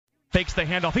Fakes the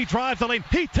handoff. He drives the lane.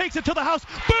 He takes it to the house.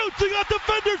 Bouncing off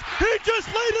defenders. He just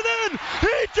laid it in.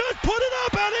 He just put it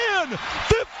up and in.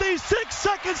 56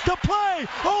 seconds to play.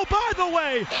 Oh, by the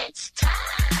way, It's time.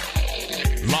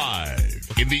 Live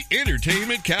in the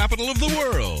entertainment capital of the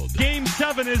world. Game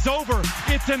 7 is over.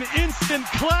 It's an instant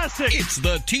classic. It's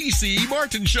the T.C.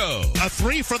 Martin Show. A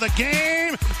 3 for the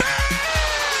game.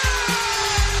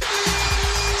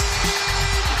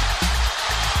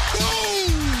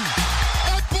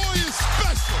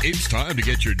 It's time to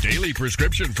get your daily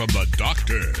prescription from the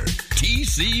doctor,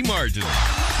 T.C. Martin.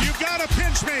 You gotta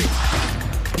pinch me.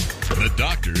 The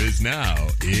doctor is now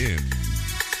in.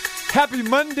 Happy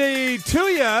Monday to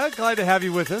you. Glad to have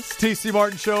you with us. T.C.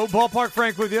 Martin Show. Ballpark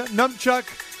Frank with you. Numpchuck,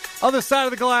 other side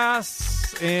of the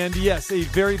glass. And yes, a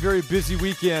very, very busy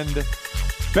weekend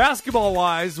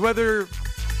basketball-wise. Whether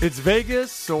it's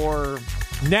Vegas or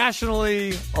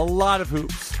nationally, a lot of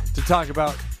hoops to talk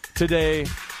about today.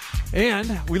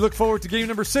 And we look forward to game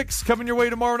number 6 coming your way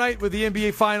tomorrow night with the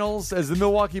NBA Finals as the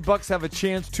Milwaukee Bucks have a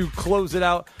chance to close it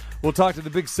out. We'll talk to the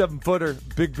big 7-footer,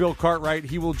 Big Bill Cartwright.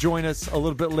 He will join us a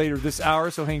little bit later this hour,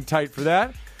 so hang tight for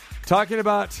that. Talking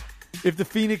about if the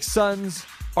Phoenix Suns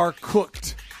are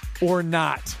cooked or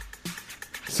not.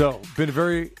 So, been a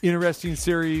very interesting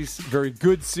series, very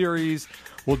good series.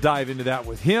 We'll dive into that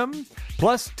with him.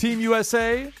 Plus, Team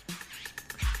USA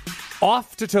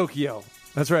off to Tokyo.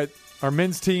 That's right. Our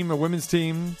men's team, our women's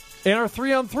team, and our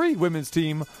 3-on-3 women's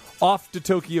team off to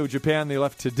Tokyo, Japan. They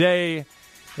left today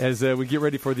as we get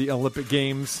ready for the Olympic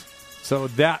Games. So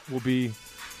that will be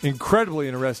incredibly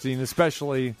interesting,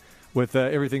 especially with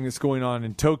everything that's going on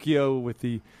in Tokyo with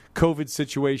the COVID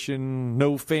situation,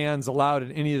 no fans allowed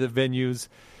in any of the venues.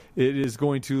 It is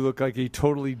going to look like a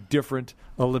totally different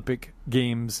Olympic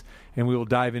Games, and we will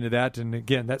dive into that. And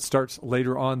again, that starts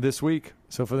later on this week.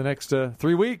 So for the next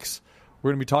 3 weeks, we're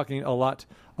going to be talking a lot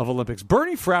of Olympics.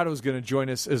 Bernie Fratto is going to join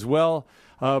us as well.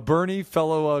 Bernie,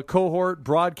 fellow cohort,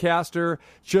 broadcaster,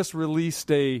 just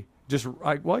released I guess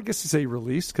you say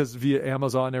released because via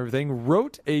Amazon and everything,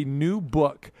 wrote a new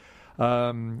book,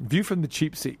 View from the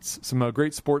Cheap Seats. Some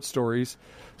great sports stories.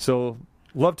 So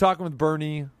love talking with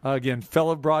Bernie. Again,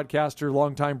 fellow broadcaster,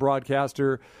 longtime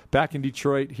broadcaster, back in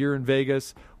Detroit, here in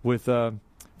Vegas with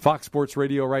Fox Sports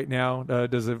Radio right now.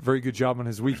 Does a very good job on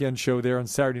his weekend show there on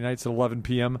Saturday nights at 11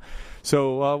 p.m.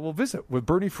 So we'll visit with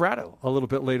Bernie Fratto a little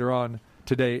bit later on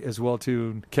today as well,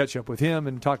 to catch up with him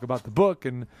and talk about the book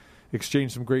and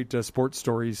exchange some great sports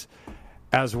stories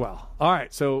as well. All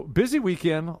right, so busy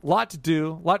weekend, a lot to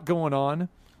do, a lot going on.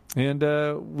 And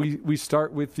we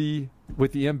start with the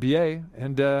NBA.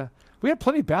 And we had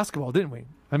plenty of basketball, didn't we?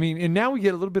 I mean, and now we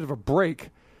get a little bit of a break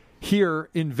here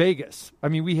in Vegas. I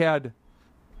mean, we had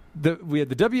the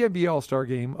WNBA All-Star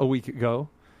Game a week ago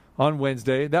on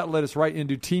Wednesday. That led us right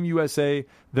into Team USA,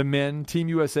 the men, Team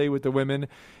USA with the women,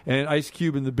 and Ice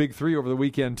Cube and the Big Three over the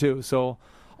weekend too. So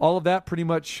all of that pretty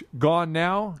much gone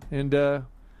now, and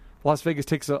Las Vegas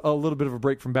takes a little bit of a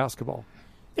break from basketball.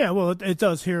 Yeah, well, it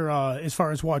does here as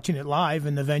far as watching it live,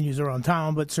 and the venues around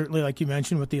town. But certainly, like you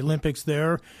mentioned, with the Olympics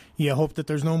there, you hope that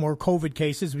there's no more COVID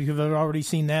cases. We've already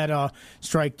seen that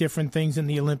strike different things in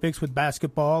the Olympics with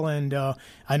basketball. And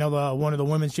I know one of the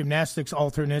women's gymnastics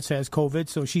alternates has COVID,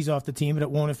 so she's off the team, but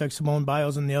it won't affect Simone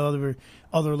Biles and the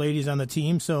other ladies on the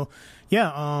team. So, yeah,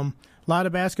 a lot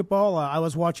of basketball. I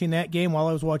was watching that game while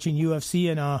I was watching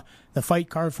UFC and the fight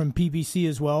card from PBC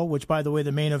as well, which, by the way,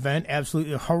 the main event,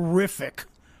 absolutely horrific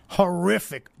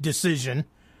decision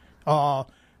to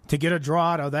get a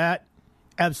draw out of that.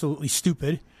 Absolutely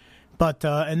stupid. But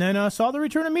and then saw the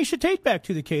return of Miesha Tate back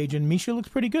to the cage, and Miesha looks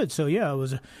pretty good. So yeah,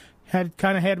 had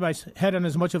my head on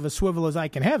as much of a swivel as I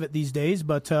can have it these days,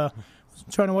 but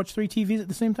trying to watch 3 TVs at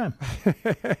the same time.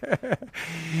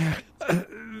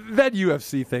 That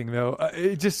UFC thing though,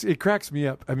 it cracks me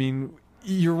up. I mean,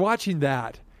 you're watching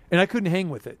that, and I couldn't hang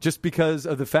with it just because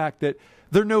of the fact that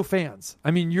there are no fans.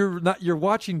 I mean, you're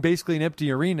watching basically an empty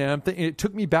arena. And I'm thinking it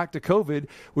took me back to COVID,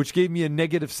 which gave me a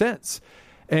negative sense.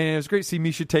 And it was great to see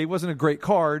Miesha Tate. It wasn't a great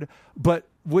card, but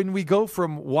when we go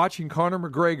from watching Conor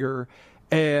McGregor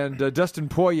and Dustin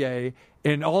Poirier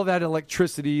and all that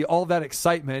electricity, all that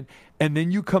excitement, and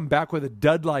then you come back with a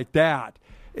dud like that.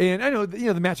 And I know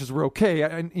the matches were okay.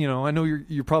 I know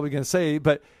you're probably going to say,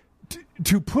 but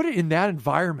to put it in that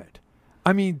environment,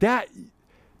 I mean that.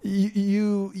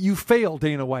 You fail,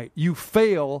 Dana White. You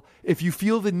fail if you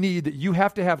feel the need that you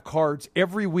have to have cards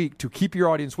every week to keep your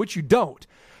audience, which you don't.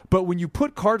 But when you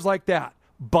put cards like that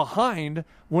behind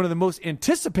one of the most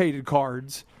anticipated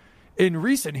cards in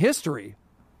recent history,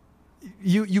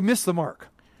 you miss the mark.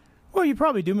 Well, you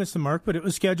probably do miss the mark, but it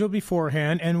was scheduled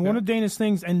beforehand. And one of Dana's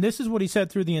things, and this is what he said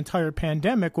through the entire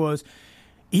pandemic, was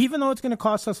even though it's going to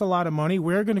cost us a lot of money,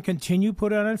 we're going to continue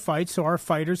put on fights so our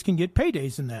fighters can get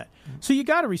paydays in that. So you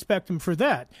got to respect them for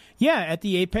that. Yeah, at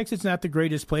the Apex, it's not the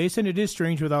greatest place, and it is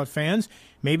strange without fans.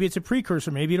 Maybe it's a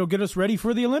precursor. Maybe it'll get us ready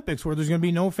for the Olympics where there's going to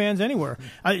be no fans anywhere.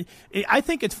 I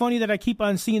think it's funny that I keep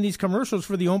on seeing these commercials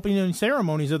for the opening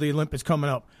ceremonies of the Olympics coming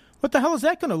up. What the hell is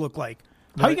that going to look like?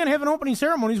 How are you going to have an opening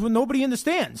ceremonies with nobody in the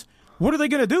stands? What are they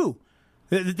going to do?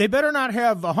 They better not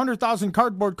have 100,000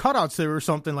 cardboard cutouts there or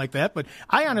something like that. But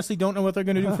I honestly don't know what they're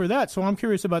going to do for that. So I'm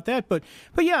curious about that. But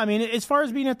yeah, I mean, as far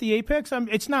as being at the Apex,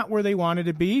 it's not where they wanted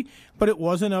to be. But it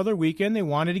was another weekend. They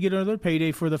wanted to get another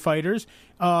payday for the fighters.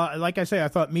 Like I say, I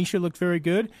thought Misha looked very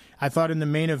good. I thought in the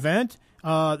main event,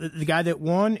 the guy that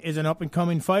won is an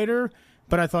up-and-coming fighter.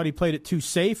 But I thought he played it too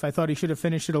safe. I thought he should have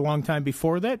finished it a long time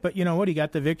before that. But you know what? He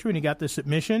got the victory and he got the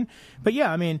submission. But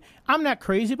yeah, I mean, I'm not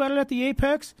crazy about it at the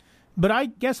Apex. But I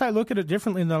guess I look at it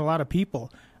differently than a lot of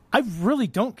people. I really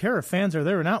don't care if fans are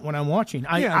there or not when I'm watching.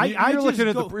 You're looking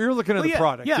at the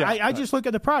product. Yeah, I just look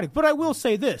at the product. But I will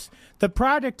say this. The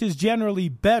product is generally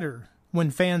better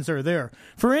when fans are there.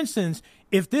 For instance,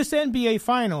 if this NBA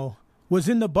final was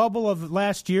in the bubble of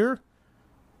last year,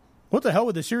 what the hell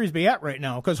would the series be at right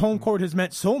now? Because home court has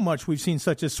meant so much. We've seen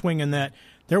such a swing in that.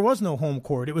 There was no home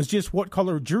court. It was just what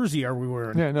color jersey are we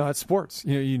wearing? Yeah, no, it's sports.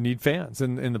 You need fans,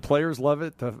 and the players love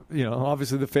it.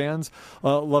 Obviously the fans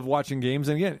love watching games.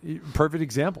 And again, perfect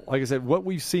example. Like I said, what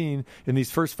we've seen in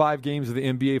these first 5 games of the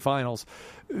NBA Finals,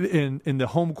 in the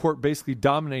home court basically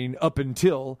dominating up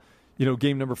until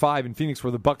game number 5 in Phoenix,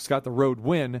 where the Bucks got the road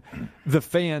win. The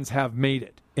fans have made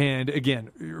it, and again,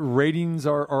 ratings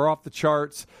are off the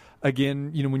charts.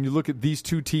 Again, when you look at these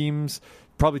two teams,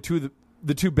 probably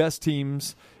the two best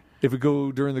teams, if we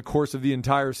go during the course of the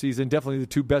entire season, definitely the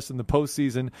 2 best in the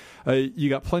postseason. You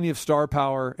got plenty of star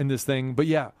power in this thing. But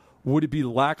yeah, would it be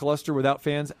lackluster without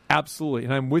fans? Absolutely.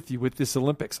 And I'm with you with this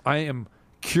Olympics. I am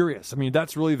curious. I mean,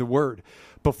 that's really the word.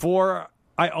 Before,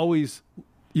 I always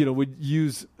would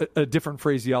use a different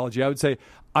phraseology. I would say,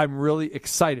 I'm really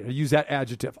excited. I use that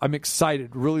adjective. I'm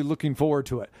excited, really looking forward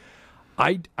to it.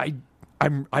 I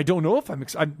don't know if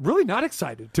I'm really not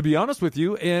excited, to be honest with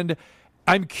you, and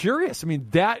I'm curious. I mean,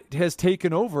 that has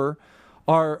taken over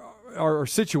our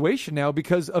situation now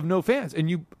because of no fans. And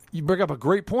you bring up a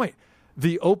great point.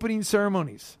 The opening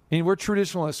ceremonies, and we're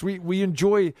traditionalists. We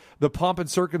enjoy the pomp and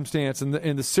circumstance and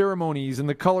the ceremonies and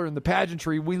the color and the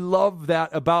pageantry. We love that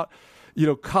about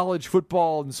college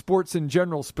football and sports in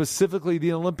general, specifically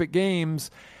the Olympic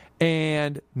Games.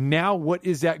 And now what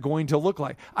is that going to look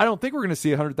like? I don't think we're going to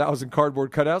see 100,000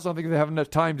 cardboard cutouts. I don't think they have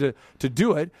enough time to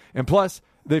do it. And plus,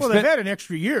 they've had an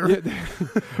extra year.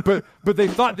 Yeah, but they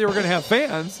thought they were going to have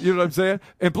fans. You know what I'm saying?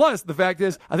 And plus, the fact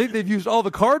is, I think they've used all the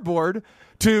cardboard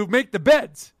to make the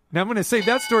beds. Now, I'm going to save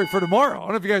that story for tomorrow. I don't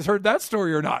know if you guys heard that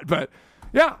story or not. But,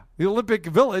 yeah, the Olympic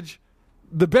Village,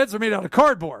 the beds are made out of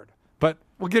cardboard. But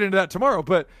we'll get into that tomorrow.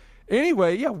 But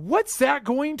anyway, yeah, what's that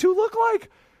going to look like?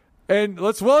 And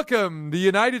let's welcome the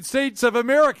United States of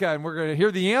America. And we're going to hear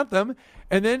the anthem.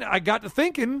 And then I got to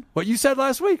thinking what you said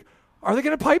last week. Are they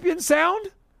going to pipe in sound?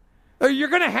 You're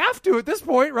going to have to at this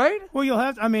point, right? Well, you'll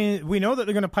have to. I mean, we know that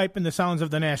they're going to pipe in the sounds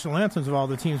of the national anthems of all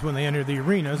the teams when they enter the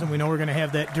arenas. And we know we're going to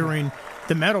have that during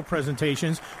the medal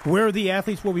presentations where the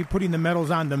athletes will be putting the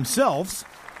medals on themselves.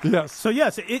 Yes. So,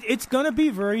 yes, it's going to be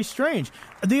very strange.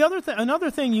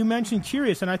 Another thing you mentioned,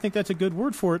 curious, and I think that's a good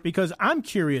word for it because I'm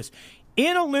curious.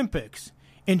 In Olympics,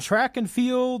 in track and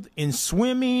field, in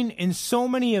swimming, in so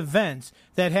many events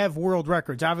that have world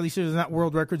records. Obviously, there's not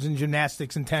world records in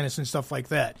gymnastics and tennis and stuff like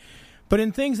that. But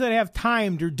in things that have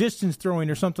timed or distance throwing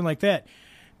or something like that,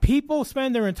 people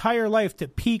spend their entire life to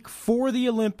peak for the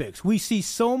Olympics. We see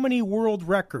so many world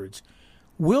records.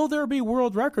 Will there be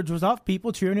world records without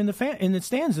people cheering in the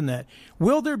stands in that?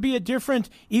 Will there be a different,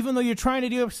 even though you're trying to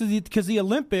do it because the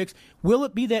Olympics, will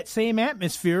it be that same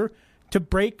atmosphere to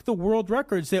break the world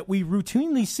records that we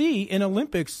routinely see in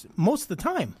Olympics most of the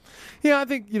time? Yeah, I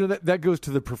think that goes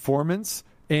to the performance,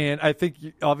 and I think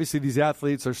obviously these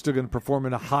athletes are still going to perform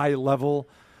at a high level,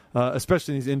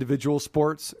 especially in these individual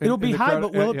sports. It'll be high,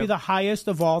 but will it be the highest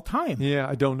of all time? Yeah,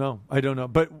 I don't know.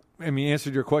 But I mean, answer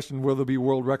to your question, will there be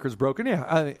world records broken? Yeah,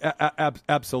 I think,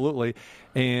 absolutely.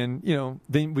 And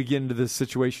then we get into this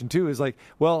situation too. Is like,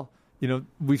 well,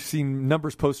 we've seen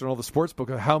numbers posted on all the sports book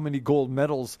of how many gold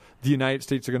medals the United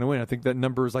States are going to win. I think that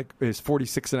number is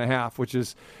 46.5, which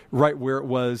is right where it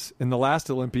was in the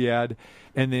last Olympiad.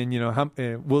 And then,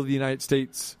 will the United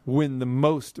States win the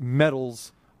most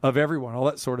medals of everyone? All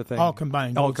that sort of thing. All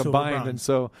combined. And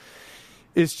so,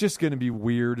 it's just going to be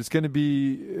weird. It's going to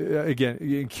be,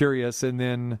 again, curious. And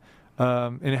then,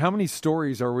 and how many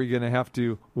stories are we going to have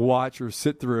to watch or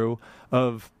sit through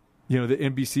of, the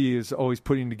NBC is always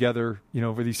putting together,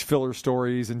 for these filler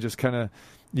stories and just kind of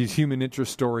these human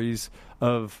interest stories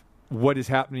of what is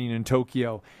happening in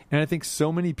Tokyo. And I think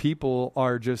so many people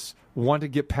are just want to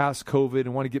get past COVID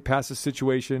and want to get past the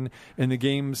situation, and the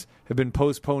games have been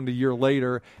postponed a year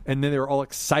later, and then they're all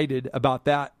excited about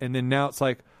that. And then now it's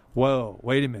like, whoa,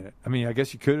 wait a minute. I mean, I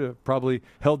guess you could have probably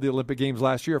held the Olympic Games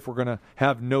last year if we're going to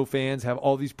have no fans, have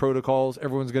all these protocols,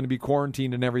 everyone's going to be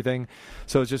quarantined and everything.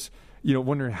 So it's just,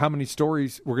 wondering how many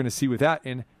stories we're going to see with that,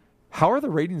 and how are the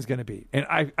ratings going to be? And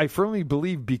I firmly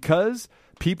believe because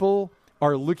people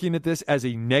are looking at this as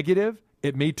a negative,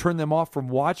 it may turn them off from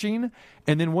watching.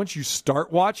 And then once you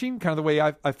start watching, kind of the way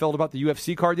I felt about the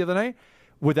UFC card the other night,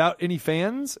 without any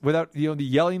fans, without the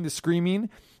yelling, the screaming,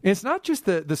 and it's not just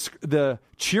the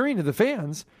cheering of the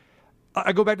fans.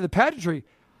 I go back to the pageantry.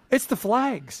 It's the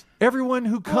flags. Everyone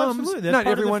who comes, That's not part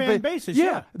everyone, of the fan but bases,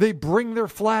 yeah, they bring their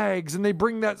flags and they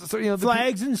bring that. So,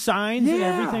 flags and signs and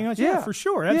everything else. Yeah, for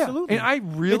sure, absolutely. And I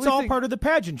really, it's all part of the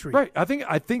pageantry, right? I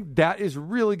think that is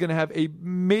really going to have a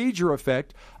major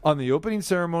effect on the opening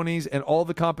ceremonies and all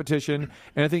the competition.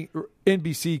 And I think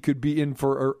NBC could be in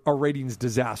for a ratings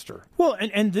disaster. Well,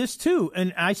 and this too.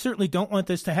 And I certainly don't want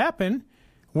this to happen.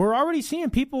 We're already seeing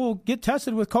people get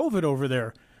tested with COVID over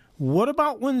there. What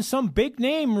about when some big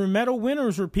name or medal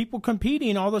winners or people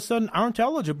competing all of a sudden aren't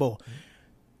eligible?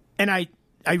 And I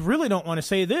really don't want to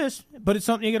say this, but it's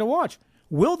something you got to watch.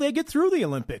 Will they get through the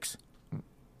Olympics?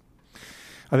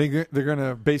 I think they're going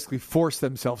to basically force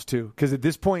themselves to, because at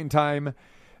this point in time,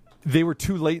 they were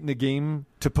too late in the game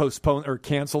to postpone or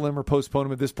cancel them or postpone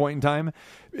them at this point in time.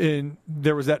 And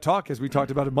there was that talk, as we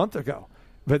talked about a month ago.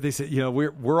 But they said,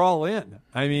 we're all in.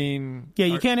 I mean, yeah,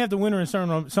 you can't have the Winter and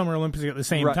Summer Olympics at the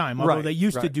same time. Although they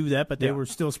used to do that, but they were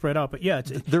still spread out. But yeah,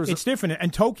 it's different.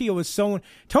 And Tokyo is going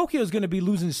to be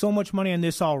losing so much money on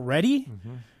this already.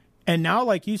 Mm-hmm. And now,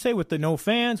 like you say, with the no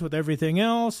fans, with everything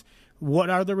else, what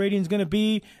are the ratings going to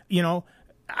be?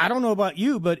 I don't know about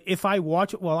you, but if I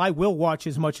watch it, I will watch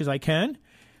as much as I can,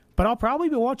 but I'll probably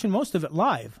be watching most of it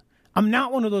live. I'm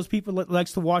not one of those people that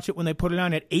likes to watch it when they put it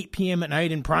on at 8 p.m. at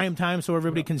night in prime time so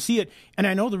everybody can see it, and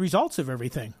I know the results of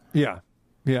everything. Yeah,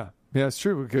 it's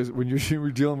true, because when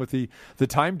you're dealing with the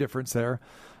time difference there,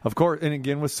 of course, and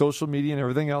again with social media and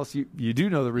everything else, you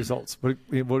do know the results. What are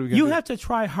we going to do? You have to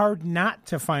try hard not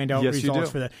to find out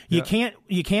results for that. You can't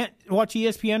watch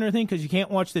ESPN or anything because you can't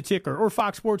watch the ticker or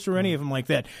Fox Sports or any of them like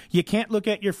that. You can't look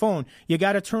at your phone. You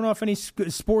got to turn off any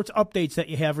sports updates that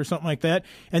you have or something like that,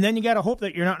 and then you got to hope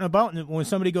that you're not about. And when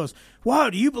somebody goes, "Wow,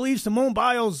 do you believe Simone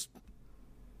Biles?"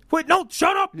 Wait, no,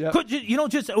 shut up. Yep.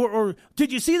 Or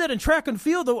did you see that in track and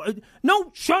field?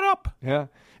 No, shut up. Yeah.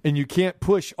 And you can't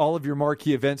push all of your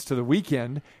marquee events to the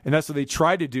weekend, and that's what they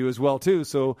try to do as well, too.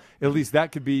 So at least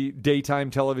that could be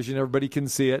daytime television. Everybody can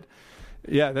see it.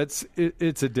 Yeah,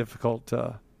 it's a difficult,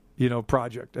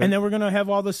 project. And then we're going to have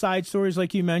all the side stories,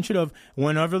 like you mentioned, of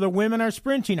whenever the women are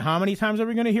sprinting, how many times are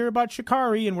we going to hear about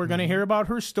Sha'Carri, and we're going to hear about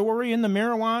her story and the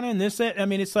marijuana and this, that. I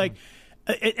mean, it's like,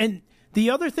 and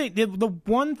the other thing, the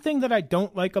one thing that I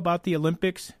don't like about the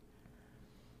Olympics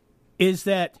is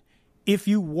that if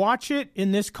you watch it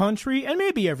in this country, and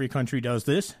maybe every country does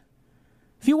this,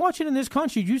 if you watch it in this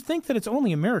country, you think that it's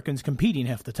only Americans competing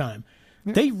half the time.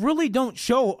 Yeah. They really don't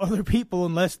show other people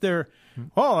unless they're,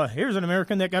 here's an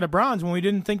American that got a bronze when we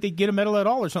didn't think they'd get a medal at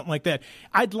all or something like that.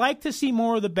 I'd like to see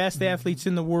more of the best athletes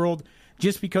in the world.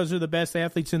 Just because they're the best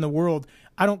athletes in the world,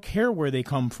 I don't care where they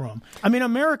come from. I mean,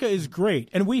 America is great,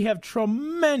 and we have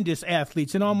tremendous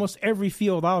athletes in almost every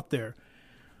field out there.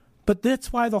 But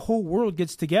that's why the whole world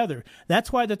gets together.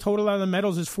 That's why the total on the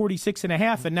medals is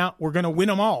 46.5, and now we're going to win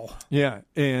them all. Yeah,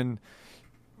 and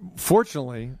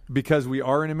fortunately, because we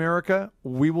are in America,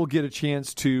 we will get a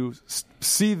chance to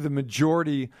see the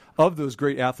majority of those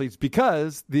great athletes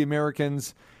because the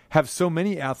Americans have so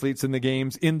many athletes in the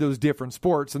games in those different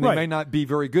sports, and they may not be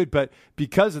very good, but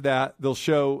because of that, they'll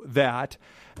show that.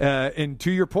 And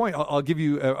to your point, I'll give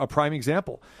you a prime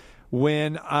example.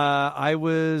 When I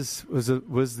was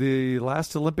the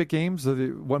last Olympic Games or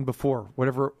the one before,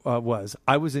 whatever it was,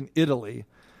 I was in Italy,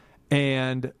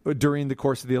 and during the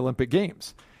course of the Olympic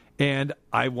Games, and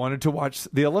I wanted to watch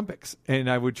the Olympics, and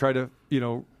I would try to,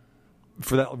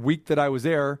 for that week that I was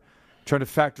there, trying to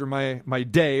factor my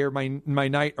day or my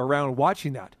night around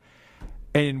watching that.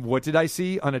 And what did I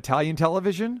see on Italian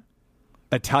television?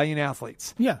 Italian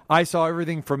athletes. Yeah. I saw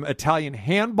everything from Italian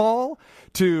handball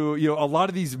to, a lot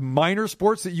of these minor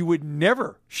sports that you would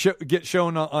never get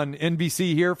shown on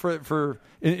NBC here for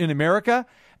in America.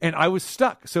 And I was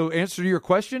stuck. So answer to your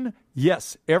question,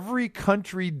 yes, every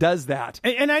country does that.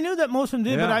 And I knew that most of them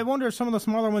did, Yeah. but I wonder if some of the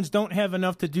smaller ones don't have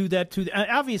enough to do that.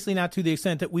 Obviously not to the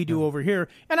extent that we do over here.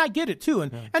 And I get it, too.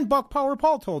 And Buck Power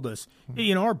Paul told us,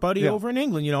 our buddy over in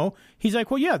England, he's like,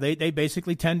 well, yeah, they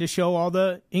basically tend to show all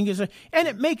the English. And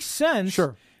it makes sense.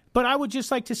 Sure. But I would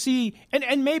just like to see,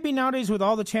 and maybe nowadays with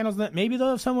all the channels, that maybe they'll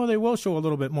have some where they will show a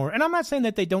little bit more. And I'm not saying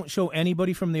that they don't show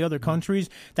anybody from the other countries.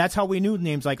 That's how we knew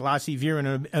names like Lassie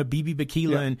Viren and Bibi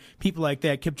Bikila and people like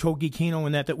that, Kipchoge Kino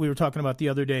and that we were talking about the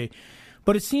other day.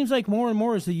 But it seems like more and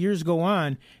more as the years go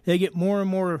on, they get more and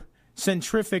more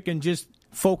centrifugal and just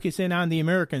focus in on the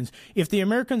Americans. If the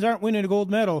Americans aren't winning a gold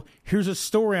medal, here's a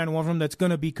story on one of them that's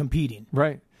going to be competing.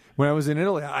 Right. When I was in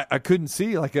Italy, I couldn't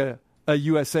see like a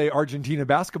USA-Argentina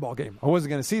basketball game. I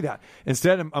wasn't going to see that.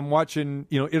 Instead, I'm watching,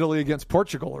 Italy against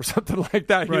Portugal or something like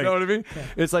that. You know what I mean? Yeah.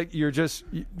 It's like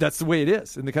that's the way it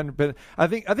is in the country. But I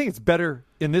think it's better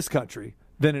in this country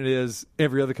than it is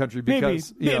every other country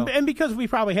because and because we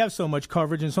probably have so much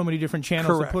coverage and so many different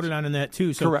channels to put it on in that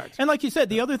too. So, correct. And like you said,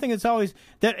 the other thing that's always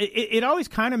that it always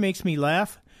kind of makes me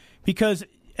laugh because.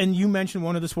 And you mentioned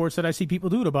one of the sports that I see people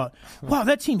do it about. Wow,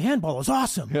 that team handball is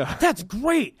awesome. Yeah. That's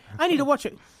great. I need to watch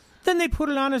it. Then they put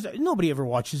it on as nobody ever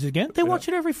watches it again. They watch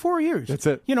it every 4 years. That's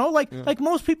it. Like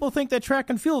most people think that track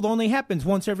and field only happens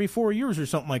once every 4 years or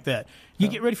something like that. You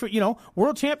get ready for,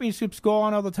 world championships go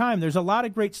on all the time. There's a lot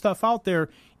of great stuff out there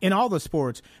in all the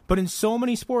sports. But in so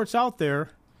many sports out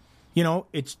there,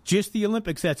 it's just the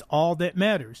Olympics. That's all that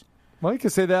matters. Well, you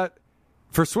could say that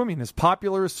for swimming, as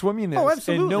popular as swimming is. Oh,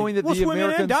 absolutely. And knowing that the swimming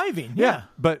Americans... and diving. Yeah.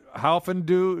 But how often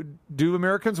do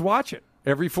Americans watch it?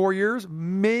 Every 4 years?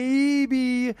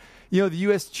 Maybe, the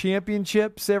U.S.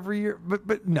 championships every year.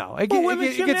 But no, it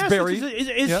gets buried.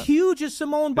 As huge as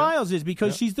Simone Biles is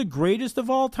because she's the greatest of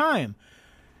all time.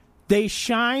 They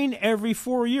shine every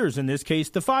 4 years, in this case,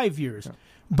 the 5 years. Yeah.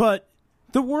 But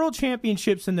the world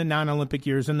championships in the non-Olympic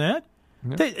years and that,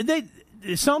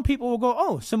 some people will go,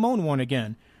 oh, Simone won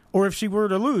again. Or if she were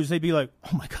to lose, they'd be like,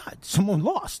 oh, my God, Simone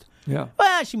lost. Yeah.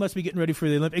 Well, she must be getting ready for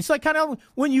the Olympics. It's like kind of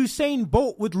when Usain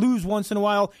Bolt would lose once in a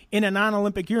while in a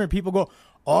non-Olympic year, and people go,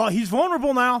 oh, he's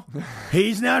vulnerable now.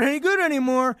 He's not any good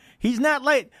anymore. He's not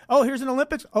late. Oh, here's an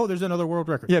Olympics. Oh, there's another world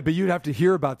record. Yeah, but you'd have to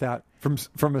hear about that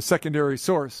from a secondary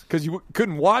source because you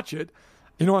couldn't watch it,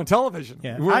 on television.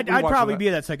 Yeah, I'd probably be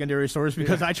that secondary source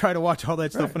because I try to watch all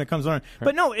that stuff when it comes on. Right.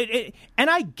 But no, and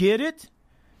I get it.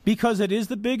 Because it is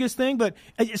the biggest thing, but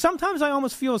sometimes I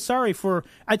almost feel sorry for.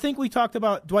 I think we talked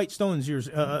about Dwight Stone's years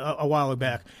a while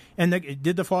back, and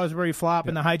did the Fosbury flop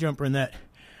and the high jumper and that.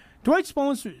 Dwight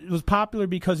Stone was popular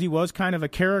because he was kind of a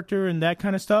character and that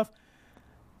kind of stuff,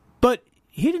 but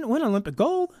he didn't win Olympic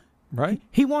gold. Right?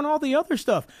 He won all the other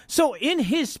stuff. So in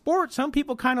his sport, some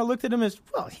people kind of looked at him as,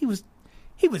 well, he was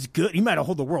good. He might have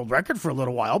held the world record for a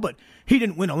little while, but he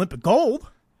didn't win Olympic gold.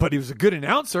 But he was a good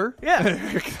announcer.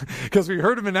 Yeah. Because we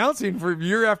heard him announcing for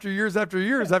year after years after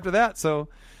years after that. So,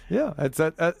 yeah,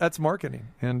 that's marketing.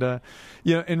 And,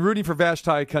 and rooting for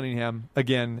Vashti Cunningham,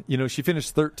 again, she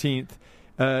finished 13th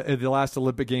at the last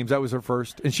Olympic Games. That was her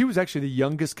first. And she was actually the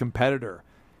youngest competitor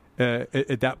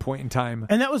at that point in time.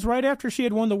 And that was right after she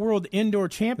had won the World Indoor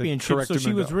Championship. So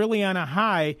she was really on a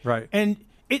high. Right. And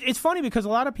it's funny because a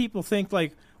lot of people think,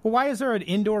 like, well, why is there an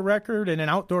indoor record and an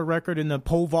outdoor record in the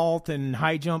pole vault and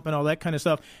high jump and all that kind of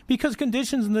stuff? Because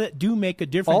conditions that do make a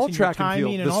difference all in track your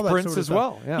timing and, and all that sprints sort of as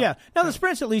stuff. Well. Yeah. Now, the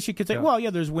sprints, at least you could say, well,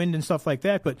 yeah, there's wind and stuff like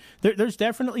that. But there's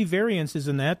definitely variances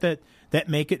in that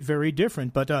make it very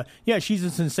different. But, she's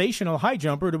a sensational high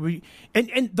jumper.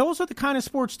 And those are the kind of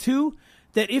sports, too,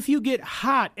 that if you get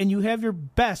hot and you have your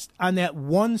best on that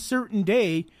one certain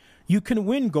day, you can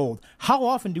win gold. How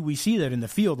often do we see that in the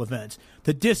field events?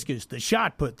 The discus, the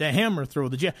shot put, the hammer throw,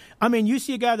 you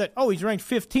see a guy that, he's ranked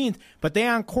 15th, but they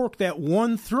uncork that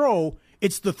one throw.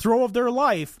 It's the throw of their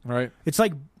life. Right. It's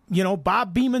like,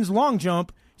 Bob Beeman's long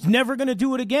jump. He's never going to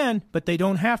do it again, but they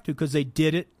don't have to because they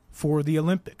did it for the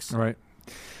Olympics. Right.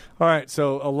 All right,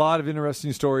 so a lot of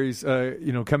interesting stories,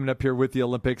 coming up here with the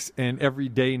Olympics, and every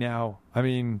day now.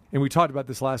 And we talked about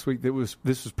this last week. This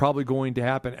was probably going to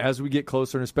happen as we get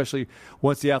closer, and especially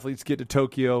once the athletes get to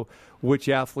Tokyo. Which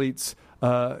athletes,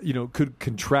 could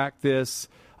contract this?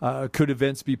 Could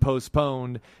events be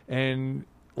postponed? And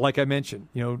like I mentioned,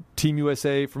 Team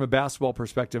USA from a basketball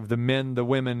perspective, the men, the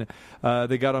women,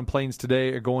 they got on planes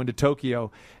today, are going to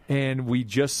Tokyo, and we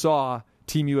just saw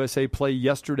Team USA play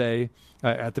yesterday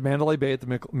at the Mandalay Bay at the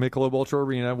Michelob Ultra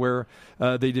Arena, where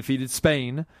they defeated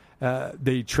Spain.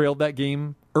 They trailed that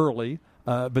game early,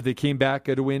 but they came back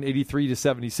to win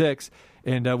 83-76.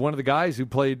 And one of the guys who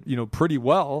played, pretty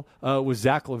well was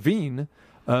Zach LaVine,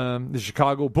 the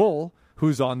Chicago Bull,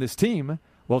 who's on this team.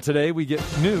 Well, today we get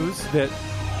news that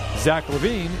Zach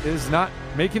LaVine is not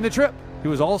making the trip. He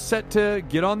was all set to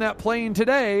get on that plane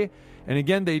today. And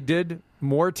again, they did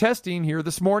more testing here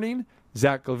this morning.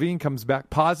 Zach LaVine comes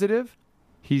back positive.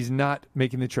 He's not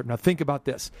making the trip. Now think about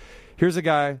this. Here's a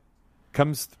guy,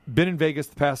 been in Vegas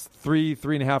the past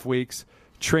 3.5 weeks,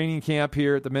 training camp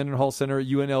here at the Mendenhall Center at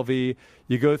UNLV.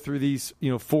 You go through these,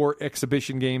 4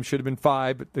 exhibition games. Should have been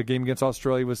 5, but the game against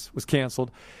Australia was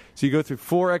canceled. So you go through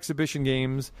 4 exhibition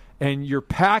games, and you're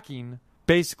packing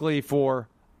basically for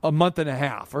a month and a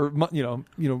half, or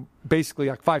basically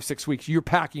like 5-6 weeks. You're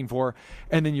packing for,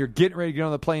 and then you're getting ready to get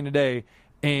on the plane today,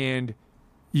 and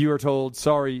you are told,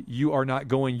 sorry, you are not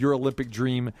going. Your Olympic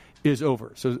dream is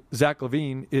over. So Zach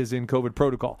LaVine is in COVID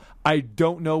protocol. I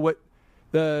don't know what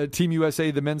the Team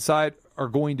USA, the men's side, are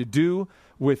going to do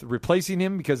with replacing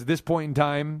him, because at this point in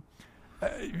time,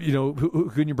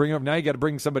 who can you bring over? Now you got to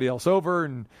bring somebody else over,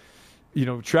 and,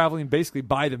 traveling basically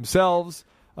by themselves.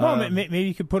 Well, maybe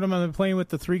you could put him on the plane with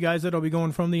the 3 guys that'll be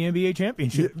going from the NBA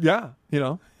championship. Yeah,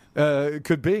 it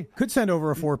could be. Could send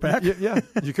over a 4-pack. Yeah,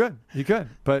 you could.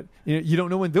 But you don't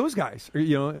know when those guys,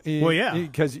 well, yeah,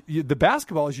 because the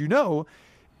basketball, as you know,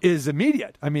 is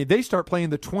immediate. I mean, they start playing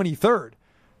the 23rd.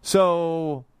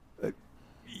 So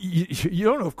you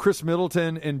don't know if Chris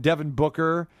Middleton and Devin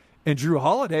Booker and Drew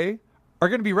Holiday are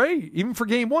going to be ready even for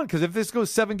game 1. Because if this goes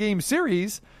 7-game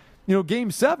series,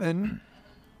 game 7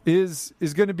 is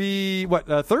going to be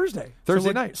Thursday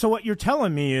night. So what you're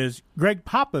telling me is Greg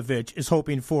Popovich is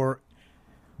hoping for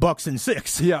Bucks in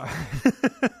 6. Yeah.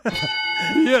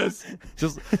 Yes.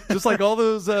 Just like all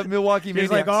those Milwaukee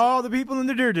Maniacs. He's like all the people in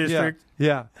the Deer District.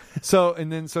 Yeah. So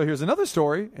here's another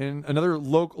story, and another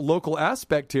local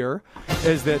aspect here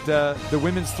is that the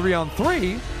women's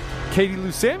 3-on-3, Katie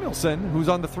Lou Samuelson, who's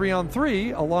on the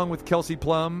 3-on-3, along with Kelsey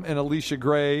Plum and Alicia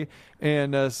Gray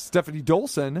and Stephanie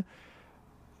Dolson,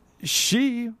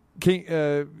 she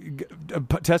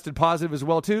tested positive as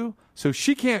well, too, so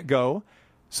she can't go.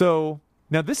 So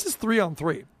now this is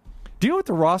 3-on-3. Do you know what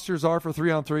the rosters are for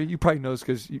 3-on-3? You probably know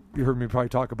because you heard me probably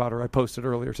talk about it. I posted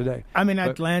earlier today. I mean,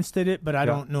 I glanced at it, but I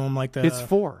don't know them like that. It's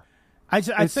 4. I'd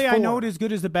say 4. I know it as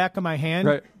good as the back of my hand,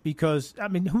 right? Because, I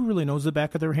mean, who really knows the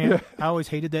back of their hand? Yeah. I always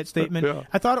hated that statement. Yeah.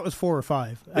 I thought it was 4 or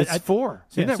 5. It's 4.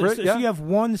 Isn't that right? So you have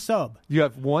 1 sub. You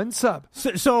have 1 sub.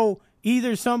 So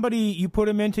either somebody, you put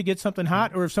them in to get something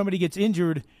hot, or if somebody gets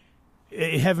injured,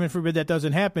 heaven forbid that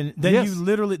doesn't happen,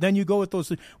 then you go with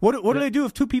those. What do they do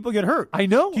if 2 people get hurt? I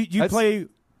know. Do you play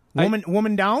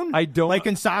woman down? I don't. Like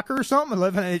in soccer or something?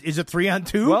 Is it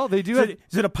 3-on-2? Well, they do.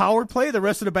 Is it a power play the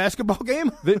rest of the basketball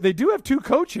game? They do have 2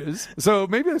 coaches, so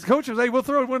maybe the coaches, we'll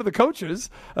throw in one of the coaches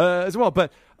as well.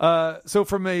 But so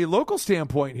from a local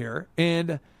standpoint here,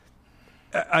 and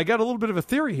I got a little bit of a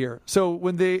theory here. So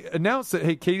when they announced that,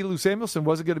 hey, Katie Lou Samuelson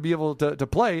wasn't going to be able to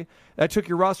play, that took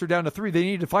your roster down to 3. They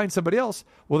needed to find somebody else.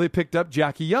 Well, they picked up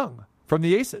Jackie Young from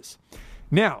the Aces.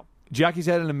 Now, Jackie's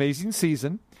had an amazing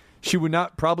season. She would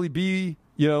not probably be,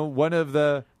 one of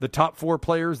the top 4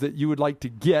 players that you would like to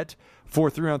get for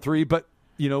 3-on-3, but,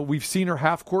 we've seen her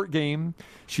half-court game.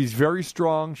 She's very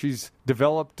strong. She's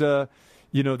developed, that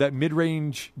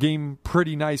mid-range game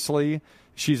pretty nicely.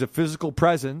 She's a physical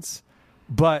presence.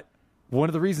 But one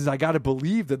of the reasons I got to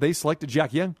believe that they selected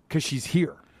Jackie Young, because she's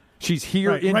here. She's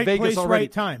here in right Vegas place, already.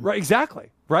 Right time. Right,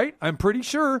 exactly. Right? I'm pretty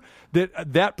sure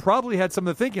that probably had some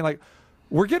of the thinking, like,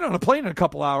 we're getting on a plane in a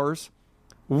couple hours.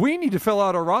 We need to fill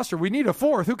out our roster. We need a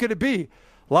 4th. Who could it be?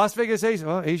 Las Vegas A's.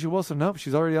 Well, Asia Wilson, nope.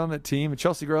 She's already on that team. And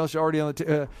Chelsea Grealish already on the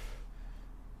team.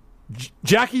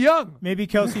 Jackie Young. Maybe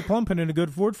Kelsey Plum put in a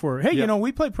good word for her. Hey,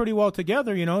 we play pretty well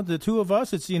together. The 2 of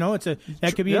us.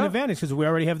 That could be an advantage because we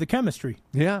already have the chemistry.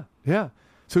 Yeah.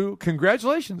 So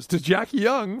congratulations to Jackie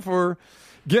Young for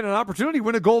getting an opportunity to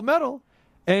win a gold medal.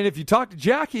 And if you talk to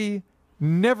Jackie,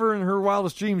 never in her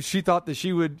wildest dreams she thought that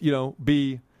she would,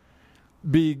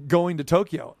 be going to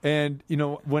Tokyo. And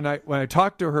when I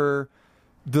talked to her,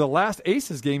 the last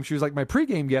Aces game, she was like my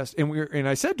pregame guest, and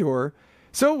I said to her,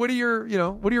 so what are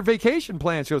your vacation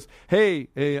plans? She goes, hey,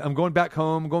 I'm going back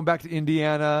home, going back to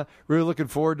Indiana. Really looking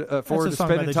forward to spending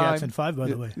time. By the Jackson 5, by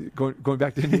the way. Going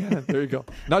back to Indiana. There you go.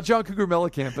 Not John Cougar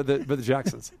Mellencamp, but the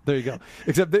Jacksons. There you go.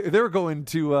 Except they were going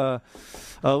to a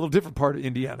little different part of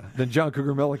Indiana than John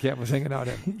Cougar Mellencamp was hanging out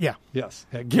in. Yeah. Yes.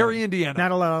 Gary, Indiana.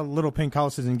 Not a lot of little pink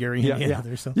houses in Gary, Indiana.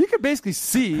 There, so. You could basically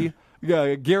see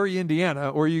Gary, Indiana,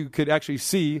 or you could actually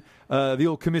see the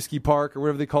old Comiskey Park, or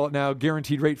whatever they call it now,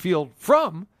 Guaranteed Rate Field,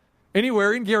 from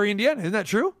anywhere in Gary, Indiana. Isn't that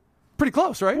true? Pretty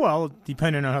close, right? Well,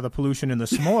 depending on how the pollution and the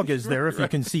smog is there, if you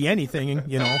can see anything,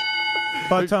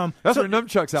 But that's what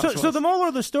Numchuck's house was. So the moral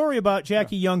of the story about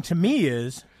Jackie Young to me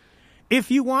is if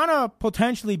you want to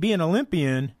potentially be an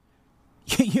Olympian,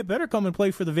 you better come and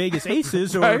play for the Vegas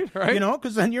Aces, or Right.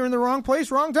 because then you're in the wrong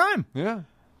place, wrong time. Yeah.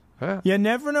 You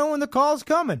never know when the call's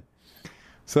coming.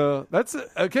 So that's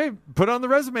okay. Put on the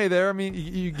resume there. I mean,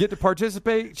 you get to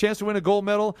participate, chance to win a gold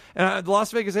medal. And the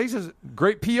Las Vegas Aces,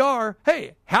 great PR.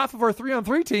 Hey, half of our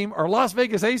 3-on-3 team are Las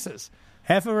Vegas Aces.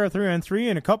 Half of our 3-on-3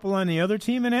 and a couple on the other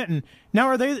team in it. And now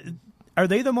are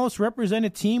they the most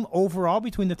represented team overall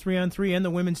between the 3-on-3 and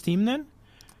the women's team then?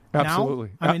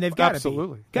 Absolutely. Now? I mean, they've got to be.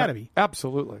 Absolutely. Got to be.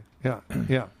 Absolutely.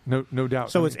 Yeah. No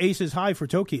doubt. So it's Aces high for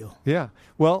Tokyo. Yeah.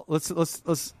 Well, let's.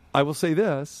 I will say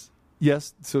this.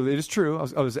 Yes. So it is true.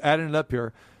 I was adding it up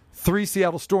here. 3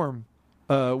 Seattle Storm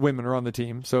women are on the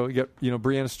team. So you got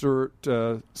Brianna Stewart,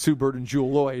 Sue Bird, and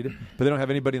Jewel Lloyd, but they don't have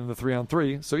anybody in the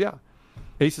 3-on-3. So yeah,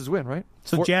 Aces win, right?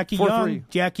 So Jackie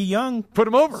Young, put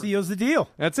them over. Seals the deal.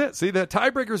 That's it. See, the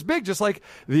tiebreaker's big, just like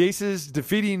the Aces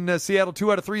defeating Seattle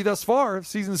 2 out of 3 thus far,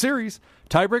 season series.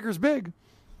 Tiebreaker's big.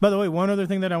 By the way, one other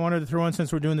thing that I wanted to throw in,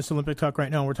 since we're doing this Olympic talk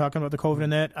right now, we're talking about the COVID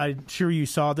and that. I'm sure you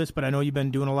saw this, but I know you've been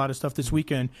doing a lot of stuff this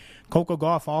weekend. Coco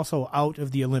Gauff also out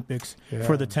of the Olympics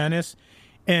for the tennis.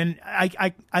 And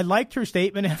I liked her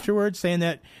statement afterwards, saying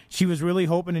that she was really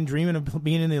hoping and dreaming of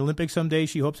being in the Olympics someday.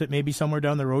 She hopes that maybe somewhere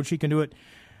down the road she can do it.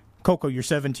 Coco, you're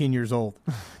 17 years old.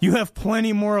 You have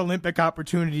plenty more Olympic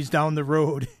opportunities down the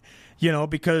road,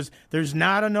 because there's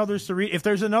not another Serena. If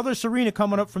there's another Serena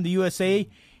coming up from the USA,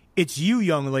 it's you,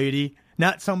 young lady,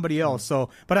 not somebody else. So,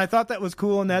 but I thought that was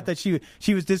cool in that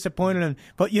she was disappointed.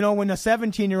 But when a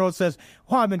 17-year-old says,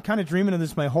 "Well, I've been kind of dreaming of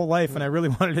this my whole life, and I really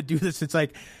wanted to do this," it's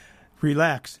like,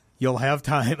 relax, you'll have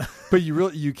time. But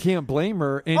you can't blame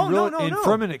her. And no.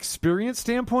 From an experience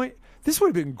standpoint, this would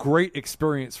have been great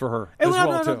experience for her as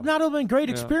well too. Not only been great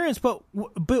experience, but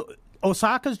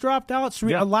Osaka's dropped out.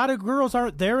 A lot of girls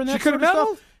aren't there in that She sort could of have stuff.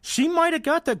 medaled. She might have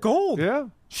got the gold. Yeah.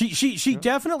 She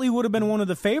definitely would have been one of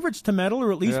the favorites to medal,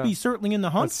 or at least be certainly in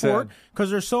the hunt for it,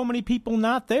 because there's so many people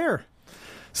not there.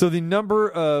 So the number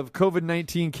of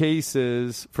COVID-19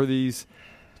 cases for these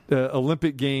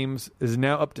Olympic Games is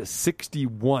now up to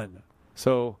 61.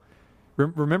 So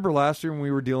remember last year when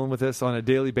we were dealing with this on a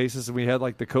daily basis, and we had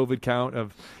like the COVID count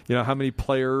of how many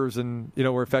players and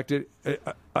were affected.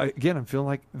 Again, I'm feeling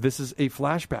like this is a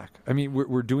flashback. I mean,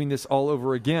 we're doing this all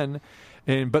over again.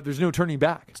 But there's no turning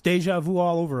back. It's deja vu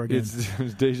all over again.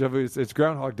 It's deja vu. It's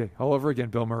Groundhog Day all over again,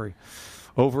 Bill Murray,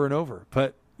 over and over.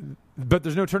 But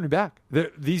there's no turning back.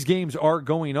 These games are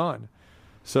going on.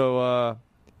 So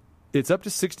it's up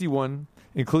to 61,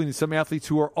 including some athletes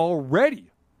who are already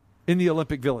in the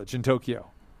Olympic Village in Tokyo.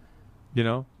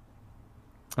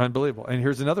 Unbelievable. And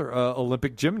here's another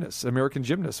Olympic gymnast, American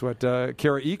gymnast, Kara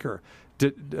Eaker,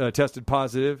 tested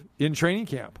positive in training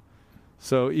camp.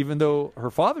 So even though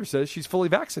her father says she's fully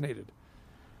vaccinated.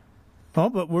 Oh,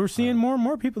 but we're seeing more and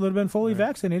more people that have been fully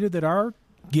vaccinated that are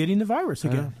getting the virus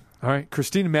again. All right.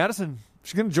 Christina Madison,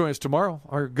 she's going to join us tomorrow,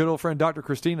 our good old friend Dr.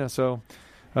 Christina. So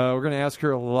we're going to ask her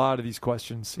a lot of these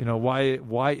questions.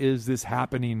 Why is this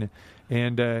happening?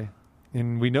 And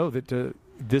we know that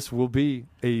this will be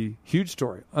a huge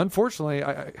story. Unfortunately,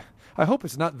 I hope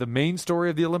it's not the main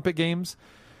story of the Olympic Games,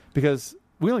 because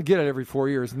we only get it every 4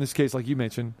 years. In this case, like you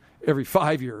mentioned, every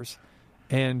 5 years.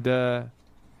 And, and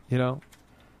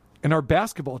our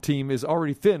basketball team is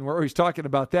already thin. We're always talking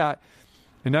about that,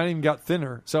 and not even got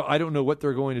thinner. So I don't know what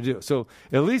they're going to do. So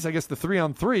at least, I guess, the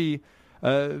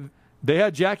 3-on-3, they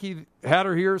had Jackie, had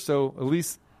her here, so at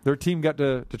least their team got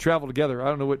to travel together. I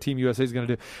don't know what Team USA is going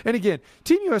to do. And again,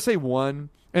 Team USA won.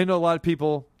 And I know a lot of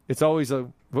people, it's always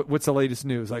what's the latest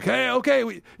news? Like, hey, okay,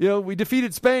 we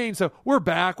defeated Spain, so we're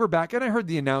back. And I heard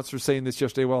the announcer saying this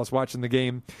yesterday while I was watching the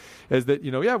game, is that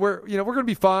we're going to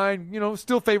be fine.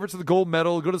 Still favorites of the gold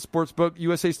medal. Go to the sports book.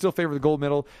 USA still favor the gold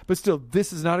medal, but still,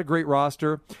 this is not a great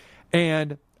roster,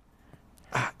 and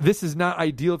this is not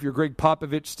ideal if you're Greg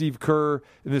Popovich, Steve Kerr,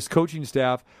 and this coaching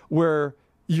staff, where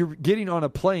you're getting on a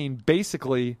plane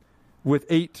basically with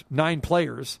 8-9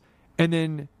 players, and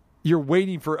then you're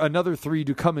waiting for another 3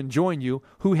 to come and join you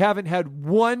who haven't had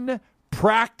one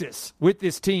practice with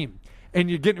this team. And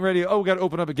you're getting ready, we got to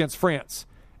open up against France.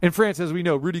 And France, as we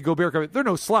know, Rudy Gobert, they're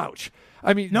no slouch.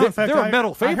 I mean, in fact, they're a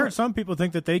medal favorite. I heard some people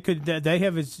think that they could win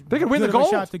the gold.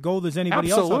 A shot to gold as anybody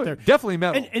Absolutely. else out there. Definitely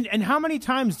medal. And how many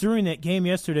times during that game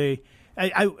yesterday,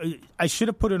 I should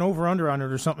have put an over-under on it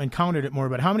or something and counted it more,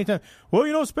 but how many times,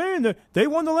 Spain, they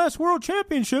won the last World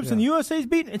Championships and the USA's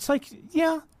beaten. It's like,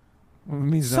 yeah. It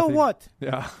means so nothing. what?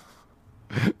 Yeah.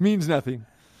 Means nothing.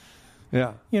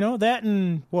 Yeah. That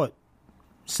and what?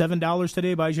 $7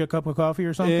 today buys you a cup of coffee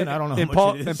or something? I don't know how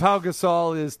much it is. And Pau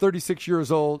Gasol is 36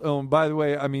 years old. Oh, and by the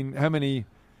way, I mean, how many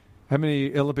How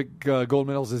many Olympic gold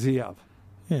medals does he have?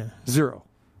 Yeah. 0.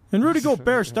 And Rudy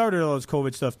Gobert started all this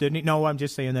COVID stuff, didn't he? No, I'm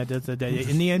just saying that.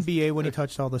 In the NBA, when he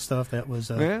touched all the stuff, that was...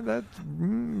 Man,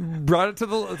 that brought it to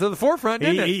the forefront,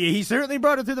 didn't it? He certainly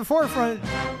brought it to the forefront,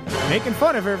 making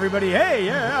fun of everybody. Hey,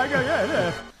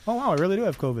 yeah. Oh, wow, I really do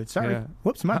have COVID. Sorry. Yeah.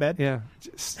 Whoops, my bad. Yeah.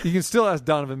 You can still ask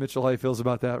Donovan Mitchell how he feels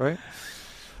about that, right?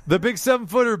 The big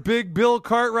 7-footer, Big Bill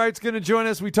Cartwright's going to join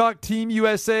us. We talk Team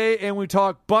USA and we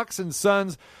talk Bucks and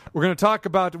Suns. We're going to talk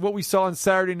about what we saw on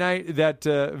Saturday night, that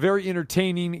very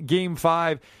entertaining Game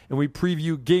 5, and we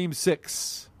preview Game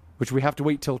 6, which we have to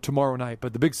wait till tomorrow night.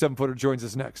 But the big 7-footer joins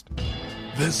us next.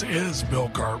 This is Bill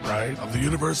Cartwright of the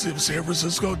University of San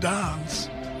Francisco Dons.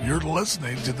 You're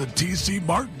listening to the T.C.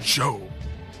 Martin Show.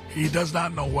 He does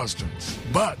not know Westerns,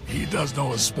 but he does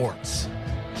know his sports.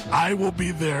 I will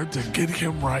be there to get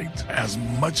him right as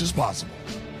much as possible.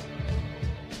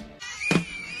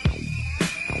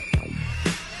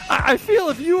 I feel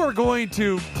if you are going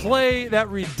to play that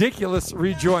ridiculous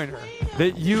rejoiner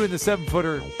that you and the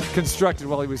 7-footer constructed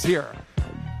while he was here,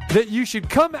 that you should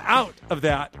come out of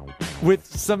that with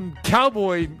some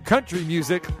cowboy country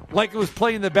music like it was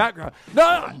playing in the background.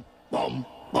 No!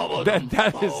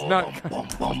 That is not...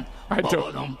 I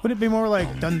don't. Would it be more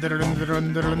like dun dun dun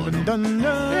dun dun dun dun?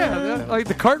 Yeah, like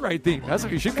the Cartwright theme. That's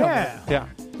what you should come with. Yeah.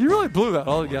 You really blew that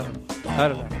all together. I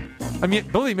don't know. I mean,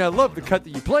 believe me, I love the cut that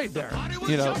you played there.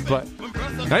 But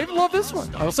I even love this one.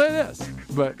 I'll say this.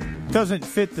 But doesn't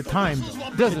fit the time,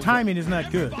 though. The timing is not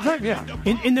good. Yeah.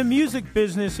 In the music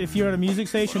business, if you're at a music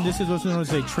station, this is what's known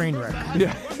as a train wreck.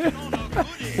 Yeah.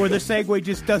 Where the segue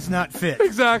just does not fit.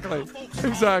 Exactly.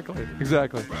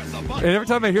 And every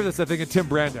time I hear this, I think of Tim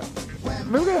Brando.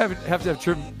 Maybe we're going to have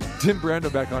Tim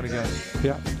Brando back on again.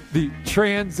 Yeah. The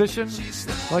transition.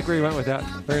 I like where you went with that.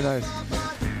 Very nice.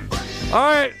 All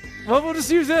right. Well, we'll just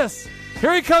use this.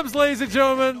 Here he comes, ladies and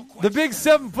gentlemen. The big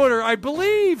 7-footer. I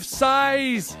believe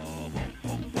size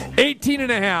 18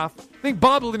 and a half. I think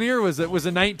Bob Lanier was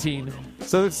a 19.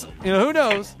 So, it's, who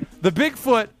knows? The big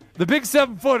foot, the big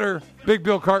 7-footer, Big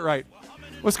Bill Cartwright.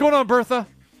 What's going on, Bertha?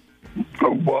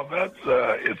 Well,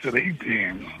 it's an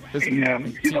 18.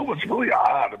 And what's really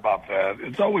odd about that,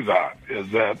 it's always odd,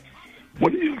 is that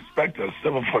what do you expect a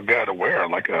 7-foot guy to wear?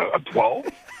 Like a 12?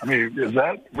 I mean, is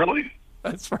that really?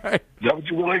 That's right. Is that what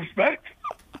you really expect?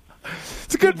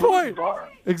 It's a good point.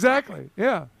 Exactly.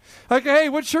 Yeah. Like, hey,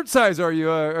 what shirt size are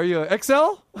you? Are you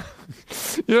XL?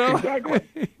 Exactly.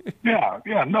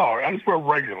 Yeah. No, I just wear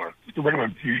regular. Just a regular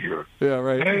T-shirt. Yeah,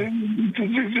 right. And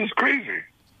it's just crazy.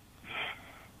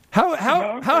 How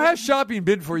has shopping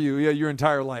been for you your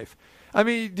entire life? I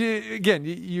mean, again,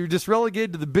 you're just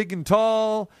relegated to the big and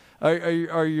tall.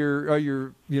 Are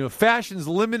your fashions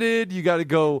limited? You got to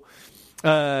go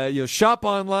shop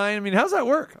online. I mean, how's that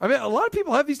work? I mean, a lot of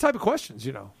people have these type of questions.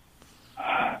 Yeah,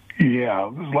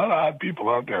 there's a lot of odd people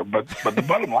out there, but the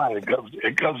bottom line it comes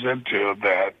into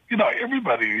that.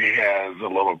 Everybody has a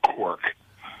little quirk.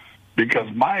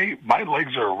 Because my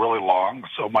legs are really long,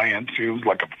 so my N2 is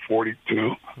like a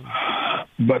 42.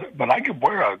 But I could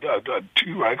wear a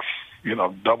 2X,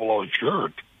 double O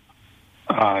shirt.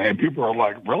 And people are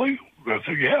like, really? I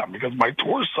said, yeah, because my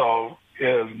torso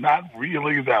is not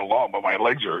really that long, but my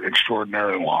legs are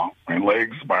extraordinarily long. My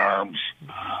legs, my arms,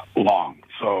 long.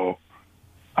 So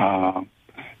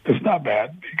it's not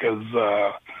bad because,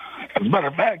 as a matter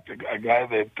of fact, a guy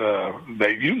that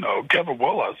Kevin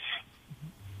Willis,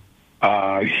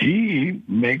 he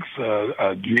makes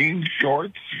jean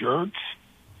shorts, shirts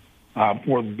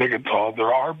for the big and tall.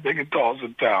 There are big and talls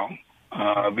in town.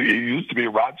 They used to be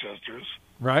Rochester's.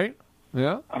 Right.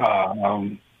 Yeah.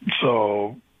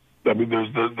 So, I mean,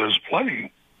 there's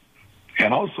plenty.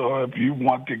 And also, if you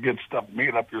want to get stuff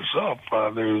made up yourself,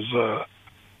 there's a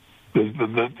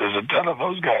ton of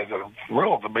those guys that are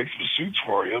thrilled to make some suits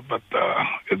for you, but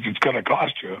it's going to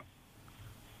cost you.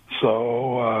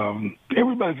 So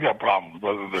everybody's got problems,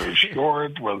 whether they're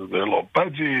short, whether they're a little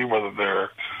pudgy, whether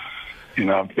they're,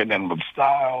 fitting in with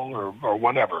style or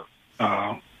whatever.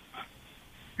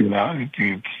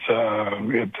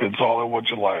 It's all in what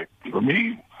you like. For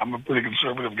me, I'm a pretty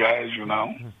conservative guy, as you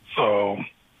know. So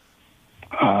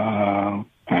I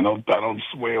don't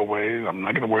sway away. I'm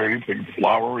not going to wear anything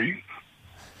flowery.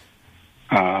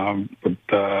 I'm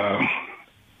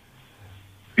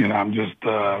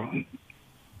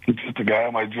just a guy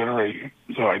of my generation,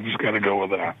 so I just got to go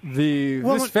with that.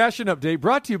 This fashion update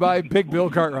brought to you by Big Bill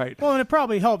Cartwright. Well, and it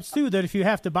probably helps, too, that if you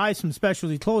have to buy some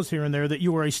specialty clothes here and there, that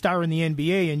you are a star in the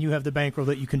NBA and you have the bankroll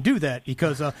that you can do that,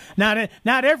 because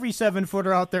not every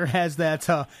 7-footer out there has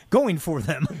that going for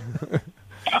them.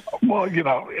 Well,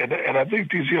 and I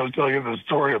think TC was telling you the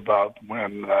story about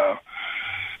when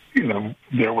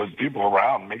there was people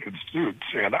around making suits,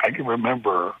 and I can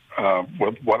remember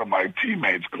with one of my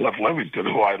teammates, Cliff Livingston,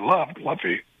 who I love,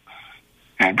 Cliffy.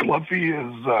 And Cliffy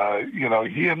is,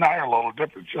 he and I are a little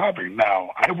different shopping.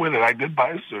 Now, I went and I did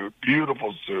buy a suit,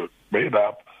 beautiful suit, made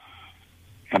up.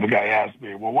 And the guy asked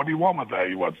me, well, what do you want with that?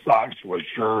 You want socks? You want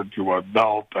shirt? You want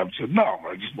belt? I said, no,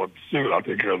 I just want the suit. I'll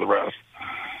take care of the rest.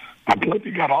 And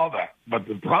Cliffy got all that. But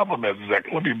the problem is that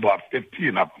Cliffy bought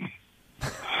 15 of them.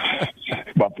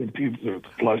 About 15 suits,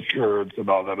 plus shirts and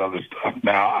all that other stuff.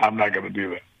 Now, I'm not going to do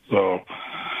that. So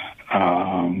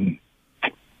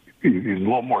he's a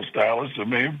little more stylish than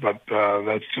me, but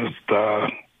that's just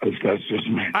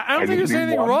me. I don't think there's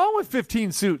anything wrong with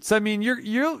 15 suits. I mean,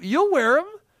 you'll wear them.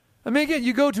 I mean, again,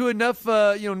 you go to enough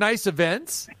nice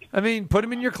events. I mean, put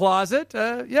them in your closet.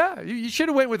 You should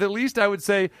have went with at least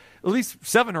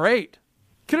 7 or 8.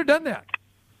 Could have done that.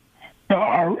 No,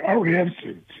 I already have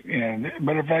suits.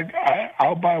 But in fact,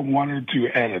 I'll buy 1 or 2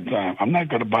 at a time. I'm not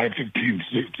going to buy 15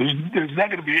 suits. There's not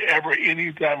going to be ever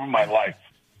any time in my life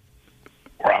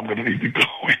where I'm going to need to go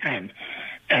in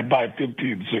and buy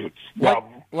 15 suits.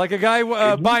 Like a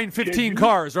guy buying 15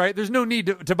 cars, right? There's no need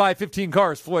to buy 15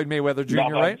 cars, Floyd Mayweather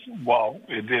Jr., right? Well,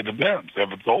 it depends.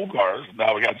 If it's old cars,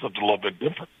 now we got something a little bit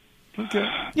different. Okay.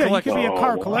 Yeah, you could be a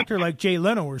car collector like Jay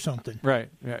Leno or something. Right.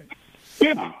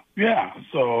 Yeah.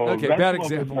 So okay, that's bad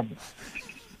example.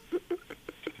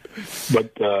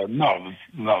 But no,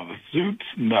 the suits.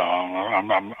 No,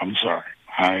 I'm sorry.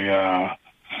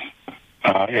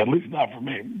 At least not for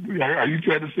me. Are you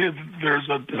trying to say that there's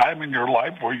a time in your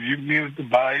life where you needed to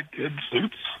buy 10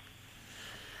 suits?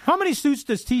 How many suits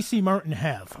does T.C. Martin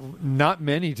have? Not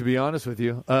many, to be honest with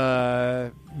you.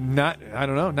 Not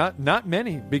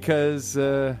many, because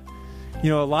a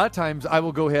lot of times I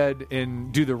will go ahead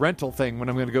and do the rental thing when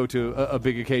I'm going to go to a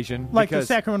big occasion, like the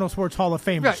Sacramento Sports Hall of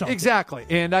Fame, or something. Exactly.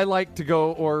 And I like to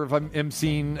go, or if I'm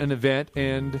emceeing an event,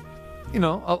 and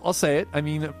I'll say it. I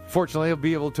mean, fortunately, I'll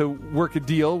be able to work a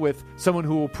deal with someone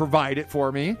who will provide it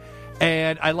for me.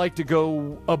 And I like to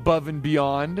go above and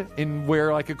beyond and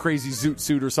wear like a crazy zoot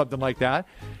suit or something like that.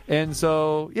 And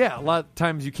so, yeah, a lot of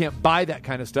times you can't buy that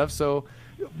kind of stuff. So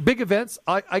big events,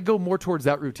 I go more towards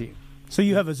that routine. So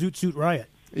you have a zoot suit riot.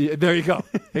 Yeah, there you go.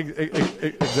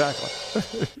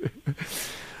 Exactly.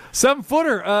 Some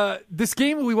footer. This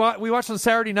game we watched on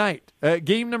Saturday night,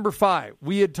 game number 5.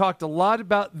 We had talked a lot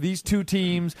about these two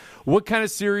teams, what kind of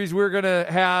series we were going to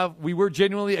have. We were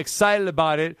genuinely excited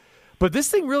about it. But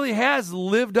this thing really has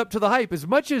lived up to the hype. As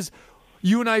much as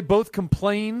you and I both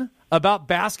complain about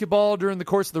basketball during the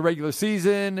course of the regular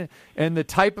season and the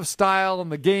type of style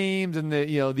and the games and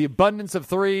the abundance of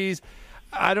threes,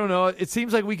 I don't know. It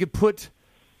seems like we could put.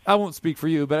 I won't speak for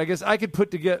you, but I guess I could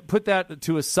put that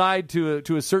to a side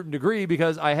to a certain degree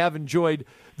because I have enjoyed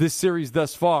this series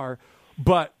thus far.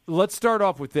 But let's start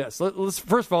off with this.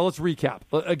 First of all, let's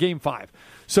recap Game 5.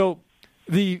 So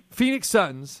the Phoenix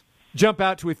Suns jump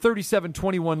out to a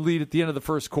 37-21 lead at the end of the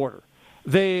first quarter.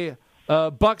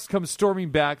 Bucks come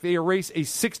storming back. They erase a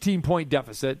 16-point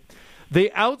deficit. They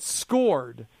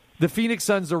outscored the Phoenix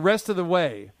Suns the rest of the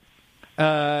way,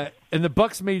 and the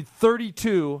Bucks made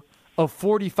 32 of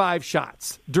 45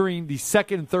 shots during the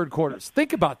second and third quarters.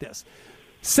 Think about this.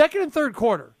 Second and third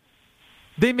quarter,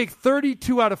 they make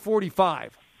 32 out of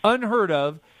 45. Unheard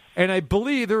of. And I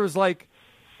believe there was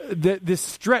this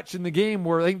stretch in the game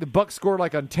where I think the Bucks scored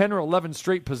on 10 or 11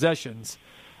 straight possessions.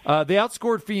 They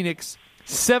outscored Phoenix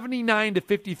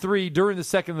 79-53 during the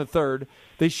second and the third.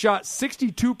 They shot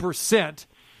 62%,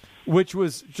 which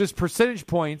was just percentage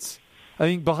points, I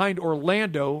think, behind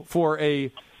Orlando for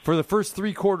the first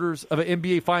 3 quarters of an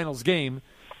NBA Finals game.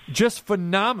 Just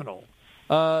phenomenal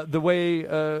the way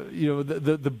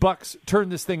the Bucks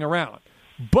turned this thing around.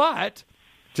 But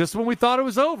just when we thought it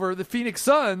was over, the Phoenix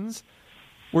Suns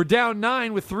were down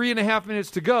 9 with 3.5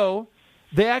 minutes to go.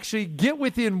 They actually get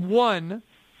within 1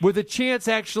 with a chance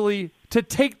actually to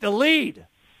take the lead.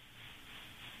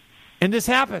 And this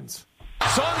happens.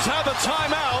 Suns have a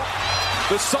timeout.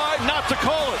 Decide not to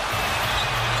call it.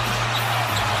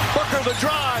 Booker the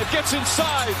drive, gets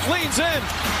inside, leans in.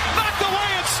 Knocked away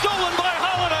and stolen by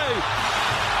Holiday.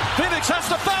 Phoenix has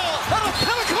to foul. And a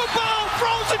pinnacle ball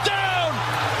throws it down.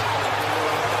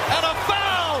 And a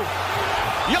foul.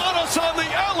 Giannis on the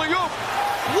alley-oop.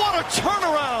 What a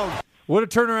turnaround. What a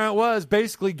turnaround it was.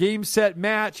 Basically, game, set,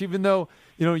 match, even though,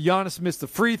 Giannis missed the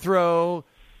free throw,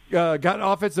 got an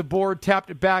offensive board, tapped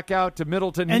it back out to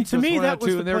Middleton. And to me, that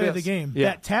was the play of the game.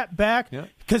 Yeah. That tap back,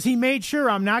 because he made sure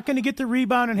I'm not going to get the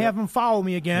rebound and have him follow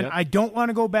me again. I don't want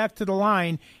to go back to the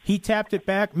line. He tapped it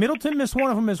back. Middleton missed one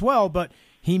of them as well, but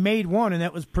he made one, and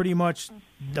that was pretty much,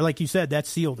 like you said, that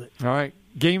sealed it. All right.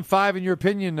 Game 5, in your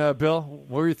opinion, Bill, what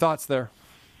were your thoughts there?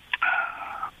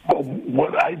 Well,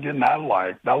 what I did not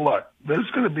like, now look, there's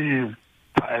going to be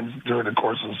times during the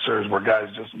course of the series where guys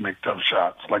just make tough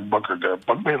shots, like Booker did.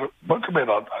 Booker made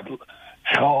a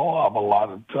hell of a lot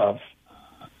of tough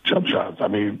jump shots. I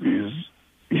mean,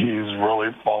 he's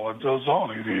really fallen to his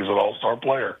own. He's an all-star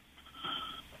player.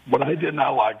 What I did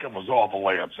not like was all the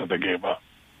layups that they gave up.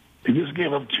 He just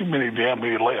gave up too many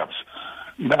layups.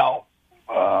 Now,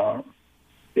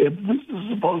 if this is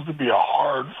supposed to be a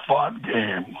hard-fought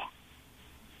game,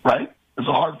 right? It's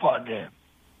a hard-fought game.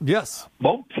 Yes.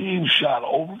 Both teams shot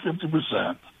over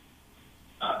 50%.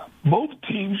 Both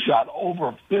teams shot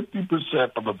over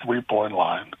 50% from the three-point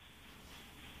line.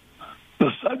 The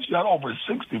Suns shot over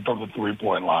 60 from the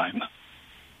three-point line.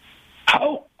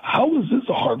 How is this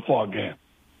a hard-fought game?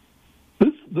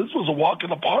 This was a walk in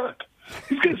the park.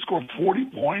 These guys scored 40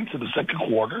 points in the second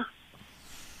quarter.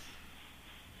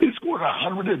 They scored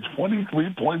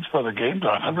 123 points for the game to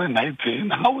 119.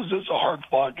 How is this a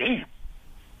hard-fought game?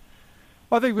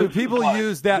 I think when people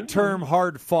use that term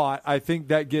hard-fought, I think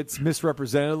that gets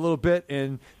misrepresented a little bit,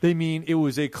 and they mean it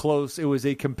was a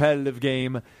competitive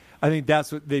game. I think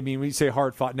that's what they mean when you say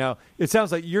hard-fought. Now, it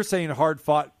sounds like you're saying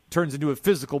hard-fought turns into a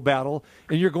physical battle,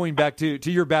 and you're going back to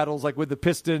your battles like with the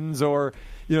Pistons or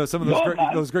some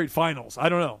of those great finals. I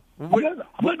don't know. I'm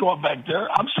not going back there.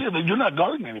 I'm saying that you're not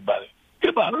guarding anybody. You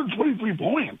have 123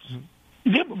 points.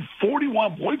 You gave them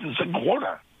 41 points in the second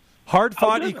quarter.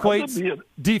 Hard-fought equates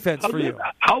defense for you.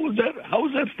 How is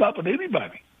that stopping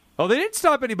anybody? Oh, they didn't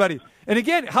stop anybody. And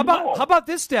again, how about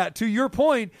this stat? To your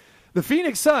point, the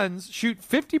Phoenix Suns shoot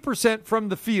 50% from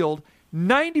the field,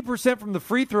 90% from the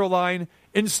free throw line,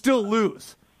 and still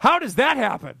lose. How does that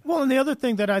happen? Well, and the other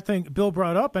thing that I think Bill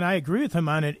brought up, and I agree with him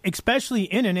on it, especially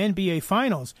in an NBA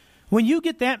Finals, when you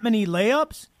get that many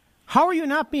layups, how are you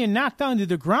not being knocked down to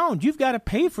the ground? You've got to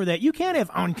pay for that. You can't have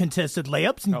uncontested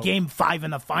layups in Game 5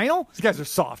 in the final. These guys are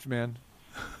soft, man.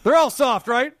 They're all soft,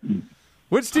 right?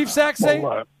 What'd Steve Sachs say?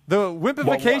 The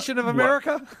wimpification of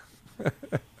America?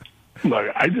 Look,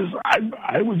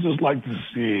 I would just like to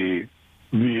see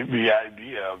the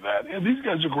idea that these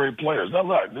guys are great players. Now,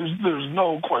 look, there's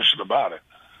no question about it.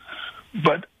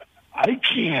 But I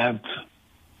can't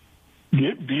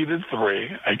get beat at three.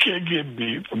 I can't get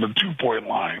beat from the 2-point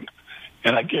line.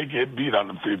 And I can't get beat on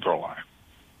the free throw line.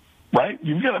 Right?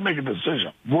 You've got to make a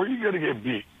decision. Where are you going to get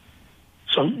beat?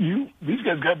 So these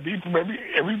guys got beat from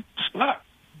every spot.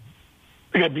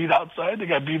 They got beat outside, they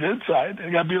got beat inside, they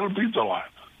got beat on the free throw line.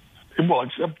 Well,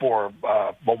 except for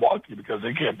Milwaukee because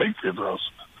they can't make free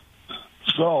throws.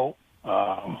 So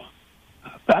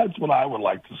that's what I would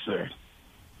like to see.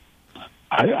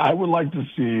 I would like to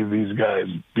see these guys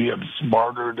being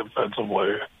smarter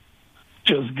defensively,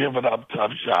 just giving up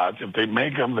tough shots. If they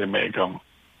make them, they make them.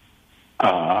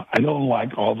 I don't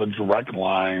like all the direct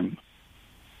line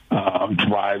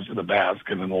drives to the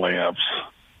basket and layups.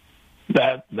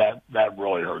 That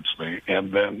really hurts me.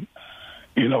 And then,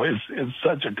 it's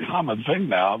such a common thing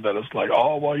now that it's like,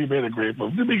 oh, well, you made a great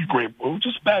move. You made a great move.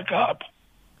 Just back up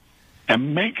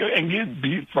and get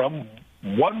beat from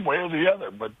one way or the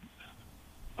other. But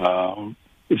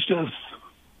it's just,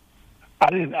 I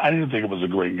didn't think it was a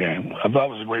great game. I thought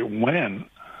it was a great win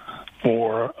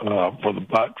for the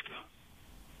Bucks,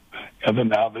 and then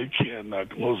now they can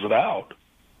close it out.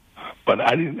 But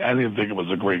I didn't think it was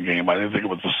a great game. I didn't think it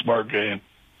was a smart game.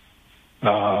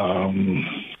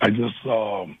 I just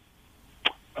saw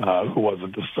who was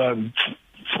it? The Sun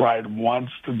tried once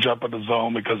to jump in the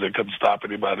zone because they couldn't stop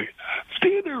anybody.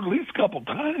 Stay there at least a couple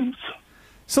times.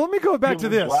 So let me go back to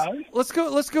this. Let's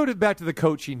go back to the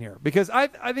coaching here, because I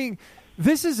think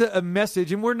this is a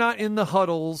message, and we're not in the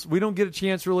huddles. We don't get a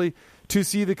chance really to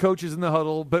see the coaches in the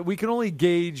huddle, but we can only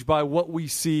gauge by what we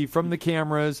see from the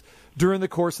cameras during the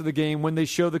course of the game when they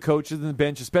show the coaches on the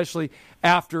bench, especially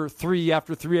after three,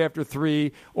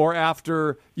 or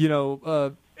after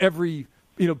every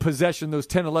possession, those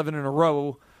 10, 11 in a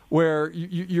row where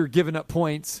you're giving up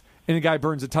points and a guy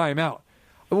burns a timeout.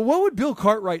 What would Bill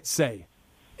Cartwright say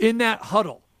in that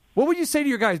huddle? What would you say to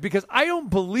your guys? Because I don't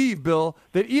believe, Bill,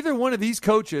 that either one of these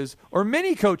coaches or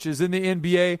many coaches in the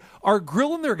NBA are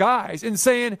grilling their guys and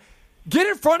saying, get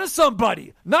in front of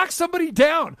somebody, knock somebody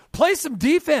down, play some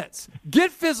defense,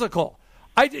 get physical,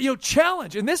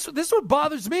 challenge. And this is what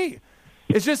bothers me.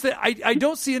 It's just that I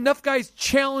don't see enough guys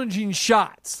challenging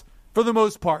shots for the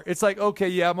most part. It's like, okay,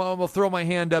 yeah, I'm going to throw my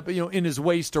hand up, in his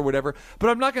waist or whatever, but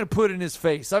I'm not going to put it in his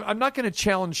face. I'm not going to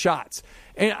challenge shots.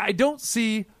 And I don't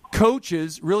see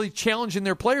coaches really challenging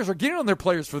their players or getting on their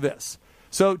players for this.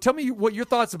 So tell me what your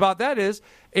thoughts about that is,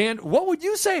 and what would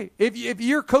you say if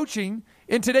you're coaching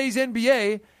in today's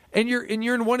NBA and you're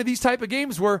in one of these type of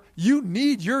games where you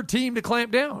need your team to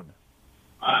clamp down.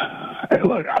 Hey,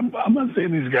 look, I'm not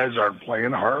saying these guys aren't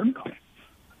playing hard,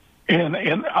 and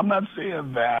I'm not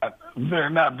saying that they're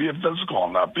not being physical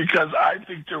enough, because I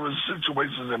think there was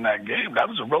situations in that game that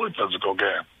was a really physical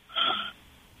game.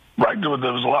 Right, there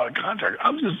was a lot of contact.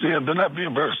 I'm just saying they're not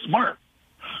being very smart.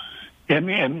 And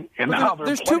how they're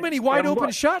there's playing. too many wide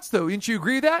open shots, though. Didn't you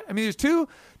agree with that? I mean, there's too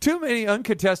many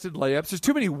uncontested layups. There's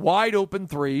too many wide open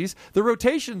threes. The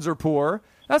rotations are poor.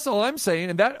 That's all I'm saying,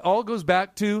 and that all goes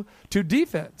back to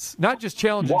defense, not just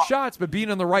challenging shots, but being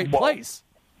in the right place.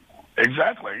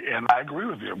 Exactly, and I agree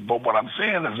with you. But what I'm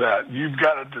saying is that you've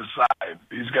got to decide.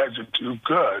 These guys are too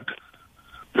good.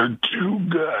 They're too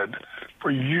good for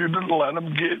you to let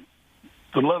them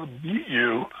beat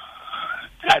you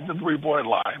at the 3-point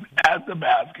line, at the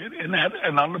basket, and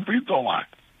on the free throw line.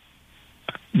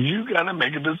 You got to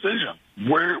make a decision.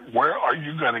 Where are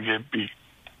you going to get beat?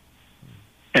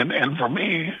 And for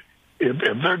me,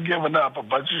 if they're giving up a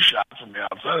bunch of shots from the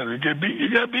outside and you get beat, you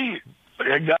get beat.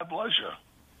 And God bless you.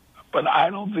 But I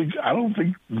don't think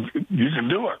you can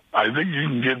do it. I think you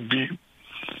can get beat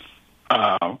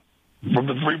from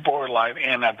the 3-point line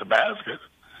and at the basket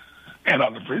and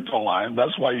on the free throw line.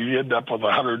 That's why you end up with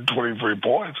 123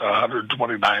 points,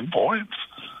 129 points.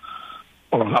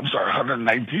 Well, I'm sorry,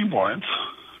 119 points.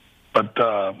 But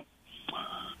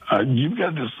you've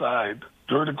got to decide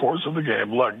during the course of the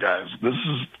game, look, guys, this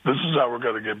is how we're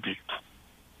going to get beat.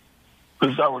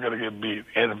 This is how we're going to get beat.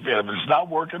 And if it's not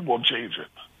working, we'll change it.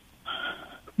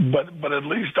 But at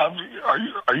least,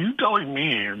 are you telling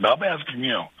me, and I'm asking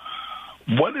you,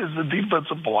 what is the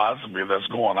defensive philosophy that's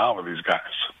going on with these guys?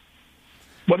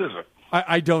 What is it?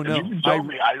 I don't know. If you can tell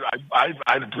me,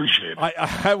 I'd appreciate it.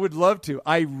 I would love to.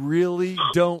 I really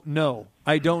don't know.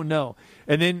 I don't know.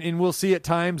 And we'll see at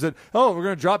times that, we're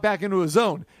going to drop back into a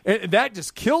zone. And that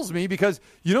just kills me, because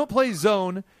you don't play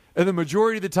zone and the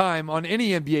majority of the time on any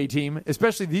NBA team,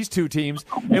 especially these two teams,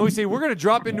 and we say we're going to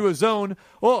drop into a zone.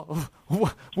 Well,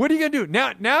 what are you going to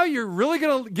do? Now you're really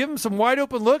going to give them some wide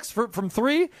open looks from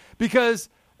three, because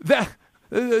the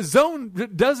zone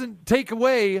doesn't take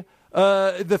away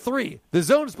the three. The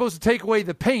zone is supposed to take away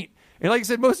the paint. And like I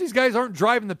said, most of these guys aren't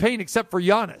driving the paint except for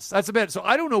Giannis. That's about it. So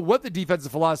I don't know what the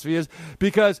defensive philosophy is,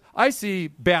 because I see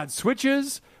bad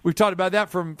switches. We've talked about that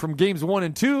from games 1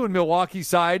 and 2 in Milwaukee's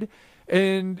side.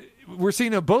 And we're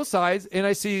seeing it on both sides, and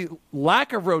I see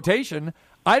lack of rotation.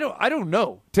 I don't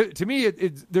know. To me,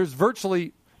 there's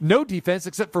virtually no defense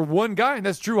except for one guy, and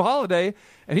that's Drew Holiday,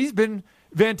 and he's been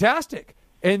fantastic.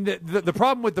 And the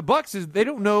problem with the Bucks is they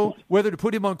don't know whether to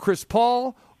put him on Chris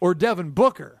Paul or Devin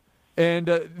Booker, and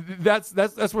that's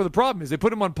where the problem is. They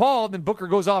put him on Paul, and then Booker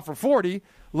goes off for 40.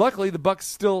 Luckily, the Bucks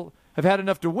still have had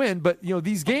enough to win, but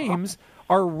these games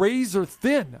are razor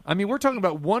thin. I mean, we're talking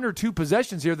about 1 or 2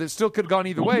 possessions here that still could have gone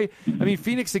either way. I mean,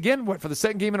 Phoenix again went for the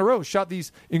second game in a row, shot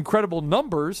these incredible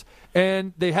numbers,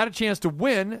 and they had a chance to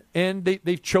win, and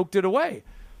they've choked it away.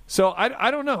 So I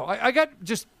don't know. I got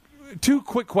just 2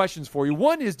 quick questions for you.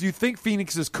 One is, do you think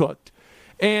Phoenix is cooked?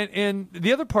 And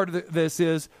the other part of this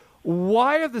is,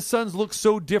 why have the Suns looked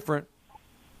so different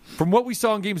from what we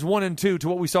saw in games 1 and 2 to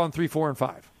what we saw in 3, 4, and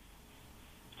 5?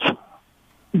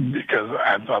 Because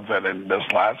I thought that in this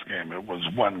last game, it was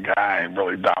one guy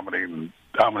really dominating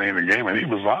the game, and he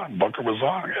was on. Booker was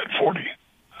on at 40.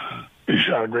 He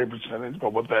shot a great percentage,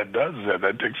 but what that does is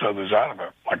that takes others out of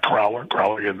it. Like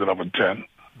Crowder ended up at 10,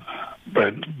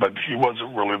 but he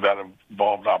wasn't really that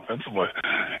involved offensively.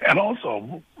 And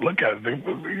also, look at it.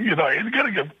 You got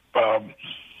to give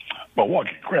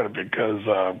Milwaukee credit,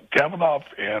 because Kavanaugh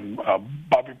and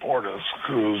Bobby Portis,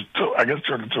 who's I guess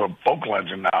turned into a folk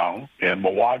legend now in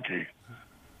Milwaukee,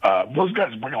 those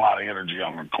guys bring a lot of energy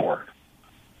on the court,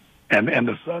 and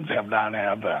the Suns have not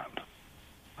had that.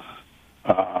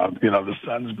 The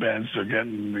Suns bench are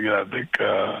getting, I think,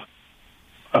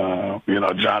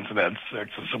 Johnson had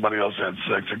 6, and somebody else had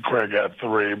 6, and Craig had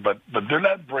 3, but they're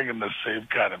not bringing the same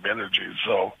kind of energy.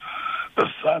 So the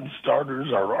Suns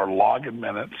starters are logging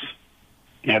minutes,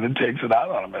 and it takes it out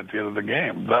on them at the end of the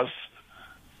game. Thus,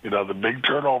 the big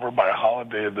turnover by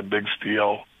Holiday, the big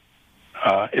steal.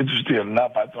 Interesting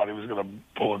enough, I thought he was going to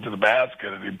pull it to the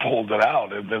basket, and he pulled it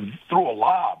out and then threw a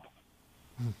lob.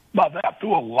 About that,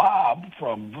 threw a lob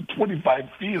from 25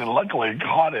 feet, and luckily he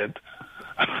caught it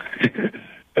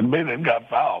and made it and got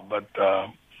fouled. But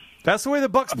that's the way the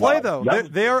Bucks play, though.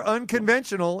 They are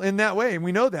unconventional in that way, and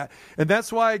we know that. And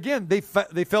that's why, again, they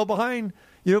fell behind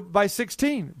by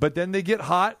 16. But then they get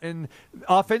hot, and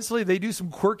offensively they do some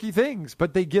quirky things,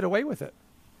 but they get away with it.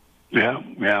 Yeah.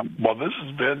 Well, this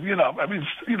has been,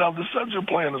 the Suns are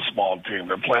playing a small team.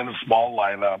 They're playing a small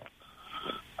lineup.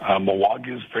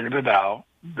 Milwaukee's figured it out.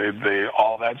 They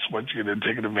all that switching they're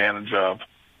taking advantage of.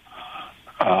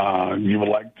 You would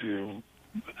like to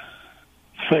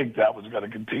think that was going to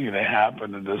continue to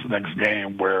happen in this next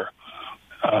game where,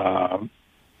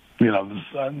 the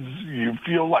Suns, you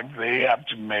feel like they have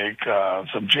to make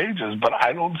some changes, but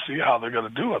I don't see how they're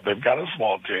going to do it. They've got a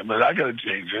small team. They're not going to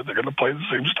change it. They're going to play the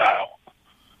same style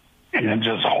and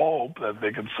just hope that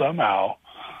they can somehow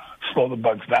slow the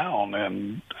Bucks down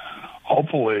and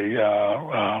hopefully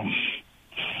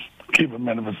keep them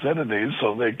in the vicinity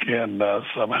so they can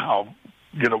somehow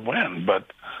get a win.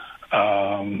 But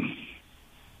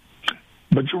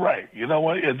you're right. You know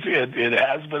what? It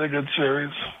has been a good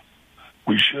series.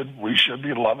 We should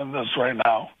be loving this right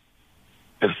now.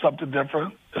 It's something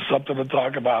different. It's something to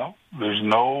talk about. There's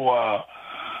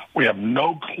we have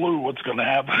no clue what's going to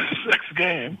happen in this next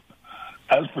game.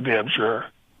 That's for damn sure.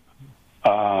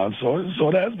 So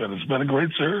it has been. It's been a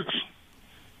great series.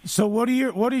 So what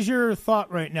is your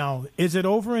thought right now? Is it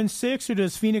over in 6, or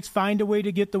does Phoenix find a way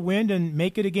to get the win and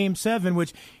make it a Game 7,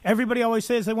 which everybody always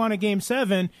says they want a Game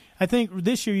 7? I think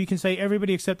this year you can say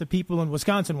everybody except the people in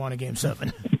Wisconsin want a Game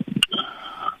 7.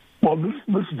 Well, this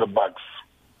is the Bucks.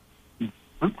 This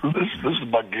is the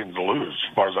Buck game to lose,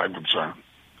 as far as I'm concerned.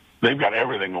 They've got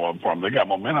everything going for them. They got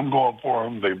momentum going for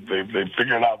them. They've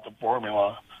figured out the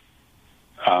formula.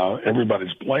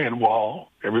 Everybody's playing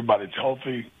well. Everybody's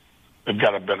healthy. They've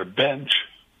got a better bench.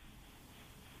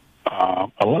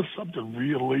 Unless something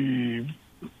really,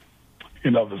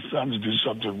 the Suns do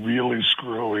something really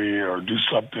screwy or do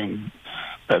something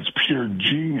that's pure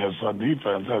genius on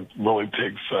defense that really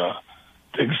takes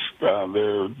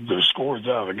their scores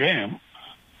out of the game.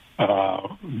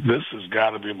 This has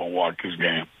got to be Milwaukee's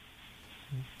game.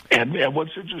 And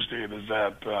what's interesting is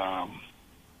that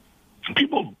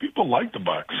people like the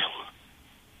Bucks.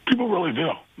 People really do.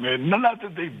 I mean, not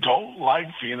that they don't like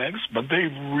Phoenix, but they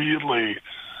really,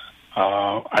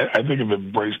 I think, have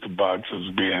embraced the Bucks as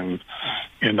being,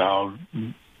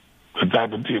 the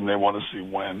type of team they want to see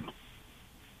win.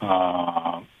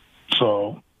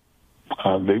 So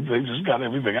they've just got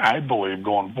everything, I believe,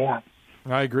 going for them.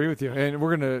 I agree with you, and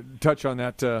we're going to touch on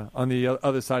that on the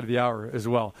other side of the hour as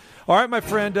well. All right, my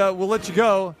friend, we'll let you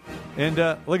go. And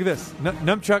look at this,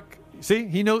 Numchuck. See,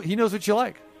 he knows what you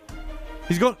like.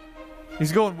 He's going.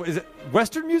 Is it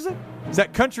Western music? Is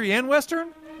that country and Western?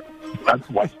 That's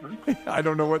Western. I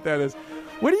don't know what that is.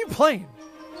 What are you playing?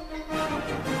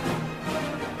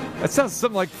 That sounds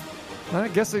something like. I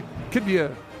guess it could be a.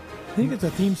 I think it's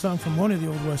a theme song from one of the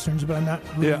old Westerns, but I'm not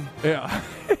really. Yeah.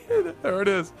 There it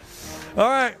is. All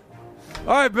right,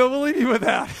 Bill, we'll leave you with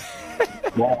that.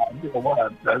 Well, you know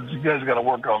what? You guys got to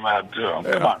work on that, too.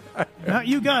 Come on. Not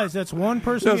you guys. That's one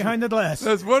person behind the glass.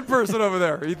 That's one person over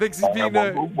there. He thinks he's being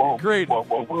great. Well,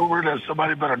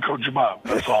 somebody better coach him up.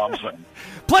 That's all I'm saying.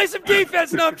 Play some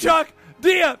defense, Numchuck.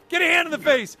 Dia, get a hand in the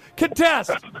face.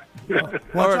 Contest.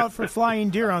 Watch out for flying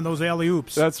deer on those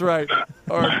alley-oops. That's right.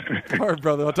 All right,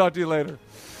 brother. I'll talk to you later.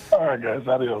 All right, guys.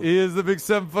 Adios. He is the big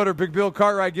 7-footer, Big Bill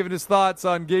Cartwright, giving his thoughts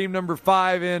on game number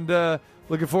 5 and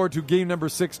looking forward to game number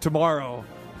 6 tomorrow.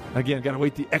 Again, got to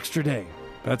wait the extra day.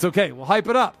 But that's okay. We'll hype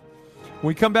it up. When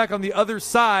we come back on the other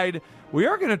side, we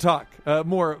are going to talk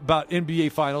more about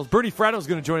NBA Finals. Bernie Fratto is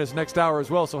going to join us next hour as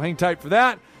well, so hang tight for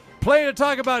that. Plenty to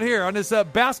talk about here on this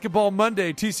Basketball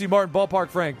Monday, TC Martin, Ballpark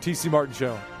Frank, TC Martin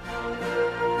Show.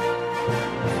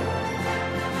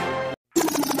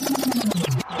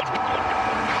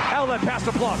 Outlet pass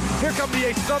to Plum. Here come the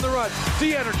Aces on the run.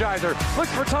 De-Energizer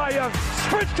looks for Ty Young.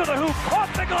 Sprints to the hoop.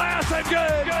 Off the glass and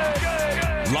good.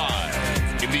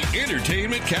 Live in the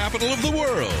entertainment capital of the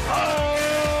world. Oh,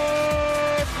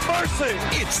 mercy.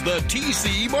 It's the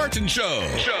TC Martin Show.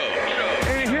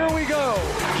 And here we go.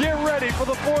 Get ready for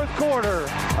the fourth quarter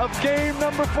of game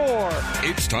number 4.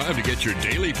 It's time to get your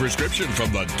daily prescription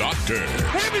from the doctor.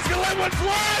 Hammy's going to let one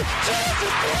fly.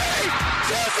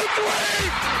 Just a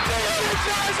three.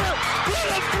 De-Energizer. Let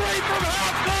a three from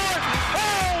half court.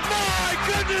 Oh, my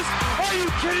goodness. Are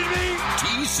you kidding me?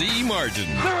 TC Martin.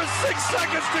 There are 6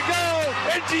 seconds to go,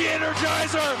 and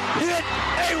De-Energizer hit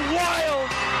a wild,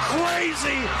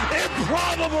 crazy,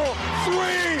 improbable 3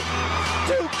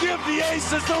 to give the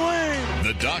Aces the lead.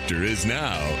 The doctor is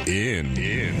now in.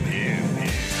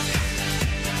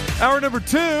 Hour number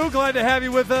 2. Glad to have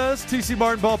you with us. TC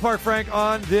Martin, Ballpark Frank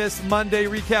on this Monday,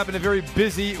 recapping a very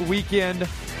busy weekend,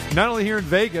 not only here in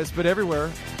Vegas, but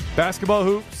everywhere. Basketball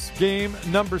hoops, game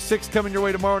number 6 coming your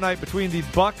way tomorrow night between the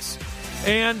Bucks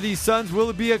and the Suns. Will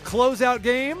it be a closeout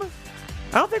game?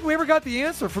 I don't think we ever got the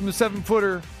answer from the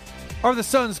 7-footer. Are the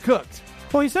Suns cooked?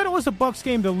 Well, he said it was a Bucks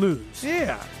game to lose.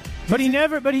 Yeah. But he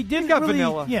didn't got really,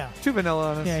 vanilla. Yeah, too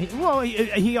vanilla on us.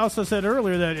 Yeah. He also said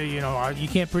earlier that you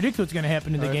can't predict what's going to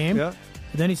happen in the game. Yeah.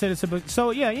 But then he said it's a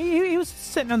so yeah. He was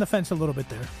sitting on the fence a little bit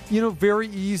there. Very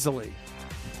easily,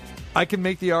 I can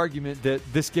make the argument that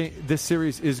this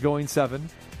series is going 7,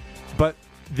 but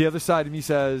the other side of me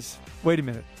says, wait a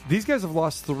minute, these guys have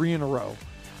lost 3 in a row,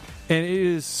 and it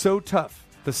is so tough.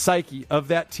 The psyche of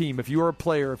that team, if you're a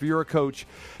player, if you're a coach,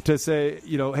 to say,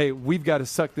 hey, we've got to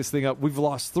suck this thing up. We've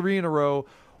lost 3 in a row.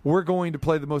 We're going to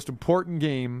play the most important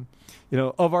game,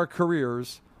 of our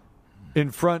careers in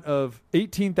front of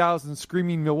 18,000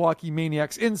 screaming Milwaukee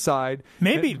Maniacs inside.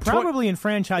 Maybe, probably in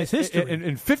franchise history.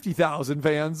 And 50,000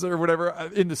 fans or whatever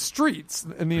in the streets,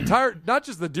 in the entire, not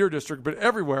just the Deer District, but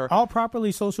everywhere. All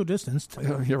properly social distanced.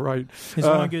 You're right. As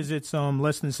long as it's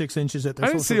less than 6 inches at their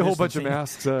social distancing. I didn't see a whole bunch of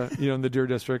masks, in the Deer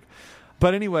District.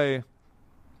 But anyway,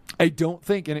 I don't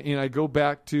think, and I go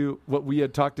back to what we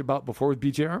had talked about before with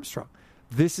B.J. Armstrong.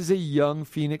 This is a young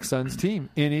Phoenix Suns team,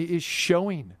 and it is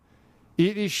showing.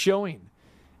 It is showing.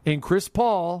 And Chris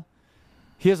Paul,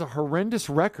 he has a horrendous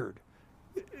record.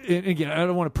 And again, I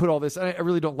don't want to put all this. I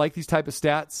really don't like these type of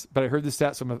stats, but I heard this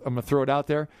stat, so I'm going to throw it out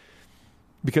there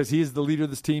because he is the leader of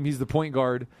this team. He's the point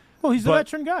guard. Well, he's the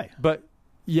veteran guy. But,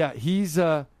 yeah, he's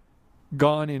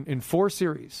gone in 4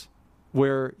 series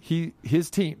where his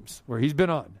teams, where he's been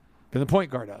the point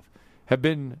guard of, have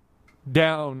been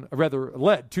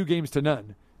led 2 games to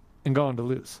none and gone to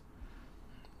lose.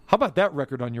 How about that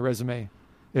record on your resume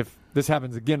if this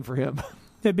happens again for him?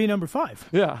 That'd be number 5.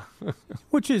 Yeah.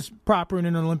 Which is proper in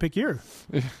an Olympic year.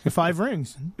 5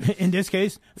 rings. In this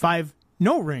case, 5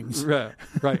 no rings. Right.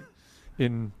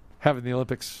 In having the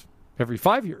Olympics every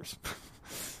 5 years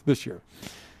this year.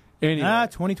 Anyway.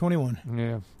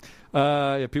 2021.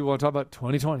 Yeah. People want to talk about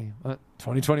 2020,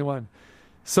 2021.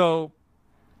 So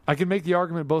I can make the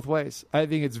argument both ways. I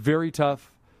think it's very tough.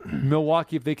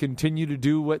 Milwaukee, if they continue to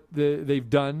do what they've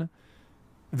done,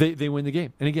 they win the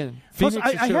game. And again, Phoenix.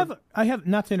 Plus, I have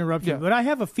not to interrupt you, but I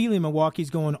have a feeling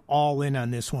Milwaukee's going all in on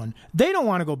this one. They don't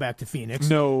want to go back to Phoenix.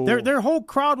 No, their whole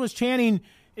crowd was chanting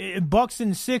Bucks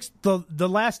in 6 the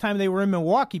last time they were in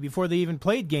Milwaukee before they even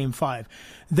played Game 5.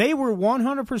 They were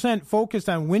 100% focused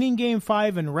on winning Game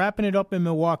 5 and wrapping it up in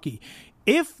Milwaukee.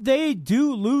 If they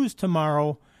do lose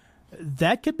tomorrow,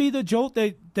 that could be the jolt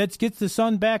that gets the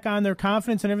Sun back on their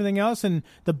confidence and everything else, and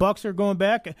the Bucks are going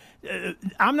back.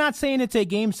 I'm not saying it's a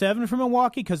Game 7 for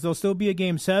Milwaukee because there'll still be a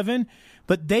Game 7,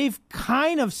 but they've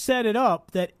kind of set it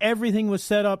up that everything was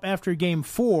set up after Game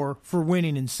 4 for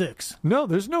winning in 6. No,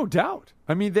 there's no doubt.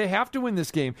 I mean, they have to win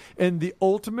this game, and the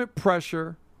ultimate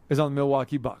pressure is on the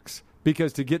Milwaukee Bucks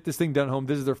because to get this thing done at home,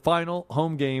 this is their final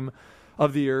home game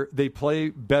of the year. They play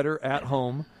better at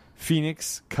home.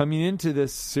 Phoenix coming into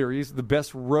this series, the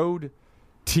best road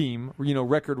team,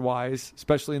 record-wise,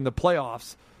 especially in the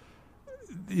playoffs.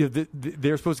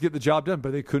 They're supposed to get the job done,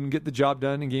 but they couldn't get the job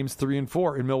done in games 3 and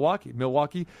 4 in Milwaukee.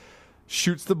 Milwaukee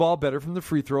shoots the ball better from the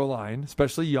free throw line,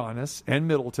 especially Giannis and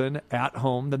Middleton at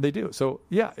home than they do. So,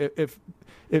 yeah, if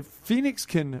Phoenix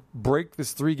can break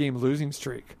this 3-game losing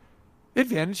streak,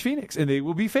 advantage Phoenix, and they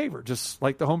will be favored, just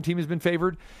like the home team has been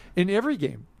favored in every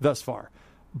game thus far.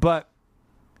 But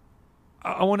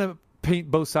I want to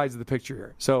paint both sides of the picture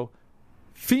here. So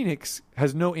Phoenix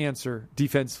has no answer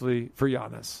defensively for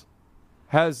Giannis.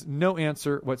 Has no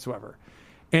answer whatsoever.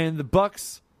 And the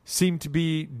Bucks seem to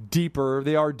be deeper.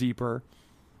 They are deeper,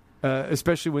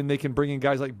 especially when they can bring in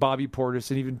guys like Bobby Portis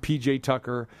and even P.J.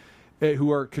 Tucker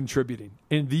who are contributing.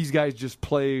 And these guys just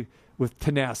play with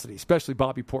tenacity, especially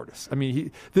Bobby Portis. I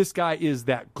mean, this guy is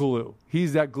that glue.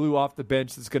 He's that glue off the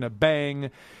bench that's going to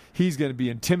bang. He's going to be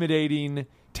intimidating,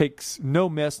 takes no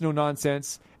mess, no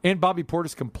nonsense. And Bobby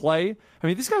Portis can play. I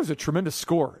mean, this guy was a tremendous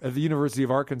scorer at the University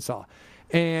of Arkansas.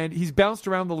 And he's bounced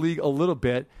around the league a little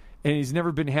bit, and he's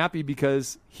never been happy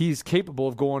because he's capable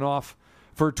of going off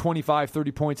for 25,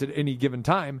 30 points at any given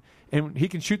time. And he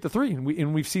can shoot the 3,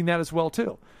 and we've seen that as well,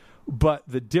 too. But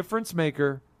the difference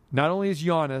maker not only is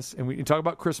Giannis, and we can talk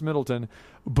about Chris Middleton,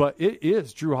 but it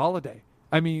is Jrue Holiday.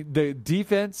 I mean, the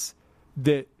defense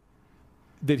that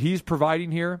he's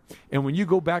providing here, and when you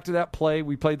go back to that play,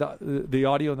 we played the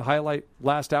audio and the highlight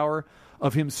last hour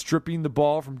of him stripping the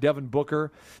ball from Devin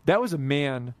Booker. That was a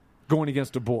man going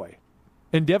against a boy.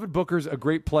 And Devin Booker's a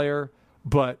great player,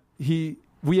 but we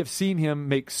have seen him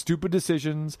make stupid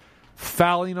decisions,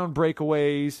 fouling on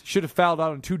breakaways, should have fouled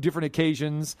out on 2 different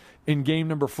occasions in game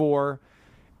number 4.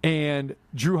 And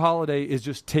Jrue Holiday is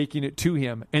just taking it to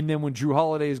him. And then when Jrue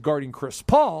Holiday is guarding Chris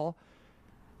Paul,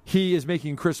 he is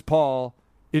making Chris Paul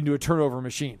into a turnover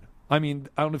machine. I mean,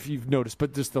 I don't know if you've noticed,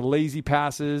 but just the lazy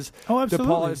passes. Oh, absolutely.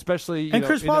 To Paul, especially. And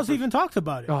Chris Paul's even talked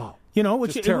about it. Oh, You know,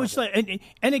 which like,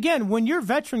 and again, when your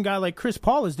veteran guy like Chris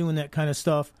Paul is doing that kind of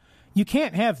stuff, you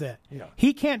can't have that. Yeah.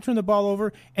 He can't turn the ball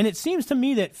over, and it seems to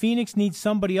me that Phoenix needs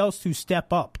somebody else to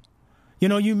step up. You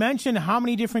know, you mentioned how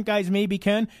many different guys maybe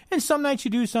can, and some nights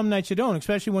you do, some nights you don't,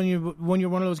 especially when you're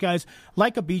one of those guys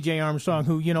like a B.J. Armstrong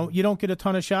who, you know, you don't get a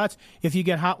ton of shots. If you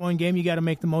get hot one game, you got to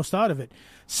make the most out of it.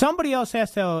 Somebody else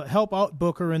has to help out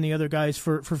Booker and the other guys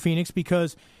for Phoenix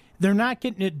because they're not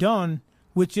getting it done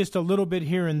with just a little bit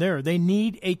here and there. They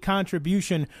need a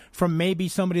contribution from maybe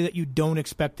somebody that you don't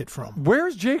expect it from.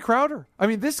 Where's Jay Crowder? I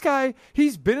mean, this guy,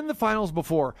 he's been in the finals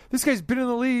before. This guy's been in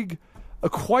the league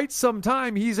quite some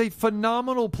time. He's a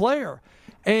phenomenal player.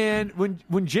 And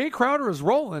when Jay Crowder is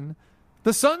rolling,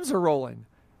 the Suns are rolling.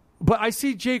 But I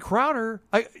see Jay Crowder,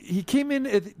 he came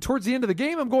in towards the end of the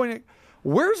game. I'm going,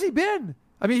 where's he been?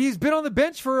 I mean, he's been on the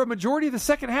bench for a majority of the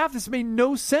second half. This made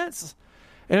no sense.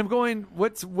 And I'm going,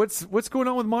 what's going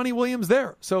on with Monty Williams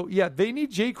there? So, yeah, they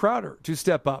need Jay Crowder to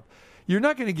step up. You're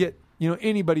not going to get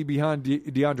anybody behind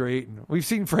DeAndre Ayton. We've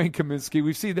seen Frank Kaminsky.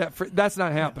 We've seen that. That's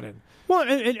not happening. Well,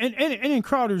 and in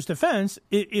Crowder's defense,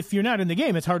 if you're not in the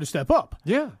game, it's hard to step up.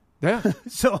 Yeah.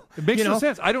 So it makes no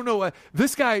sense. I don't know.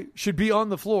 This guy should be on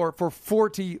the floor for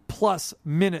 40-plus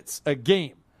minutes a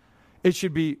game. It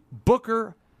should be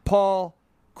Booker, Paul,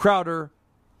 Crowder,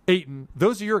 Ayton.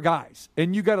 Those are your guys,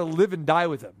 and you got to live and die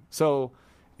with them. So,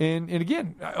 and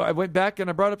again, I went back and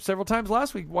I brought up several times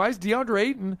last week. Why is DeAndre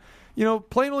Ayton,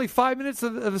 playing only 5 minutes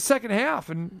of the second half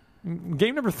and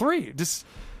game number 3?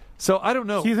 So I don't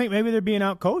know. Do you think maybe they're being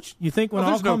out-coached? You think when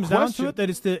all comes down to it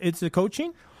that it's the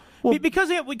coaching? Well,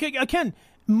 because again,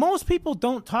 most people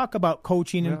don't talk about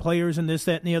coaching and players and this,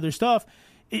 that, and the other stuff.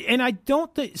 And I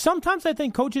don't think sometimes I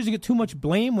think coaches get too much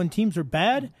blame when teams are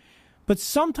bad. But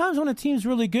sometimes when a team's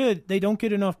really good, they don't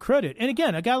get enough credit. And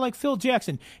again, a guy like Phil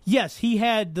Jackson, yes, he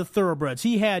had the thoroughbreds.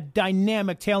 He had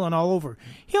dynamic talent all over.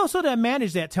 He also had to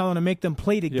manage that talent and make them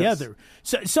play together. Yes.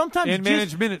 So sometimes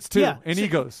manage minutes too, and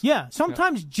egos. Yeah,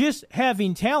 sometimes just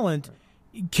having talent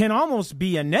can almost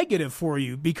be a negative for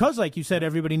you because, like you said,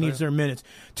 everybody needs their minutes.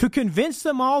 To convince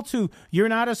them all you're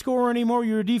not a scorer anymore,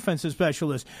 you're a defensive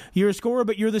specialist. You're a scorer,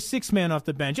 but you're the sixth man off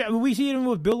the bench. We see it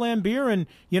with Bill Laimbeer and,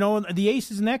 the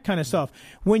aces and that kind of stuff.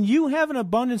 When you have an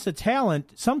abundance of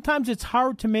talent, sometimes it's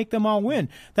hard to make them all win.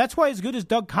 That's why as good as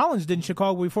Doug Collins did in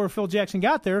Chicago before Phil Jackson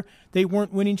got there, they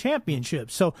weren't winning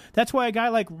championships. So that's why a guy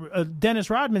like Dennis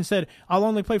Rodman said, I'll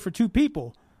only play for 2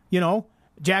 people,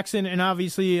 Jackson and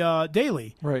obviously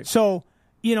Daly. Right. So,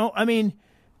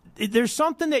 there's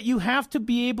something that you have to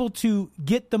be able to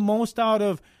get the most out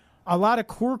of a lot of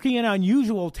quirky and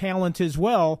unusual talent as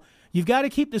well. You've got to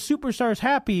keep the superstars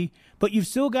happy, but you've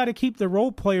still got to keep the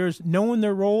role players knowing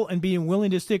their role and being willing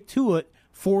to stick to it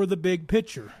for the big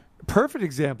picture. Perfect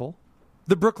example,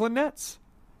 the Brooklyn Nets.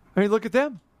 I mean, look at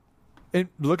them. And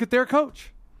look at their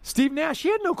coach, Steve Nash. He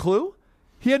had no clue.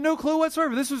 He had no clue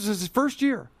whatsoever. This was his first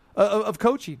year of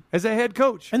coaching as a head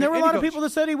coach. And there were a lot of people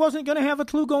that said he wasn't going to have a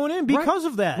clue going in because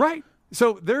of that. Right.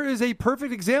 So there is a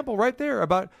perfect example right there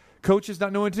about coaches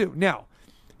not knowing what to do. Now,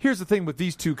 here's the thing with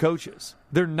these 2 coaches.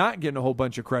 They're not getting a whole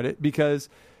bunch of credit because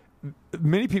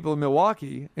many people in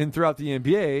Milwaukee and throughout the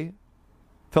NBA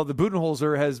felt that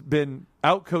Budenholzer has been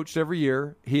out-coached every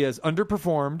year. He has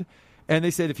underperformed. And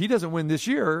they said if he doesn't win this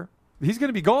year, he's going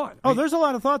to be gone. There's a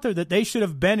lot of thought there that they should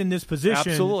have been in this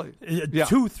position. Absolutely.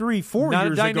 2, 3, 4 Not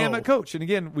years a dynamic ago. coach. And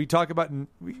again, we talk about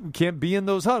we can't be in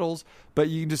those huddles, but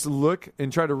you can just look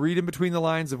and try to read in between the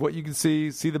lines of what you can see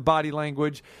the body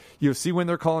language, see when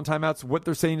they're calling timeouts, what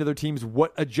they're saying to their teams,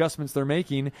 what adjustments they're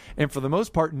making. And for the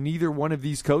most part, neither one of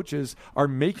these coaches are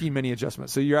making many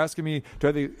adjustments. So you're asking me, do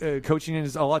I think coaching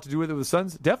has a lot to do with it with the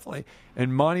Suns? Definitely.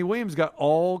 And Monty Williams got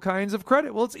all kinds of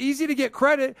credit. Well, it's easy to get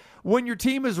credit when your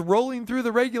team is rolling through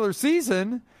the regular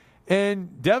season,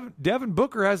 and Devin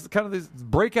Booker has kind of this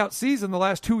breakout season the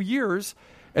last 2 years,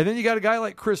 and then you got a guy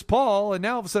like Chris Paul, and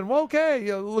now all of a sudden, look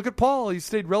at Paul. He's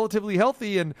stayed relatively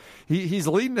healthy, and he's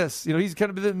leading us. He's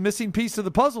kind of the missing piece to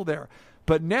the puzzle there.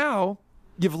 But now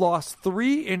you've lost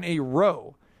 3 in a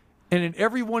row, and in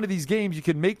every one of these games, you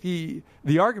can make the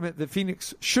argument that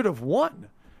Phoenix should have won,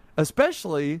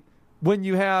 especially when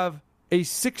you have a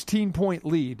 16-point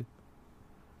lead.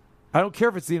 I don't care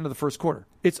if it's the end of the first quarter.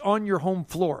 It's on your home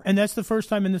floor. And that's the first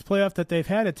time in this playoff that they've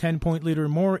had a 10-point lead or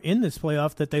more in this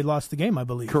playoff that they lost the game, I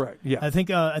believe. Correct, yeah. I think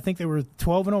they were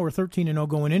 12-0 or 13-0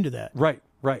 going into that. Right.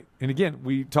 And again,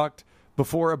 we talked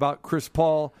before about Chris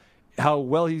Paul, how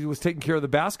well he was taking care of the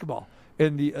basketball.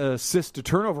 And the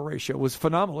assist-to-turnover ratio was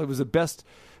phenomenal. It was the best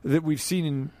that we've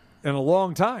seen in a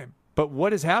long time. But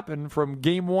what has happened from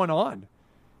game 1 on?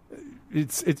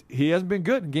 He hasn't been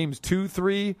good in games 2,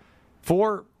 3,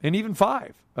 4, and even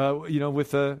 5,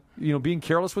 with being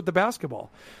careless with the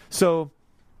basketball. So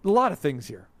a lot of things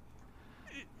here.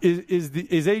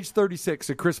 Is age 36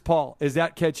 of Chris Paul, is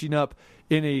that catching up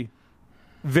in a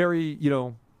very,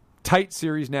 tight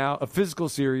series now, a physical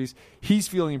series? He's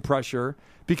feeling pressure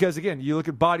because, again, you look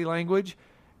at body language.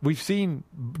 We've seen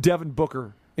Devin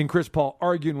Booker and Chris Paul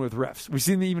arguing with refs. We've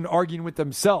seen them even arguing with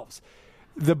themselves.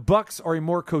 The Bucks are a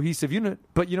more cohesive unit,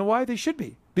 but you know why? They should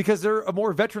be, because they're a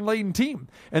more veteran-laden team,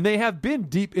 and they have been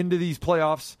deep into these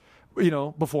playoffs,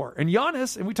 before. And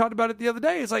Giannis, and we talked about it the other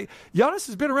day, it's like Giannis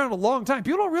has been around a long time.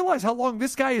 People don't realize how long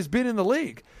this guy has been in the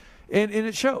league, and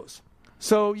it shows.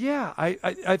 So, yeah,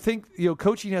 I think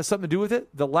coaching has something to do with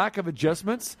it. The lack of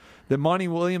adjustments that Monty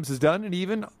Williams has done, and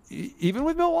even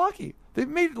with Milwaukee, they've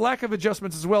made lack of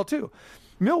adjustments as well, too.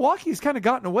 Milwaukee's kind of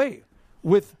gotten away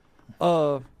with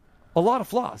a lot of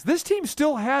flaws. This team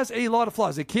still has a lot of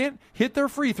flaws. They can't hit their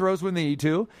free throws when they need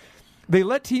to. They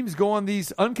let teams go on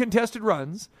these uncontested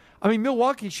runs. I mean,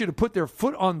 Milwaukee should have put their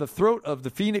foot on the throat of the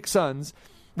Phoenix Suns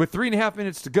with 3.5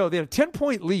 minutes to go. They had a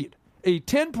 10-point lead.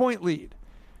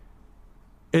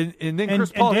 And then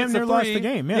Chris Paul hits a 3. Lost the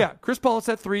game, yeah. Chris Paul hits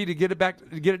that 3 to get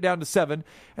it down to 7.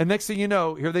 And next thing you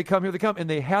know, here they come. And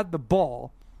they had the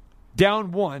ball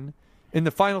down 1 in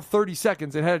the final 30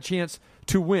 seconds and had a chance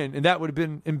to win. And that would have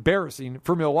been embarrassing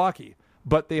for Milwaukee.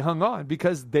 But they hung on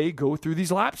because they go through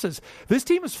these lapses. This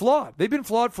team is flawed. They've been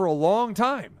flawed for a long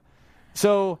time.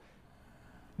 So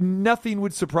nothing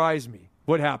would surprise me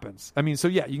what happens. I mean, so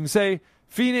yeah, you can say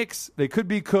Phoenix, they could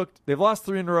be cooked. They've lost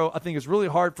 3 in a row. I think it's really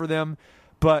hard for them.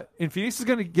 But Phoenix is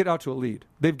going to get out to a lead.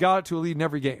 They've got it to a lead in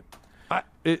every game.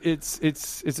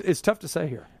 It's tough to say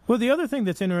here. Well, the other thing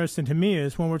that's interesting to me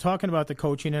is when we're talking about the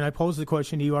coaching, and I pose the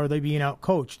question to you, are they being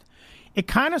out-coached? It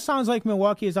kind of sounds like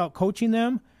Milwaukee is out-coaching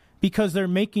them because they're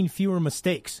making fewer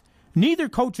mistakes. Neither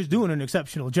coach is doing an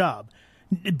exceptional job.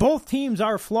 Both teams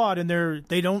are flawed, and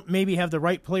they don't maybe have the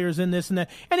right players in this and that.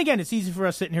 And again, it's easy for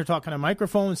us sitting here talking on a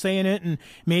microphone, saying it, and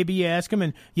maybe you ask him,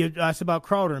 and you ask about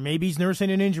Crowder. Maybe he's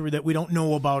nursing an injury that we don't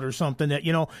know about or something that,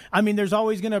 there's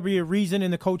always going to be a reason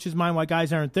in the coach's mind why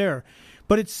guys aren't there.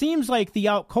 But it seems like the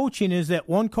out-coaching is that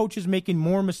one coach is making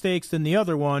more mistakes than the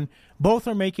other one. Both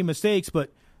are making mistakes,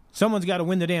 but someone's got to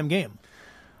win the damn game.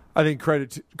 I think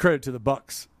credit to the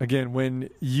Bucks. Again, when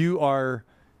you are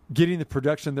getting the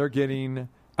production they're getting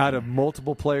out of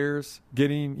multiple players,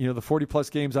 getting the 40-plus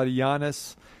games out of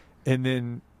Giannis, and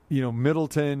then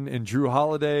Middleton and Drew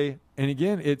Holiday. And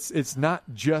again, it's not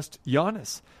just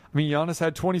Giannis. I mean, Giannis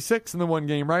had 26 in the one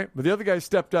game, right? But the other guys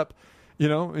stepped up.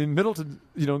 And Middleton,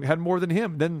 had more than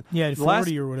him. Then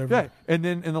 40 or whatever. Yeah, and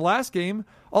then in the last game,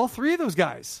 all 3 of those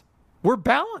guys were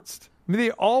balanced. I mean,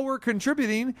 they all were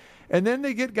contributing, and then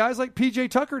they get guys like P.J.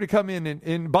 Tucker to come in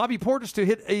and Bobby Portis to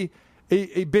hit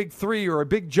a big 3 or a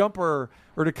big jumper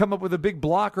or to come up with a big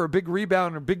block or a big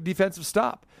rebound or a big defensive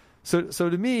stop. So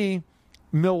to me,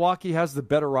 Milwaukee has the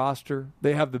better roster.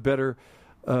 They have the better,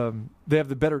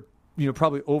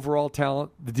 probably overall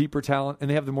talent, the deeper talent, and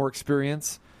they have the more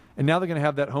experience. And now they're going to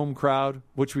have that home crowd,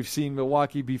 which we've seen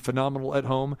Milwaukee be phenomenal at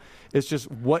home. It's just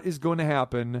what is going to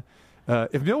happen.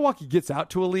 If Milwaukee gets out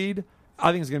to a lead,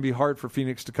 I think it's going to be hard for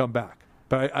Phoenix to come back.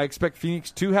 But I expect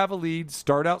Phoenix to have a lead,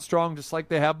 start out strong just like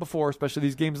they have before, especially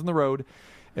these games on the road,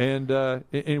 and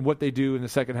in what they do in the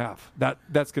second half.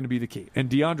 That's going to be the key. And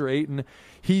DeAndre Ayton,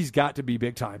 he's got to be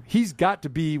big time. He's got to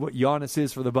be what Giannis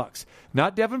is for the Bucks.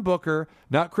 Not Devin Booker,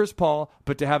 not Chris Paul,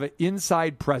 but to have an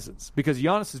inside presence because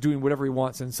Giannis is doing whatever he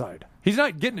wants inside. He's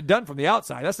not getting it done from the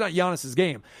outside. That's not Giannis's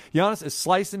game. Giannis is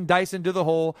slicing, dicing to the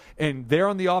hole, and they're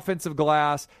on the offensive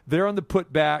glass. They're on the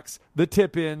putbacks, the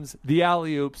tip-ins, the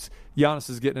alley-oops. Giannis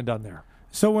is getting it done there.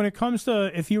 So when it comes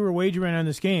to if you were wagering on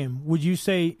this game, would you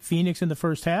say Phoenix in the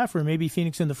first half or maybe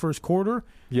Phoenix in the first quarter?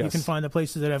 Yes. You can find the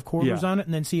places that have quarters on it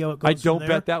and then see how it goes. I don't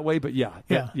bet that way, but yeah.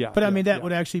 But I mean, that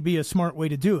would actually be a smart way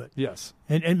to do it. Yes.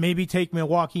 And maybe take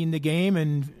Milwaukee in the game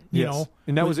and,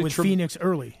 and that with Phoenix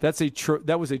early.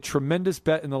 That was a tremendous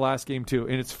bet in the last game, too.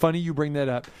 And it's funny you bring that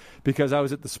up because I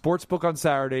was at the sports book on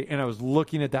Saturday and I was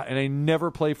looking at that, and I never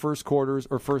play first quarters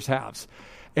or first halves.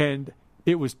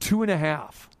 It was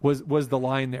 2.5 was the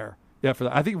line there. Yeah, for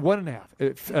that. I think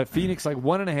 1.5. Phoenix like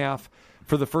 1.5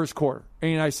 for the first quarter.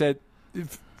 And I said,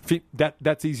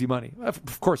 that's easy money.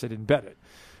 Of course I didn't bet it.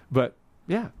 But,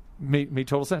 yeah, made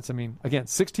total sense. I mean, again,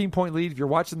 16-point lead. If you're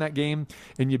watching that game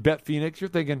and you bet Phoenix, you're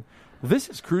thinking, this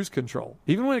is cruise control.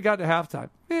 Even when it got to halftime,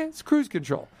 it's cruise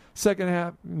control. Second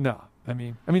half, no. I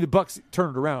mean, the Bucks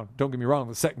turned it around. Don't get me wrong,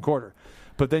 the second quarter.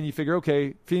 But then you figure,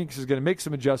 okay, Phoenix is going to make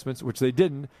some adjustments, which they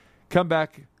didn't. Come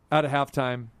back out of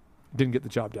halftime, didn't get the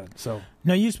job done. So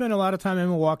now you spent a lot of time in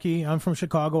Milwaukee. I'm from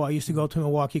Chicago. I used to go to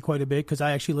Milwaukee quite a bit because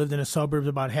I actually lived in a suburb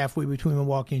about halfway between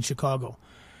Milwaukee and Chicago.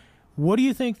 What do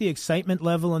you think the excitement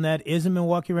level in that is in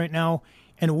Milwaukee right now?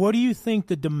 And what do you think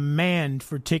the demand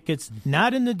for tickets,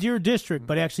 not in the Deer District,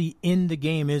 but actually in the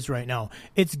game is right now?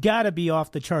 It's got to be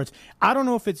off the charts. I don't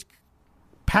know if it's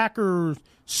Packers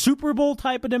Super Bowl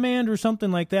type of demand or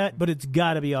something like that, but it's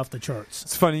got to be off the charts.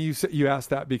 It's funny you asked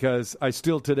that because I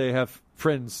still today have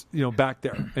friends, back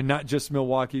there, and not just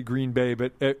Milwaukee, Green Bay,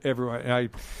 but everywhere. And I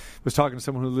was talking to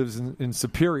someone who lives in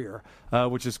Superior,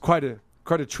 which is quite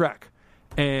a trek,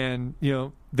 and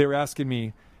they were asking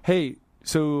me, "Hey,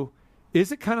 so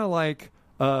is it kind of like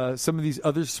some of these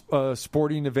other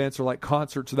sporting events or like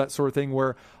concerts or that sort of thing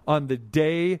where on the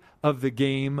day of the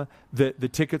game the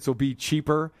tickets will be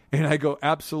cheaper?" And I go,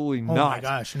 absolutely not. Oh, my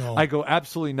gosh, no. I go,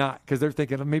 absolutely not, because they're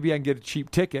thinking maybe I can get a cheap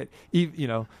ticket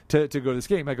to go to this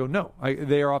game. I go, no,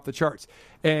 they are off the charts.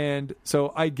 And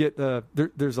so I get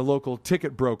there's a local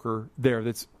ticket broker there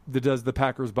that does the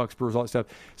Packers, Bucks, Brewers, all that stuff.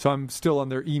 So I'm still on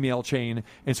their email chain,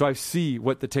 and so I see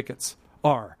what the tickets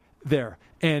are there.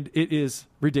 And it is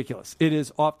ridiculous. It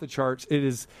is off the charts. It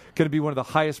is going to be one of the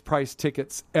highest priced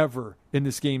tickets ever in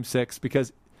this Game 6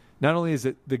 because not only is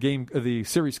it the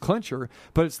series clincher,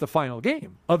 but it's the final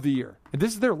game of the year. And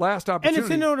this is their last opportunity. And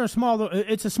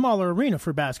it's a smaller arena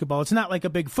for basketball. It's not like a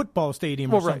big football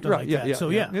stadium or something like that.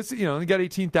 So it's you got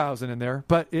 18,000 in there,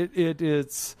 but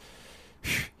it's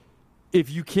if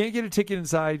you can't get a ticket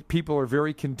inside, people are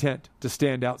very content to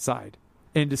stand outside.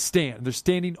 And to stand. They're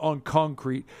standing on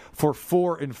concrete for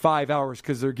 4 and 5 hours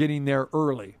because they're getting there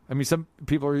early. I mean, some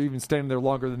people are even standing there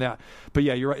longer than that. But,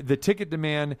 yeah, you're right. The ticket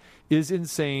demand is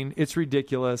insane. It's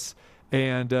ridiculous.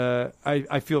 And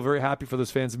I feel very happy for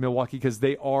those fans in Milwaukee because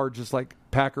they are just like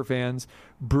Packer fans.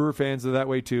 Brewer fans are that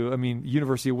way, too. I mean,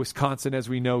 University of Wisconsin, as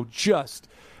we know,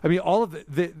 all of it.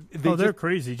 They're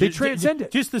crazy. They transcend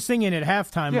it. Just the singing at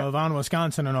halftime of On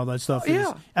Wisconsin and all that stuff.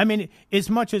 I mean, as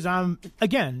much as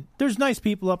there's nice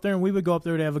people up there, and we would go up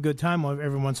there to have a good time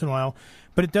every once in a while.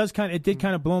 But it did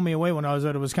kind of blow me away when I was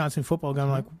at a Wisconsin football game.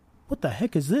 I'm like, what the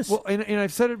heck is this? Well, and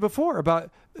I've said it before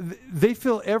about they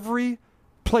fill every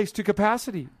place to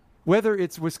capacity. Whether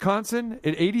it's Wisconsin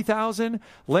at 80,000,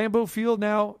 Lambeau Field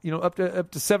now, up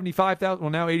to 75,000, well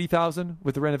now 80,000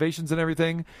 with the renovations and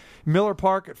everything, Miller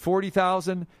Park at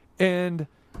 40,000, and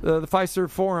the Fiserv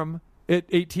Forum at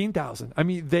 18,000. I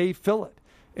mean, they fill it.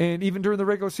 And even during the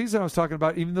regular season, I was talking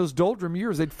about even those doldrum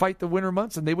years, they'd fight the winter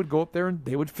months and they would go up there and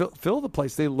they would fill the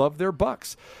place. They love their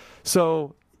Bucks.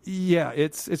 So yeah,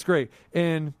 it's great.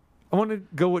 And I want to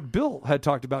go what Bill had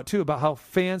talked about too, about how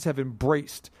fans have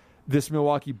embraced this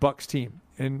Milwaukee Bucks team.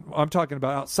 And I'm talking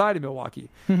about outside of Milwaukee.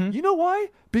 Mm-hmm. You know why?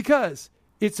 Because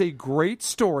it's a great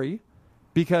story,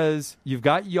 because you've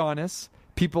got Giannis.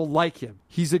 People like him.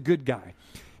 He's a good guy.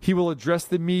 He will address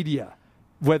the media,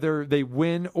 whether they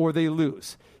win or they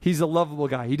lose. He's a lovable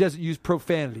guy. He doesn't use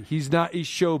profanity. He's not a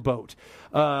showboat.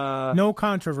 No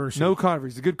controversy. No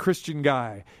controversy. He's a good Christian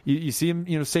guy. You see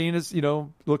him, saying his,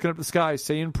 looking up the sky,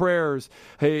 saying prayers.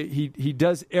 Hey, he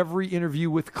does every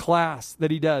interview with class that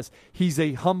he does. He's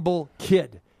a humble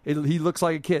kid. He looks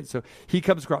like a kid, so he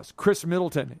comes across. Chris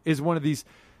Middleton is one of these,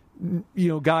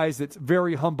 guys that's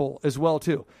very humble as well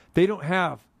too. They don't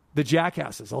have the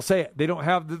jackasses. I'll say it. They don't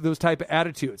have those type of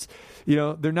attitudes.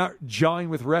 They're not jawing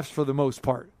with refs for the most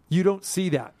part. You don't see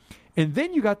that. And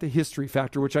then you got the history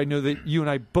factor, which I know that you and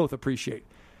I both appreciate.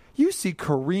 You see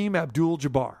Kareem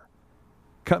Abdul-Jabbar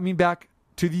coming back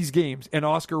to these games, and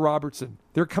Oscar Robertson.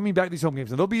 They're coming back to these home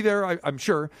games, and they'll be there, I'm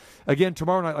sure, again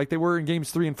tomorrow night like they were in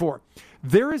games 3 and 4.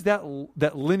 There is that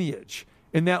lineage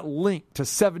and that link to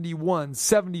 71,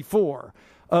 74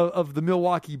 of the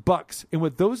Milwaukee Bucks. And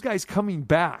with those guys coming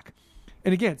back,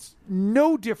 and again, it's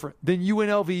no different than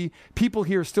UNLV. People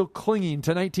here still clinging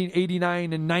to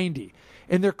 1989 and 90.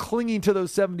 And they're clinging to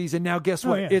those 70s. And now guess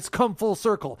what? Oh, yeah. It's come full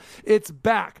circle. It's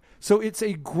back. So it's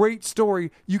a great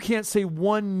story. You can't say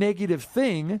one negative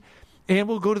thing. And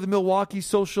we'll go to the Milwaukee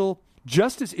social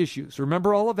justice issues.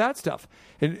 Remember all of that stuff.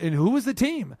 And who was the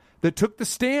team that took the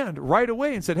stand right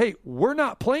away and said, hey, we're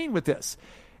not playing with this?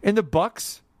 And the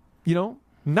Bucks,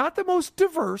 not the most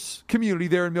diverse community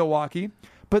there in Milwaukee,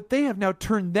 but they have now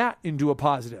turned that into a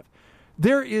positive.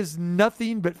 There is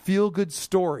nothing but feel-good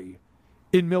story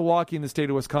in Milwaukee in the state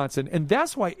of Wisconsin, and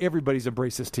that's why everybody's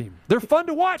embraced this team. They're fun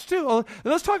to watch, too.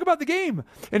 Let's talk about the game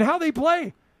and how they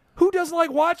play. Who doesn't like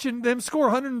watching them score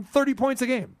 130 points a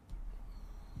game?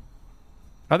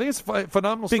 I think it's a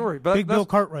phenomenal story. But Big Bill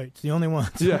Cartwright's the only one.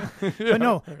 Yeah. But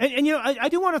no, and I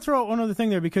do want to throw out one other thing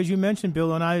there because you mentioned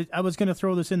Bill, and I was going to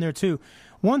throw this in there too.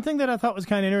 One thing that I thought was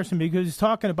kind of interesting because he's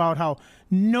talking about how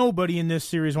nobody in this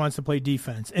series wants to play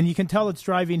defense, and you can tell it's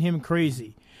driving him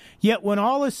crazy. Yet when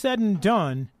all is said and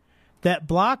done, that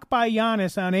block by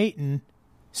Giannis on Ayton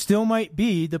still might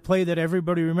be the play that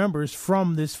everybody remembers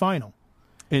from this final.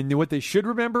 And what they should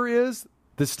remember is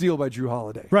the steal by Jrue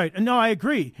Holiday. Right. No, I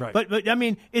agree. Right. But I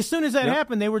mean, as soon as that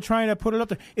happened, they were trying to put it up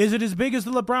there. Is it as big as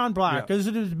the LeBron block? Yeah. Is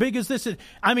it as big as this?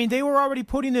 I mean, they were already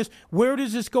putting this, where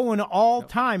does this go in all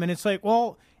time? And it's like,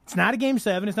 well, it's not a Game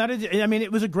 7. It's not I mean,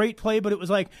 it was a great play, but it was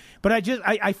like, but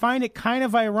I find it kind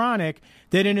of ironic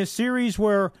that in a series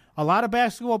where a lot of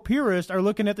basketball purists are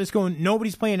looking at this going,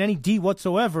 nobody's playing any D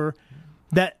whatsoever,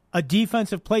 that a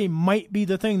defensive play might be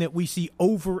the thing that we see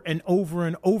over and over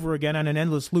and over again on an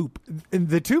endless loop. In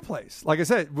the two plays, like I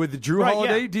said, with the Jrue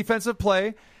Holiday defensive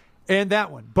play and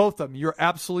that one, both of them, you're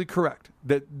absolutely correct.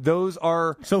 That those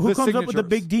are So who the comes signatures. up with the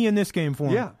big D in this game for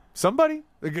him? Yeah, somebody.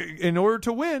 In order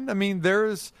to win, I mean,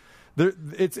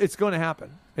 it's going to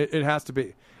happen. It has to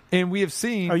be. And we have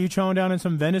seen. Are you chowing down on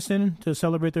some venison to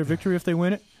celebrate their victory if they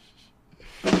win it?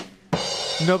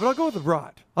 No, but I'll go with the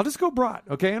brat. I'll just go brat,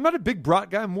 okay? I'm not a big brat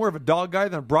guy. I'm more of a dog guy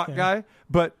than a brat guy.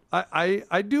 But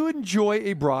I do enjoy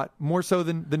a brat more so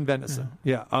than venison.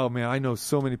 Yeah. Oh, man, I know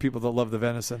so many people that love the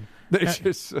venison.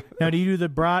 Now, do you do the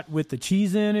brat with the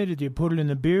cheese in it? Or do you put it in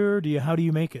the beer? How do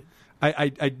you make it? I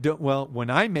don't. Well,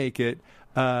 when I make it,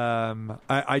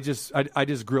 I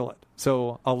just grill it.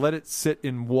 So I'll let it sit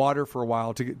in water for a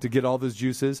while to get all those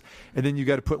juices, and then you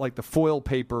got to put like the foil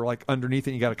paper like underneath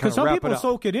it. And you got to kind of wrap it up. Because some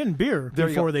people soak it in beer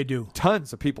before they do.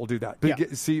 Tons of people do that. But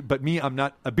but me, I'm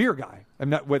not a beer guy. I'm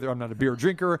not a beer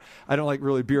drinker. I don't like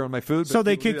really beer on my food. So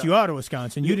they kicked you out of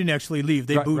Wisconsin. You didn't actually leave.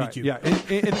 They booted you. Yeah, and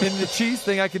the cheese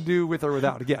thing I could do with or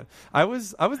without. Again, I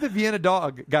was the Vienna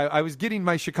dog guy. I was getting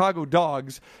my Chicago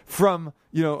dogs from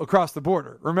across the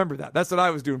border. Remember that. That's what I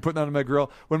was doing, putting that on my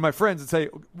grill. When my friends would say,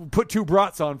 "Put 2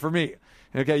 brats on for me."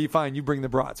 Okay, you fine. You bring the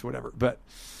brats, whatever. But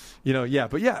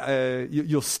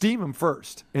you'll steam them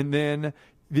first, and then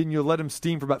you'll let them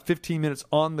steam for about 15 minutes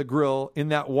on the grill in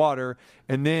that water,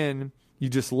 and then you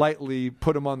just lightly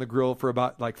put them on the grill for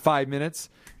about like 5 minutes,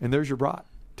 and there's your brat.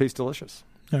 Tastes delicious.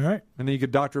 All right. And then you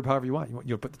could doctor it however you want.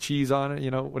 You put the cheese on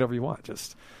it, whatever you want.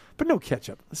 But no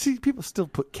ketchup. See, people still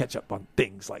put ketchup on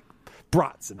things like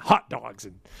brats and hot dogs,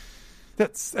 and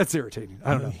that's irritating.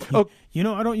 I don't know.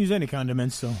 I don't use any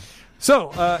condiments,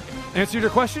 So, answer your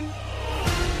question.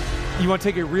 You want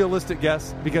to take a realistic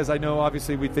guess because I know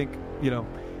obviously we think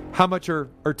how much are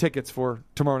tickets for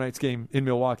tomorrow night's game in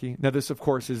Milwaukee? Now, this, of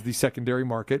course, is the secondary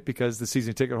market because the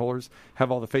season ticket holders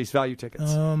have all the face value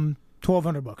tickets.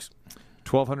 $1,200.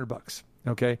 $1,200.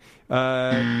 Okay.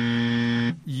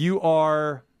 You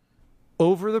are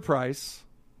over the price.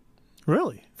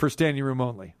 Really? For standing room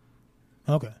only.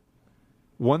 Okay.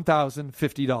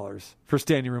 $1,050 for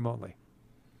standing room only.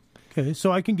 Okay,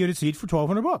 so I can get a seat for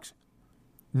 $1,200.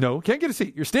 No, can't get a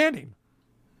seat. You're standing.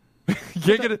 You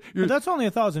can't get it. But that's only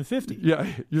 $1,050. Yeah,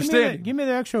 you're standing. Give me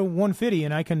the extra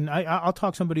 $150, and I'll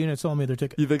talk somebody into selling me their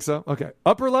ticket. You think so? Okay.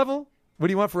 Upper level. What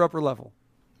do you want for upper level?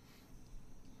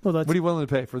 Well, what are you willing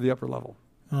to pay for the upper level?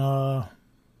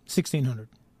 $1,600.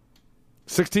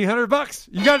 $1,600.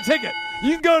 You got a ticket.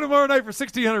 You can go tomorrow night for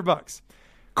 $1,600.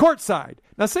 Courtside.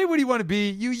 Now, say what do you want to be?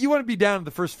 You want to be down in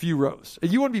the first few rows.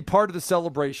 You want to be part of the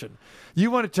celebration. You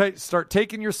want to start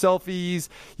taking your selfies.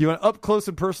 You want an up close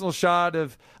and personal shot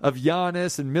of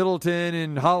Giannis and Middleton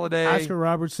and Holiday, Oscar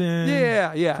Robertson,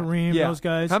 Kareem, those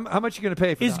guys. How much are you going to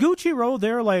pay for that? Is Gucci Row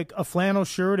there like a flannel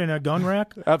shirt and a gun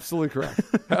rack? Absolutely correct.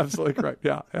 Absolutely correct.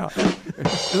 Yeah.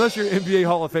 Unless you're NBA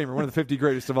Hall of Famer, one of the 50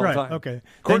 greatest of all time. Okay.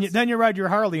 Then you ride your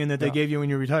Harley in that they gave you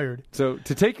when you retired. So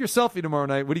to take your selfie tomorrow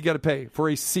night, what do you got to pay for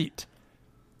a seat?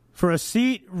 For a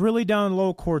seat, really down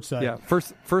low courtside. Yeah,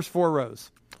 first 4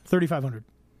 rows. $3,500.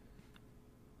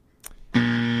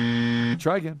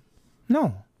 Try again.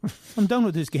 No, I'm done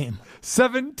with this game.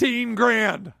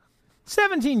 $17,000.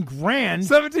 $17,000.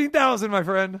 17,000, my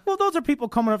friend. Well, those are people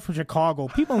coming up from Chicago.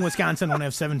 People in Wisconsin don't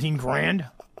have $17,000.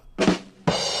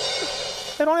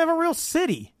 They don't have a real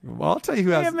city. Well, I'll tell you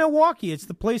who they have Milwaukee. It's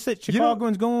the place that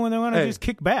Chicagoans go when they want to just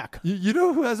kick back. You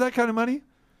know who has that kind of money?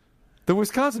 The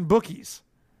Wisconsin bookies.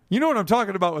 You know what I'm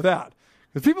talking about with that.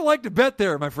 Because people like to bet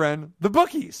there, my friend. The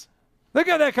bookies. They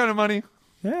got that kind of money.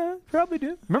 Yeah, probably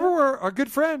do. Remember where our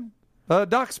good friend,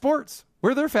 Doc Sports,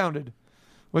 where they're founded?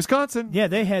 Wisconsin. Yeah,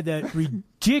 they had that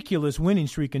ridiculous winning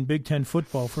streak in Big Ten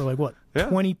football for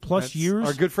 20-plus years.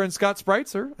 Our good friend Scott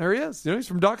Spreitzer. There he is. He's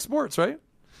from Doc Sports, right?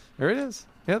 There he is.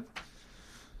 Yep.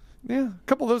 a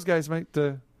couple of those guys might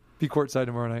be courtside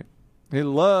tomorrow night. They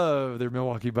love their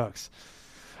Milwaukee Bucks.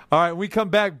 All right, when we come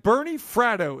back, Bernie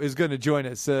Fratto is going to join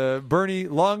us. Bernie,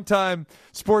 longtime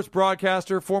sports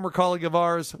broadcaster, former colleague of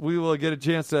ours. We will get a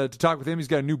chance to talk with him. He's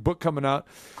got a new book coming out.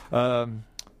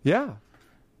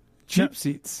 Cheap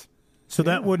seats. So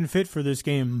that wouldn't fit for this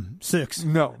game 6.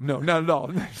 No, not at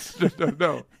all.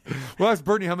 No. Well, ask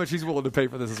Bernie how much he's willing to pay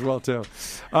for this as well, too.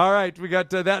 All right, we got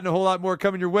that and a whole lot more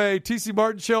coming your way. TC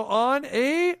Martin Show on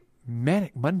a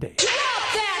Manic Monday. Drop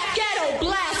that ghetto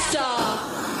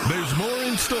blaster! There's more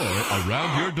in store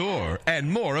around your door and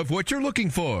more of what you're looking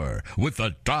for with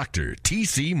the Dr.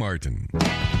 TC Martin.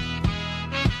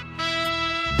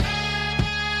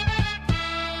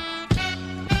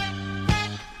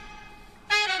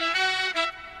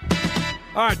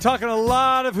 All right, talking a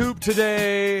lot of hoop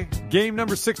today. Game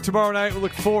number 6 tomorrow night. We'll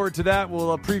look forward to that.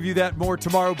 We'll preview that more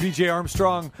tomorrow. BJ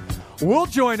Armstrong will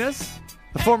join us,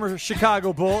 the former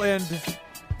Chicago Bull and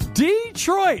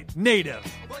Detroit native.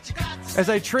 As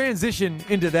I transition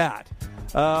into that,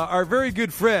 our very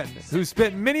good friend who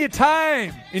spent many a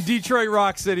time in Detroit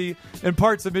Rock City and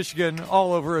parts of Michigan,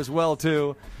 all over as well,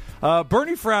 too.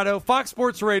 Bernie Fratto, Fox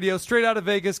Sports Radio, straight out of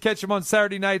Vegas. Catch him on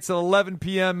Saturday nights at 11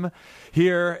 p.m.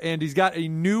 here. And he's got a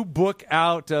new book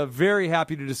out. Very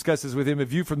happy to discuss this with him. A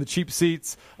View from the Cheap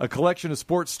Seats, a collection of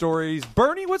sports stories.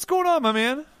 Bernie, what's going on, my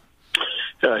man?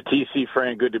 TC,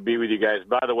 Frank, good to be with you guys.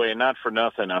 By the way, not for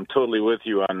nothing, I'm totally with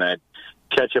you on that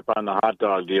ketchup on the hot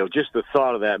dog deal. Just the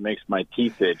thought of that makes my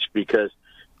teeth itch because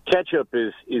ketchup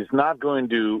is not going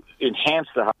to enhance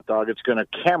the hot dog. It's going to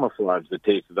camouflage the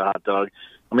taste of the hot dog.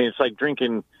 I mean, it's like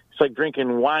drinking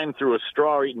wine through a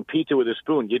straw or eating pizza with a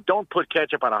spoon. You don't put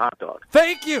ketchup on a hot dog.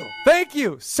 Thank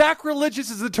you. Sacrilegious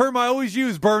is the term I always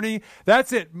use, Bernie.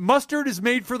 That's it. Mustard is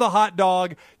made for the hot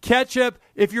dog. Ketchup,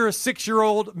 if you're a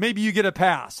 6-year-old, maybe you get a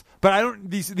pass. But I don't.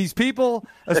 These people,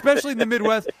 especially in the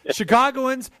Midwest,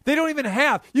 Chicagoans, they don't even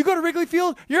have. You go to Wrigley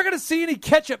Field, you're going to see any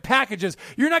ketchup packages.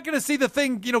 You're not going to see the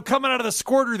thing, coming out of the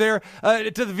squirter there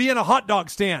to the Vienna hot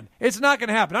dog stand. It's not going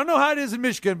to happen. I don't know how it is in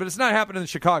Michigan, but it's not happening in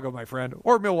Chicago, my friend,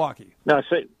 or Milwaukee. No,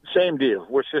 same deal.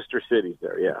 We're sister cities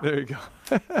there. Yeah. There you go.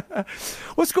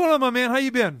 What's going on, my man? How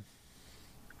you been?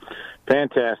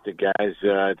 Fantastic, guys.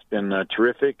 It's been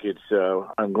terrific.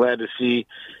 I'm glad to see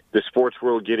the sports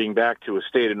world getting back to a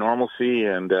state of normalcy,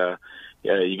 and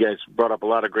you guys brought up a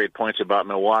lot of great points about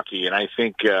Milwaukee, and I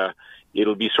think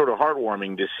it'll be sort of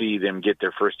heartwarming to see them get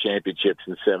their first championships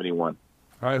in '71.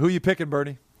 All right, who you picking,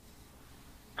 Bernie?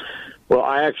 Well,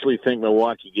 I actually think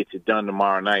Milwaukee gets it done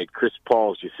tomorrow night. Chris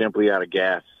Paul's just simply out of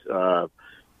gas.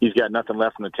 He's got nothing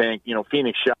left in the tank.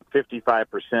 Phoenix shot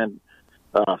 55%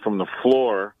 from the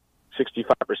floor,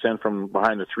 65% from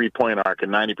behind the three-point arc,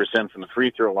 and 90% from the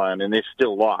free throw line, and they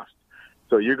still lost.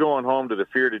 So you're going home to the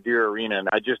Fear to Deer Arena, and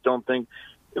I just don't think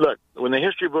 – look, when the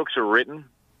history books are written,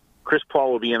 Chris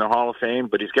Paul will be in the Hall of Fame,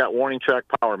 but he's got warning track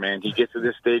power, man. He gets to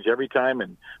this stage every time,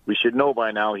 and we should know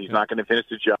by now he's not going to finish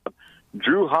the job.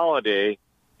 Drew Holiday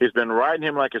has been riding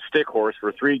him like a stick horse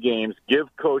for 3 games. Give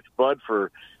Coach Bud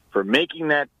for making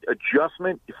that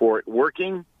adjustment, for it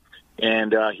working,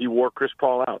 and he wore Chris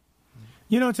Paul out.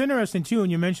 It's interesting, too, when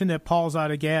you mentioned that Paul's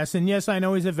out of gas. And, yes, I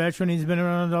know he's a veteran. He's been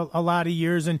around a lot of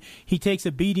years, and he takes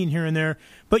a beating here and there.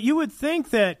 But you would think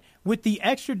that with the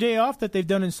extra day off that they've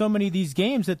done in so many of these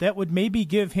games, that would maybe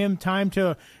give him time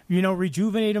to,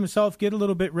 rejuvenate himself, get a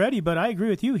little bit ready. But I agree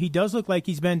with you. He does look like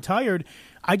he's been tired.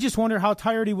 I just wonder how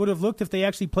tired he would have looked if they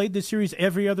actually played this series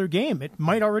every other game. It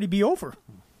might already be over.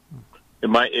 It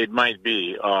might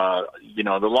be.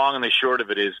 The long and the short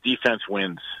of it is defense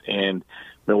wins, and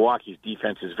Milwaukee's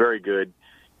defense is very good.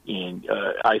 And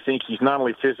I think he's not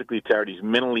only physically tired, he's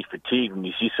mentally fatigued when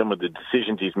you see some of the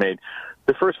decisions he's made.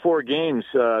 The first 4 games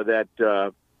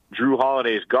that Drew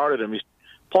Holiday has guarded him,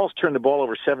 Paul's turned the ball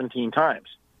over 17 times.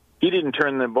 He didn't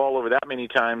turn the ball over that many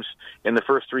times in the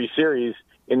first 3 series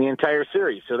in the entire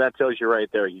series. So that tells you right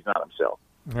there he's not himself.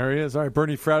 There he is. All right,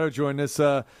 Bernie Fratto joined us.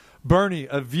 Bernie,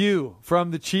 a view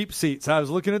from the cheap seats. I was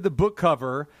looking at the book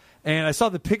cover, and I saw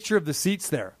the picture of the seats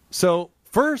there. So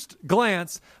first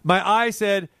glance, my eye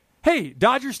said, hey,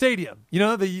 Dodger Stadium.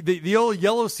 The old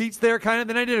yellow seats there kind of.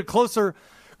 Then I did a closer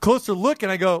look,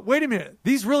 and I go, wait a minute.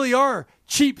 These really are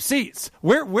cheap seats.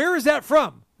 Where is that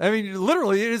from? I mean,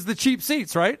 literally, it is the cheap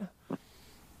seats, right?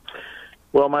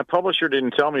 Well, my publisher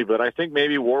didn't tell me, but I think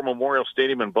maybe War Memorial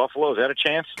Stadium in Buffalo. Is that a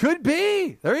chance? Could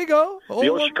be. There you go. The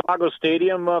old Chicago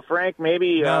Stadium, Frank,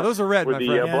 maybe. No, those are red, where my the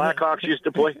friend. Blackhawks used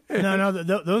to play. No,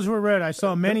 those were red. I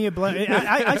saw many of black.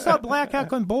 I saw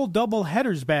Blackhawk and Bull double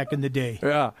headers back in the day.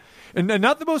 Yeah, and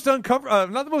not the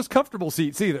most comfortable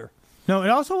seats either. No, it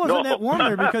also wasn't that warm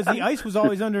there because the ice was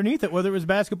always underneath it, whether it was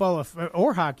basketball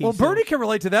or hockey. Well, Bernie can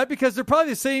relate to that because they're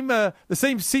probably the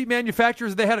same seat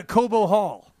manufacturers they had at Cobo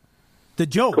Hall. The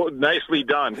joke. Nicely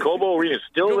done. Cobo Arena is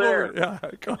still there. Yeah.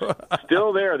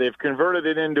 Still there. They've converted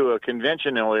it into a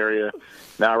conventional area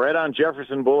now, right on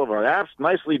Jefferson Boulevard. That's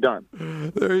nicely done.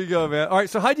 There you go, man. All right,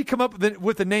 so how'd you come up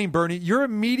with the name, Bernie? You're a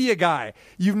media guy.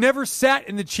 You've never sat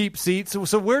in the cheap seats,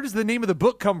 so where does the name of the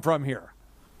book come from here?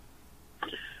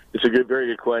 It's a very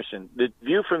good question. The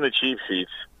View from the Cheap Seats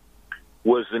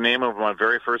was the name of my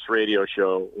very first radio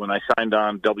show when I signed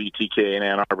on WTK in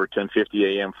Ann Arbor,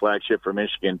 1050 AM, flagship for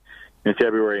Michigan, in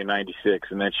February of 96,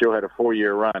 and that show had a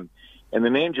 4-year run. And the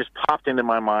name just popped into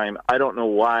my mind. I don't know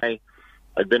why.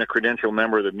 I'd been a credential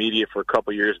member of the media for a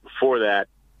couple of years before that.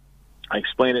 I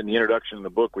explained it in the introduction of the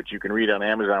book, which you can read on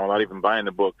Amazon without even buying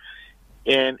the book.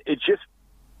 And it just,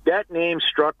 that name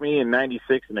struck me in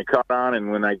 96, and it caught on,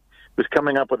 and when I was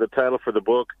coming up with a title for the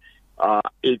book,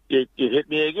 it hit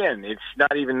me again. It's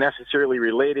not even necessarily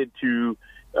related to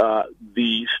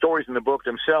the stories in the book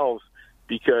themselves,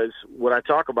 because what I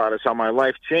talk about is how my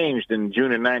life changed in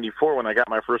June of 94 when I got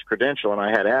my first credential and I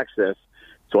had access.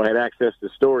 So I had access to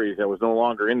stories. I was no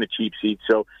longer in the cheap seat.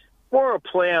 So more a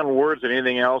play on words than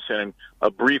anything else, and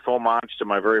a brief homage to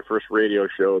my very first radio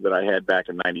show that I had back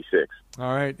in 96.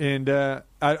 All right. And I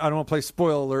don't want to play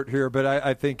spoil alert here, but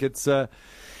I think it's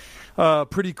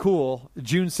pretty cool.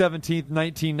 June 17th,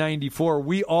 1994.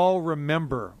 We all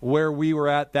remember where we were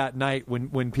at that night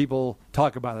when people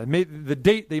talk about it. Maybe the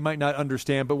date they might not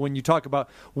understand, but when you talk about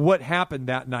what happened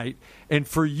that night, and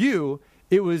for you,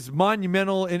 it was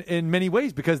monumental in many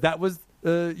ways because that was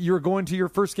you were going to your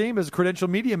first game as a credential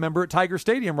media member at Tiger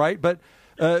Stadium, right? But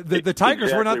the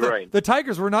Tigers were not the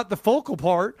Tigers were not the focal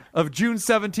part of June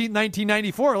 17th,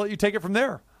 1994. I'll let you take it from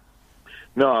there.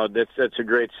 No, that's a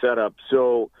great setup.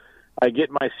 So I get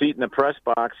my seat in the press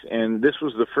box, and this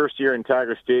was the first year in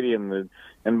Tiger Stadium.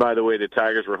 And by the way, the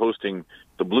Tigers were hosting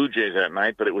the Blue Jays that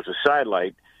night, but it was a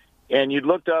sidelight. And you'd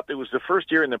looked up, it was the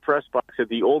first year in the press box at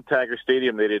the old Tiger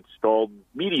Stadium. They'd installed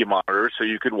media monitors so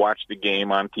you could watch the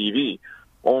game on TV.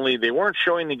 Only they weren't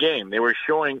showing the game. They were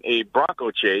showing a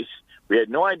Bronco chase. We had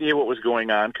no idea what was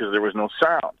going on because there was no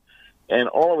sound. And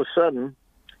all of a sudden,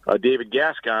 David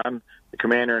Gascon, the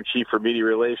commander-in-chief for media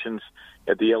relations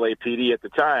at the LAPD at the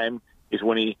time, is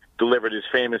when he delivered his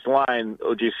famous line,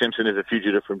 O.J. Simpson is a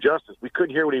fugitive from justice. We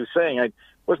couldn't hear what he was saying. It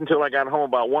wasn't until I got home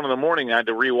about 1 in the morning I had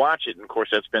to rewatch it, and of course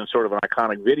that's been sort of an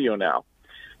iconic video now.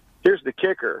 Here's the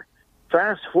kicker.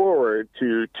 Fast forward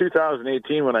to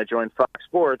 2018 when I joined Fox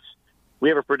Sports, we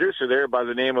have a producer there by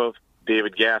the name of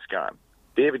David Gascon.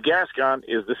 David Gascon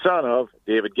is the son of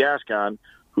David Gascon,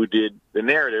 who did the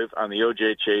narrative on the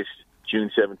O.J. chase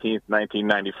June 17th,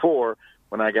 1994,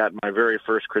 when I got my very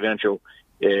first credential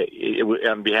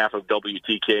on behalf of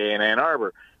WTK in Ann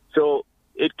Arbor. So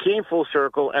it came full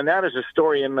circle, and that is a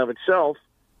story in and of itself.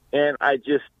 And I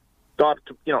just thought,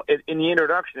 in the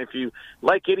introduction, if you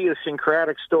like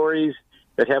idiosyncratic stories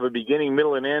that have a beginning,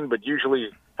 middle, and end, but usually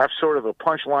have sort of a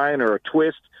punchline or a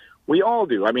twist, we all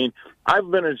do. I mean,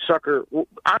 I'm a sucker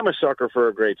for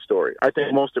a great story. I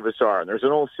think most of us are. And there's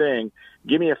an old saying,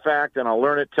 give me a fact and I'll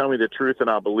learn it, tell me the truth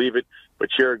and I'll believe it, but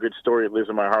share a good story that lives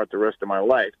in my heart the rest of my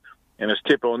life. And as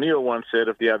Tip O'Neill once said,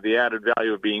 if you have the added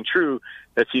value of being true,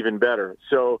 that's even better.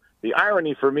 So the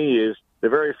irony for me is the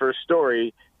very first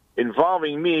story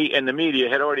involving me and the media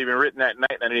had already been written that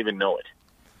night and I didn't even know it.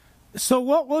 So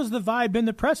what was the vibe in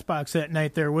the press box that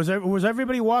night there? Was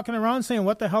everybody walking around saying,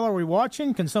 what the hell are we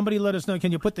watching? Can somebody let us know?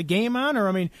 Can you put the game on? Or,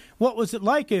 I mean, what was it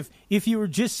like if you were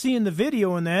just seeing the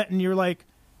video and that and you're like,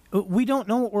 we don't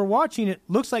know what we're watching. It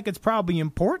looks like it's probably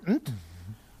important.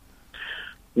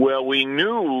 Well, we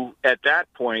knew at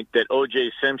that point that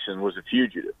O.J. Simpson was a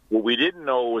fugitive. What we didn't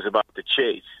know was about the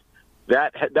chase.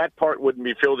 That part wouldn't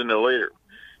be filled in later.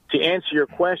 To answer your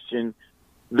question,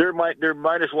 there might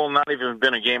as well not even have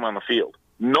been a game on the field.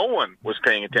 No one was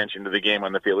paying attention to the game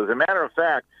on the field. As a matter of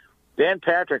fact, Dan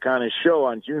Patrick on his show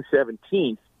on June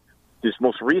 17th, this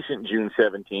most recent June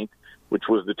 17th, which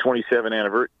was the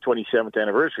 27th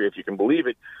anniversary, if you can believe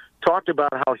it, talked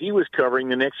about how he was covering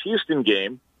the next Houston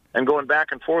game and going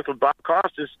back and forth with Bob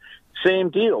Costas, same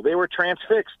deal. They were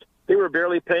transfixed. They were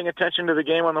barely paying attention to the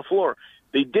game on the floor.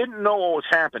 They didn't know what was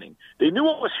happening. They knew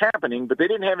what was happening, but they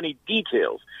didn't have any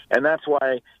details. And that's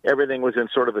why everything was in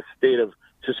sort of a state of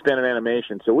suspended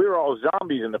animation. So we were all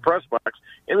zombies in the press box.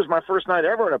 It was my first night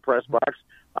ever in a press box.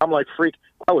 I'm like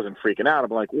I wasn't freaking out.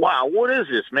 I'm like, wow, what is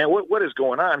this, man? What is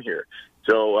going on here?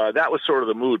 So that was sort of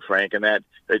the mood, Frank, and that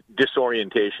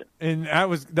disorientation. And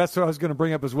that's what I was going to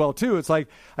bring up as well, too. It's like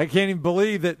I can't even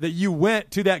believe that you went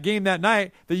to that game that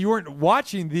night, that you weren't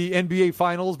watching the NBA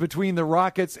Finals between the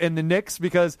Rockets and the Knicks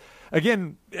because,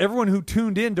 again, everyone who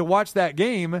tuned in to watch that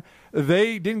game,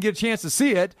 they didn't get a chance to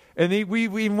see it. And we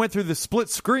even went through the split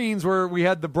screens where we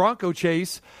had the Bronco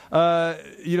chase,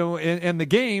 and the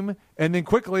game, and then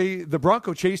quickly the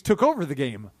Bronco chase took over the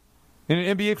game in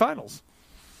an NBA Finals.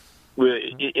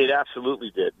 It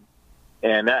absolutely did,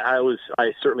 and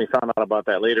I certainly found out about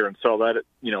that later and saw that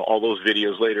all those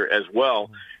videos later as well.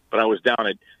 But I was down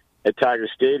at Tiger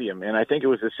Stadium, and I think it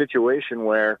was a situation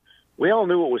where we all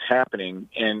knew what was happening,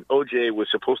 and OJ was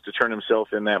supposed to turn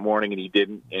himself in that morning, and he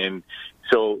didn't, and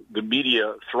so the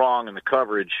media throng and the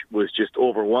coverage was just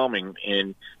overwhelming.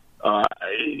 And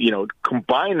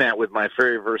combine that with my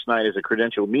very first night as a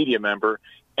credentialed media member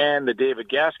and the David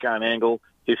Gascon angle.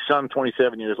 His son,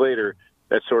 27 years later,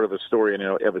 that's sort of a story in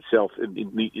and of itself, at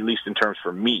least in terms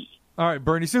for me. All right,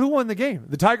 Bernie, so who won the game?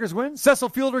 The Tigers win? Cecil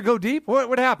Fielder go deep?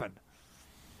 What happened?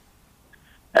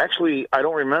 Actually, I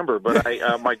don't remember, but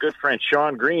my good friend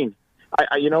Sean Green,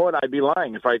 you know what? I'd be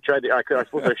lying if I tried to. I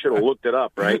suppose I should have looked it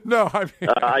up, right? No,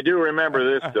 I do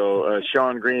remember this, though.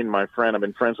 Sean Green, my friend, I've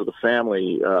been friends with the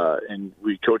family, and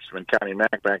we coached him in County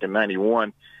Mac back in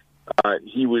 '91.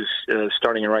 He was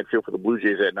starting in right field for the Blue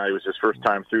Jays that night. It was his first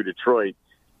time through Detroit,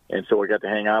 and so I got to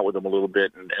hang out with him a little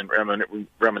bit and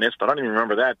reminisce. But I don't even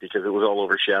remember that because it was all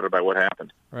overshadowed by what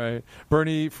happened. Right.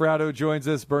 Bernie Fratto joins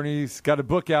us. Bernie's got a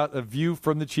book out, A View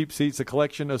from the Cheap Seats, a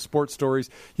collection of sports stories.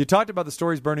 You talked about the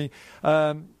stories, Bernie.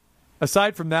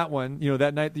 Aside from that one,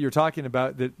 that night that you're talking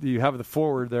about that you have the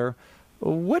forward there,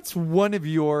 what's one of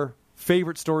your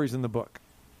favorite stories in the book?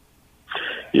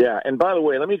 Yeah, and by the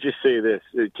way, let me just say this,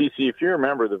 TC, if you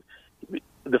remember,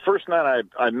 the first night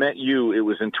I met you, it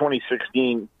was in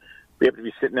 2016. We happened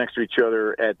to be sitting next to each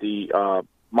other at the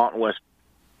Mountain West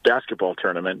basketball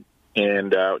tournament,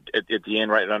 and at the end,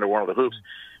 right under one of the hoops.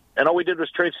 And all we did was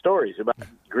trade stories about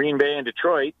Green Bay and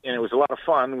Detroit, and it was a lot of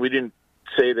fun. We didn't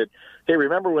say that, hey,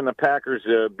 remember when the Packers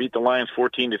beat the Lions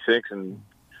 14-6 and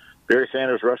Barry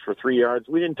Sanders rushed for 3 yards?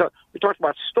 We didn't talk. We talked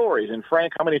about stories. And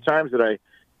Frank, how many times did I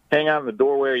hang out in the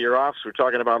doorway of your office? We're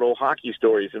talking about old hockey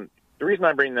stories. And the reason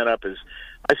I bring that up is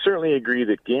I certainly agree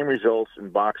that game results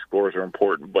and box scores are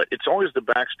important, but it's always the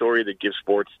backstory that gives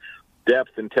sports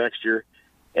depth and texture,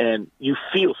 and you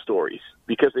feel stories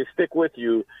because they stick with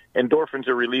you. Endorphins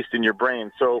are released in your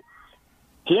brain. So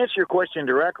to answer your question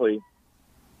directly,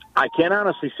 I can't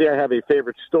honestly say I have a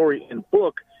favorite story in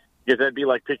book because that'd be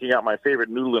like picking out my favorite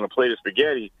noodle in a plate of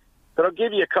spaghetti. But I'll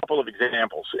give you a couple of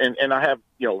examples. And I have,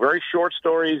 very short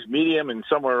stories, medium, and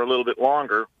some are a little bit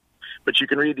longer. But you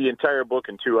can read the entire book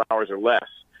in 2 hours or less.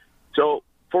 So,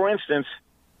 for instance,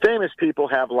 famous people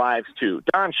have lives too.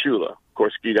 Don Shula. Of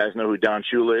course, you guys know who Don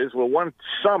Shula is. Well, one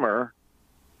summer,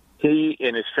 he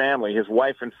and his family, his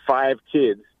wife and 5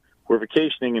 kids, were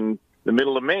vacationing in the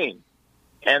middle of Maine.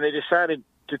 And they decided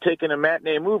to take in a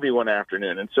matinee movie one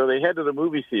afternoon. And so they head to the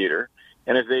movie theater.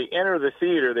 And as they enter the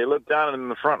theater, they look down in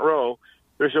the front row.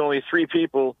 There's only 3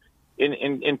 people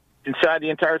inside the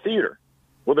entire theater.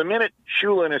 Well, the minute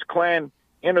Shula and his clan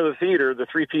enter the theater, the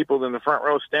 3 people in the front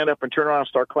row stand up and turn around and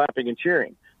start clapping and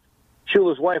cheering.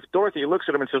 Shula's wife, Dorothy, looks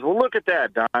at him and says, well, look at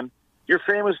that, Don. You're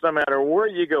famous no matter where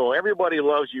you go. Everybody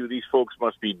loves you. These folks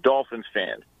must be Dolphins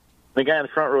fans. The guy in the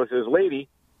front row says, lady,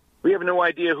 we have no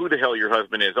idea who the hell your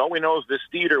husband is. All we know is this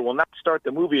theater will not start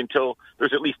the movie until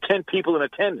there's at least 10 people in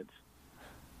attendance.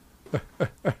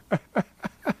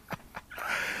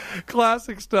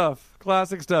 Classic stuff.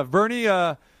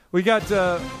 Bernie, we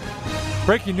got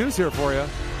breaking news here for you.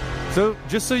 So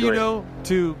just so you know,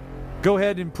 to go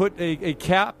ahead and put a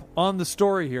cap on the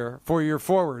story here for your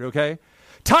forward, okay?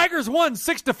 Tigers won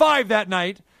 6-5 that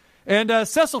night, and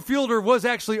Cecil Fielder was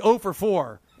actually 0 for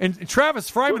 4. And Travis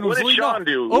Fryman was leading off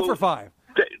 0 for 5.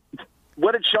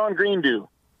 What did Sean Green do?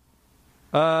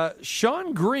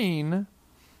 Sean Green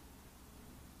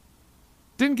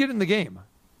didn't get in the game.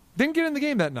 Didn't get in the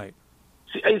game that night.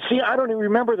 See, I don't even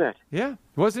remember that. Yeah,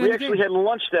 wasn't. We actually had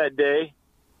lunch that day.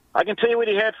 I can tell you what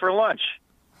he had for lunch.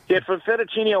 He had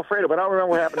fettuccine Alfredo, but I don't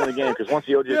remember what happened in the game because once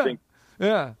the OJ thing.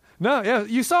 Yeah. No, yeah,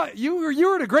 you saw you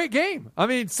were at a great game. I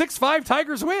mean, 6-5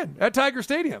 Tigers win at Tiger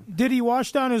Stadium. Did he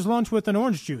wash down his lunch with an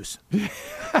orange juice?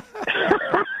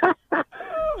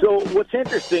 So what's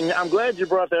interesting, I'm glad you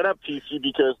brought that up, TC,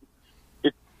 because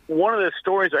one of the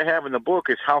stories I have in the book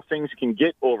is how things can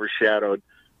get overshadowed.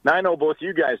 Now, I know both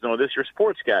you guys know this. You're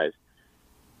sports guys.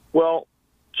 Well,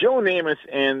 Joe Namath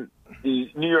and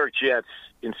the New York Jets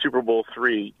in Super Bowl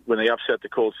III, when they upset the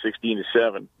Colts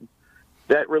 16-7,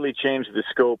 that really changed the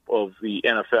scope of the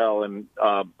NFL. And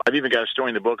I've even got a story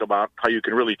in the book about how you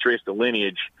can really trace the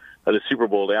lineage of the Super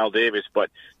Bowl to Al Davis.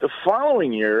 But the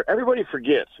following year, everybody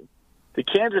forgets, the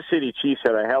Kansas City Chiefs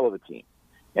had a hell of a team.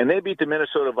 And they beat the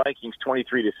Minnesota Vikings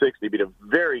 23-6. They beat a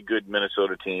very good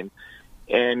Minnesota team.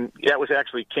 And that was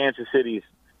actually Kansas City's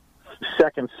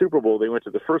second Super Bowl. They went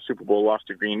to the first Super Bowl, lost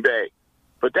to Green Bay.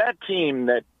 But that team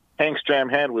that Hank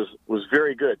Stram had was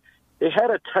very good. They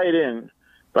had a tight end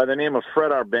by the name of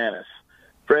Fred Arbanis.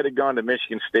 Fred had gone to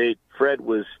Michigan State. Fred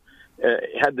was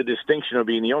had the distinction of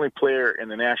being the only player in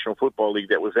the National Football League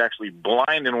that was actually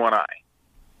blind in one eye.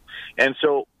 And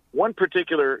so one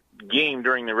particular game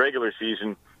during the regular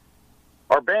season,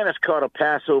 Arbanis caught a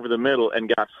pass over the middle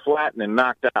and got flattened and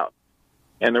knocked out.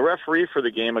 And the referee for the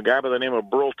game, a guy by the name of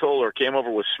Burl Toller, came over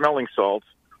with smelling salts.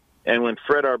 And when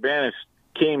Fred Arbanis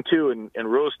came to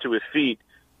and rose to his feet,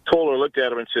 Toller looked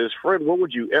at him and says, "Fred, what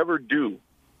would you ever do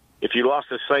if you lost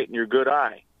the sight in your good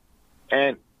eye?"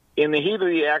 And in the heat of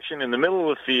the action, in the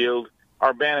middle of the field,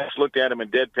 Arbanis looked at him in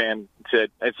deadpan and said,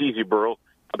 "That's easy, Burl.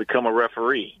 I'll become a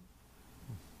referee."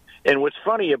 And what's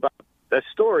funny about that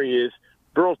story is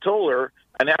Burl Toller,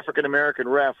 an African-American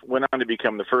ref, went on to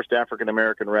become the first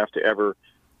African-American ref to ever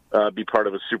be part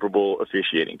of a Super Bowl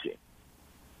officiating team.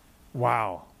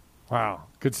 Wow.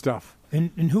 Good stuff.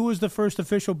 And who was the first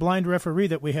official blind referee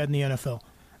that we had in the NFL?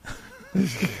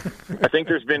 I think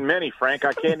there's been many, Frank.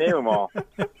 I can't name them all.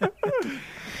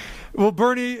 Well,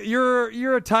 Bernie,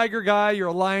 you're a Tiger guy, you're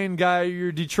a Lion guy, you're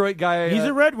a Detroit guy. He's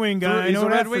a Red Wing guy. He's a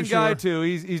Red Wing guy, too.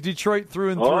 He's Detroit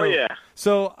through and through. Oh, yeah.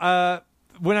 So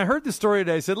when I heard the story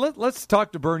today, I said, let's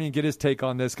talk to Bernie and get his take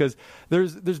on this, because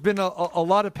there's been a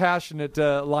lot of passionate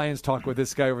Lions talk with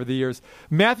this guy over the years.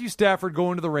 Matthew Stafford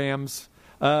going to the Rams.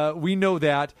 We know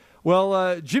that.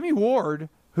 Well, Jimmy Ward,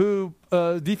 who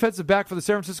defensive back for the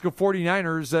San Francisco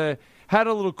 49ers, had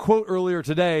a little quote earlier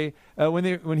today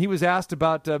when he was asked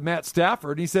about Matt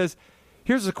Stafford. He says,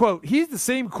 here's a quote, "He's the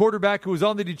same quarterback who was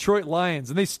on the Detroit Lions,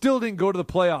 and they still didn't go to the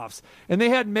playoffs. And they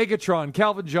had Megatron,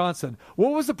 Calvin Johnson.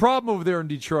 What was the problem over there in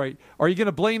Detroit? Are you going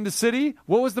to blame the city?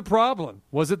 What was the problem?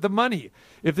 Was it the money?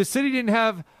 If the city didn't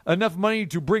have enough money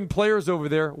to bring players over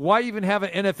there, why even have an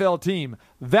NFL team?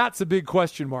 That's a big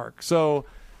question mark." So,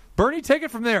 Bernie, take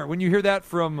it from there when you hear that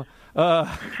from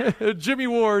Jimmy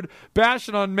Ward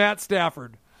bashing on Matt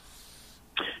Stafford.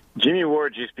 Jimmy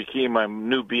Ward just became my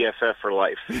new BFF for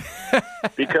life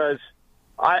because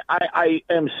I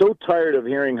am so tired of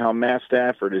hearing how Matt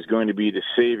Stafford is going to be the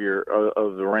savior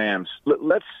of the Rams.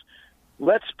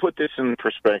 Let's put this in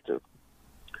perspective.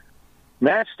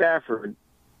 Matt Stafford,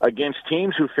 against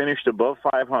teams who finished above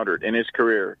 500 in his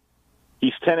career,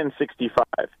 he's 10-65.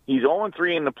 He's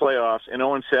 0-3 in the playoffs and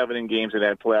 0-7 in games that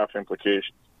had playoff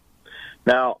implications.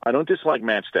 Now, I don't dislike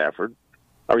Matt Stafford.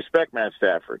 I respect Matt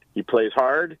Stafford. He plays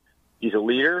hard. He's a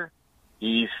leader.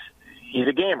 He's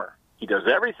a gamer. He does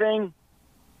everything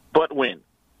but win.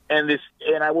 And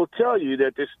I will tell you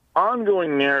that this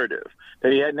ongoing narrative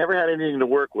that he had never had anything to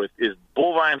work with is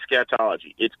bovine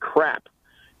scatology. It's crap.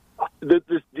 The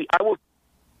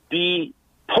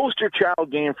poster child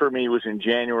game for me was in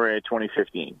January of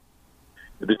 2015.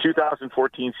 The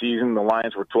 2014 season, the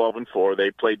Lions were 12-4. They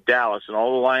played Dallas, and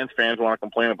all the Lions fans want to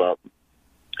complain about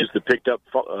is the picked up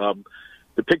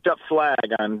flag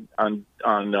on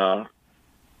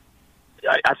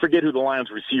I forget who the Lions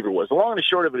receiver was. The long and the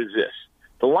short of it is this: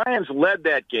 the Lions led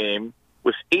that game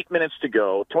with 8 minutes to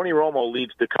go. Tony Romo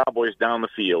leads the Cowboys down the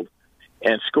field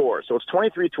and scores. So it's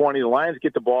 23-20. The Lions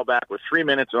get the ball back with 3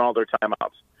 minutes and all their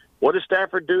timeouts. What does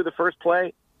Stafford do the first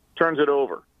play? Turns it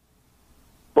over.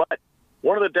 But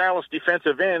one of the Dallas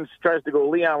defensive ends tries to go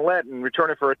Leon Lett and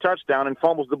return it for a touchdown and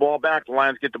fumbles the ball back. The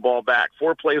Lions get the ball back.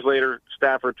 4 plays later,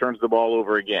 Stafford turns the ball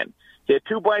over again. He had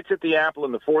 2 bites at the apple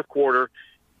in the fourth quarter.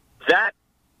 That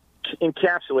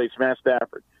encapsulates Matt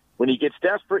Stafford. When he gets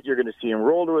desperate, you're going to see him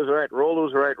roll to his right, roll to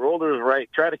his right, roll to his right,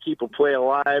 try to keep a play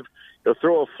alive. He'll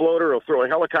throw a floater, he'll throw a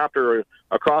helicopter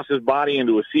across his body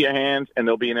into a sea of hands, and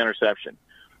there'll be an interception.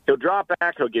 He'll drop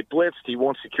back, he'll get blitzed, he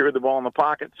won't secure the ball in the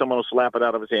pocket, someone will slap it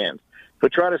out of his hands.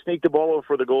 He'll try to sneak the ball over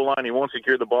for the goal line, he won't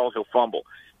secure the ball, he'll fumble.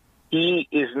 He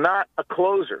is not a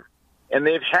closer, and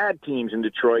they've had teams in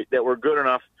Detroit that were good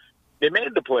enough. They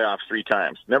made the playoffs 3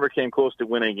 times, never came close to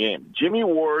winning a game. Jimmy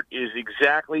Ward is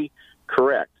exactly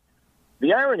correct.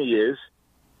 The irony is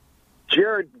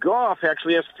Jared Goff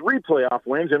actually has 3 playoff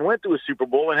wins and went to a Super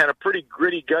Bowl and had a pretty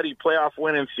gritty, gutty playoff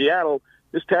win in Seattle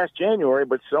this past January,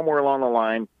 but somewhere along the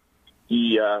line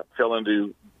he fell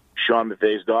into Sean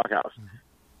McVay's doghouse. Mm-hmm.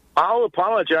 I'll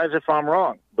apologize if I'm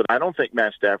wrong, but I don't think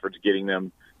Matt Stafford's getting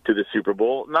them to the Super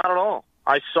Bowl. Not at all.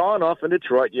 I saw enough in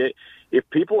Detroit. If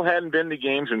people hadn't been to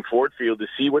games in Ford Field to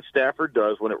see what Stafford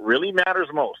does when it really matters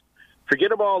most,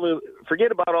 forget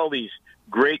about all these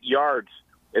great yards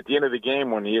at the end of the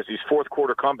game when he has these fourth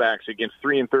quarter comebacks against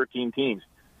 3-13 teams.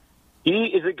 He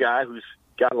is a guy who's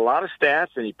got a lot of stats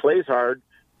and he plays hard,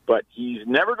 but he's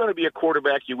never going to be a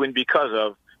quarterback you win because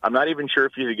of. I'm not even sure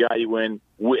if he's a guy you win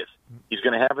with. He's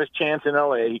going to have his chance in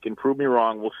L.A. He can prove me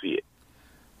wrong. We'll see it.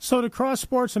 So to cross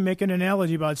sports and make an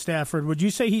analogy about Stafford, would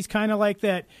you say he's kind of like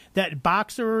that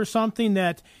boxer or something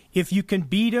that if you can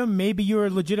beat him, maybe you're a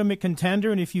legitimate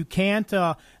contender, and if you can't,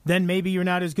 then maybe you're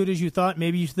not as good as you thought.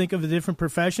 Maybe you think of a different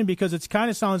profession, because it kind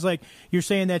of sounds like you're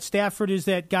saying that Stafford is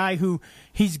that guy who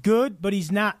he's good, but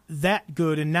he's not that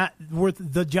good and not worth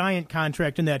the giant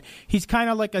contract, and that he's kind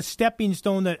of like a stepping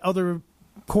stone that other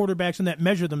quarterbacks and that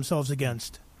measure themselves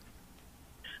against.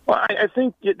 Well, I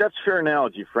think that's a fair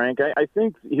analogy, Frank. I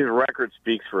think his record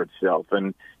speaks for itself.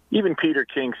 And even Peter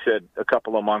King said a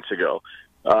couple of months ago,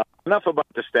 enough about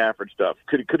the Stafford stuff.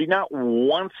 Could he not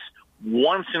once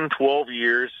in 12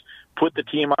 years put the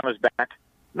team on his back?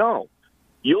 No.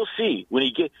 You'll see when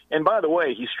he get. And by the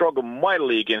way, he struggled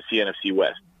mightily against the NFC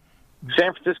West.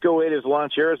 San Francisco ate his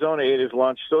lunch. Arizona ate his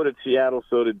lunch. So did Seattle.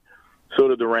 So did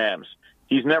the Rams.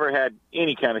 He's never had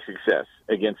any kind of success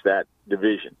against that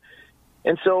division.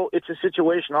 And so it's a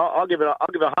situation. I'll give a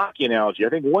hockey analogy. I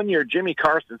think one year Jimmy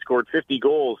Carson scored 50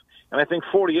 goals, and I think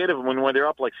 48 of them when they're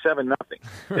up like 7-0.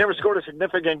 He never scored a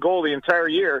significant goal the entire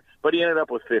year, but he ended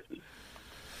up with 50.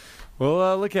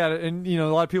 Well, look at it, and a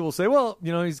lot of people say, well,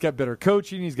 he's got better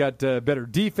coaching, he's got better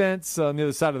defense on the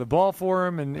other side of the ball for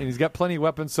him, and he's got plenty of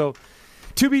weapons. So,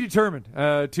 to be determined.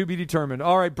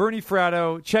 All right, Bernie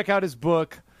Fratto, check out his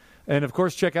book. And, of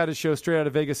course, check out his show, Straight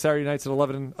Outta Vegas, Saturday nights at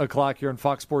 11 o'clock here on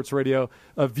Fox Sports Radio.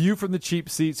 A View from the Cheap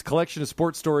Seats, collection of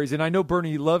sports stories. And I know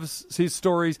Bernie loves his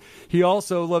stories. He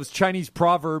also loves Chinese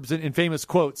proverbs and famous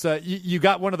quotes. You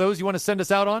got one of those you want to send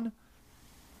us out on?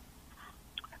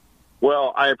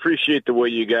 Well, I appreciate the way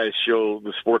you guys show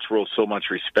the sports world so much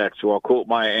respect. So I'll quote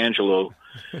Maya Angelou.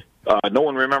 No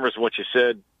one remembers what you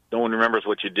said. No one remembers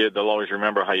what you did. They'll always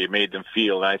remember how you made them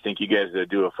feel. And I think you guys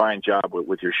do a fine job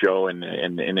with your show and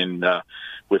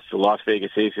with the Las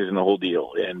Vegas Aces and the whole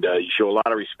deal. And you show a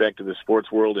lot of respect to the sports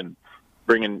world and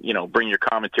bring your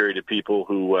commentary to people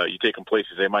who you take them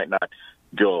places they might not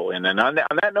go. And then on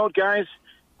that note, guys,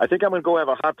 I think I'm going to go have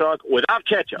a hot dog without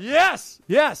ketchup. Yes.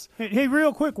 Hey,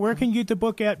 real quick, where can you get the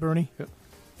book at, Bernie?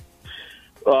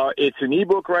 It's an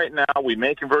ebook right now. We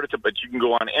may convert it but you can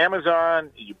go on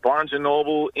Amazon, Barnes &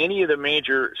 Noble, any of the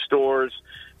major stores.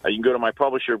 You can go to my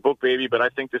publisher, BookBaby, but I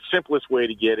think the simplest way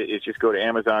to get it is just go to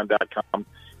Amazon.com.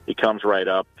 It comes right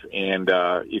up, and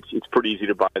it's pretty easy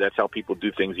to buy. That's how people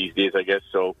do things these days, I guess.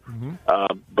 So,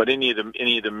 but any of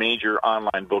the major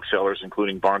online booksellers,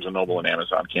 including Barnes & Noble and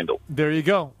Amazon Kindle. There you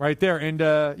go, right there. And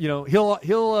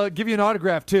he'll give you an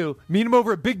autograph too. Meet him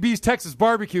over at Big B's Texas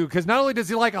Barbecue, because not only does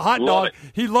he like a hot dog,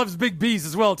 he loves Big B's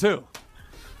as well too.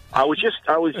 I was just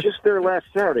there last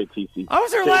Saturday, TC. I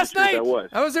was there last night.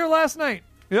 I was there last night.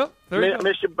 Yep. I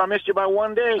missed you by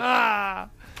one day.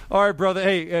 All right, brother.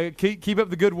 Hey, keep up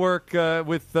the good work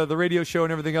with the radio show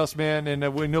and everything else, man.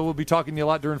 And we know we'll be talking to you a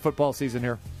lot during football season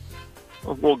here.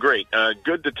 Well, great.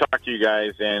 Good to talk to you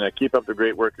guys, and keep up the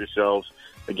great work yourselves.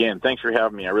 Again, thanks for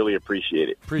having me. I really appreciate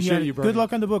it. Appreciate you, Bernie. Good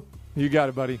luck on the book. You got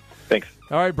it, buddy. Thanks.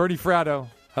 All right, Bernie Fratto,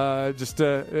 just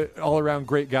all-around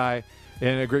great guy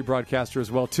and a great broadcaster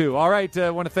as well, too. All right, I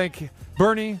want to thank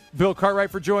Bernie, Bill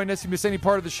Cartwright for joining us. If you miss any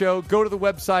part of the show, go to the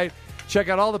website. Check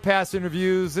out all the past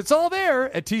interviews. It's all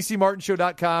there at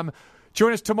tcmartinshow.com.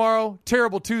 Join us tomorrow,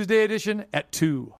 Terrible Tuesday edition at 2.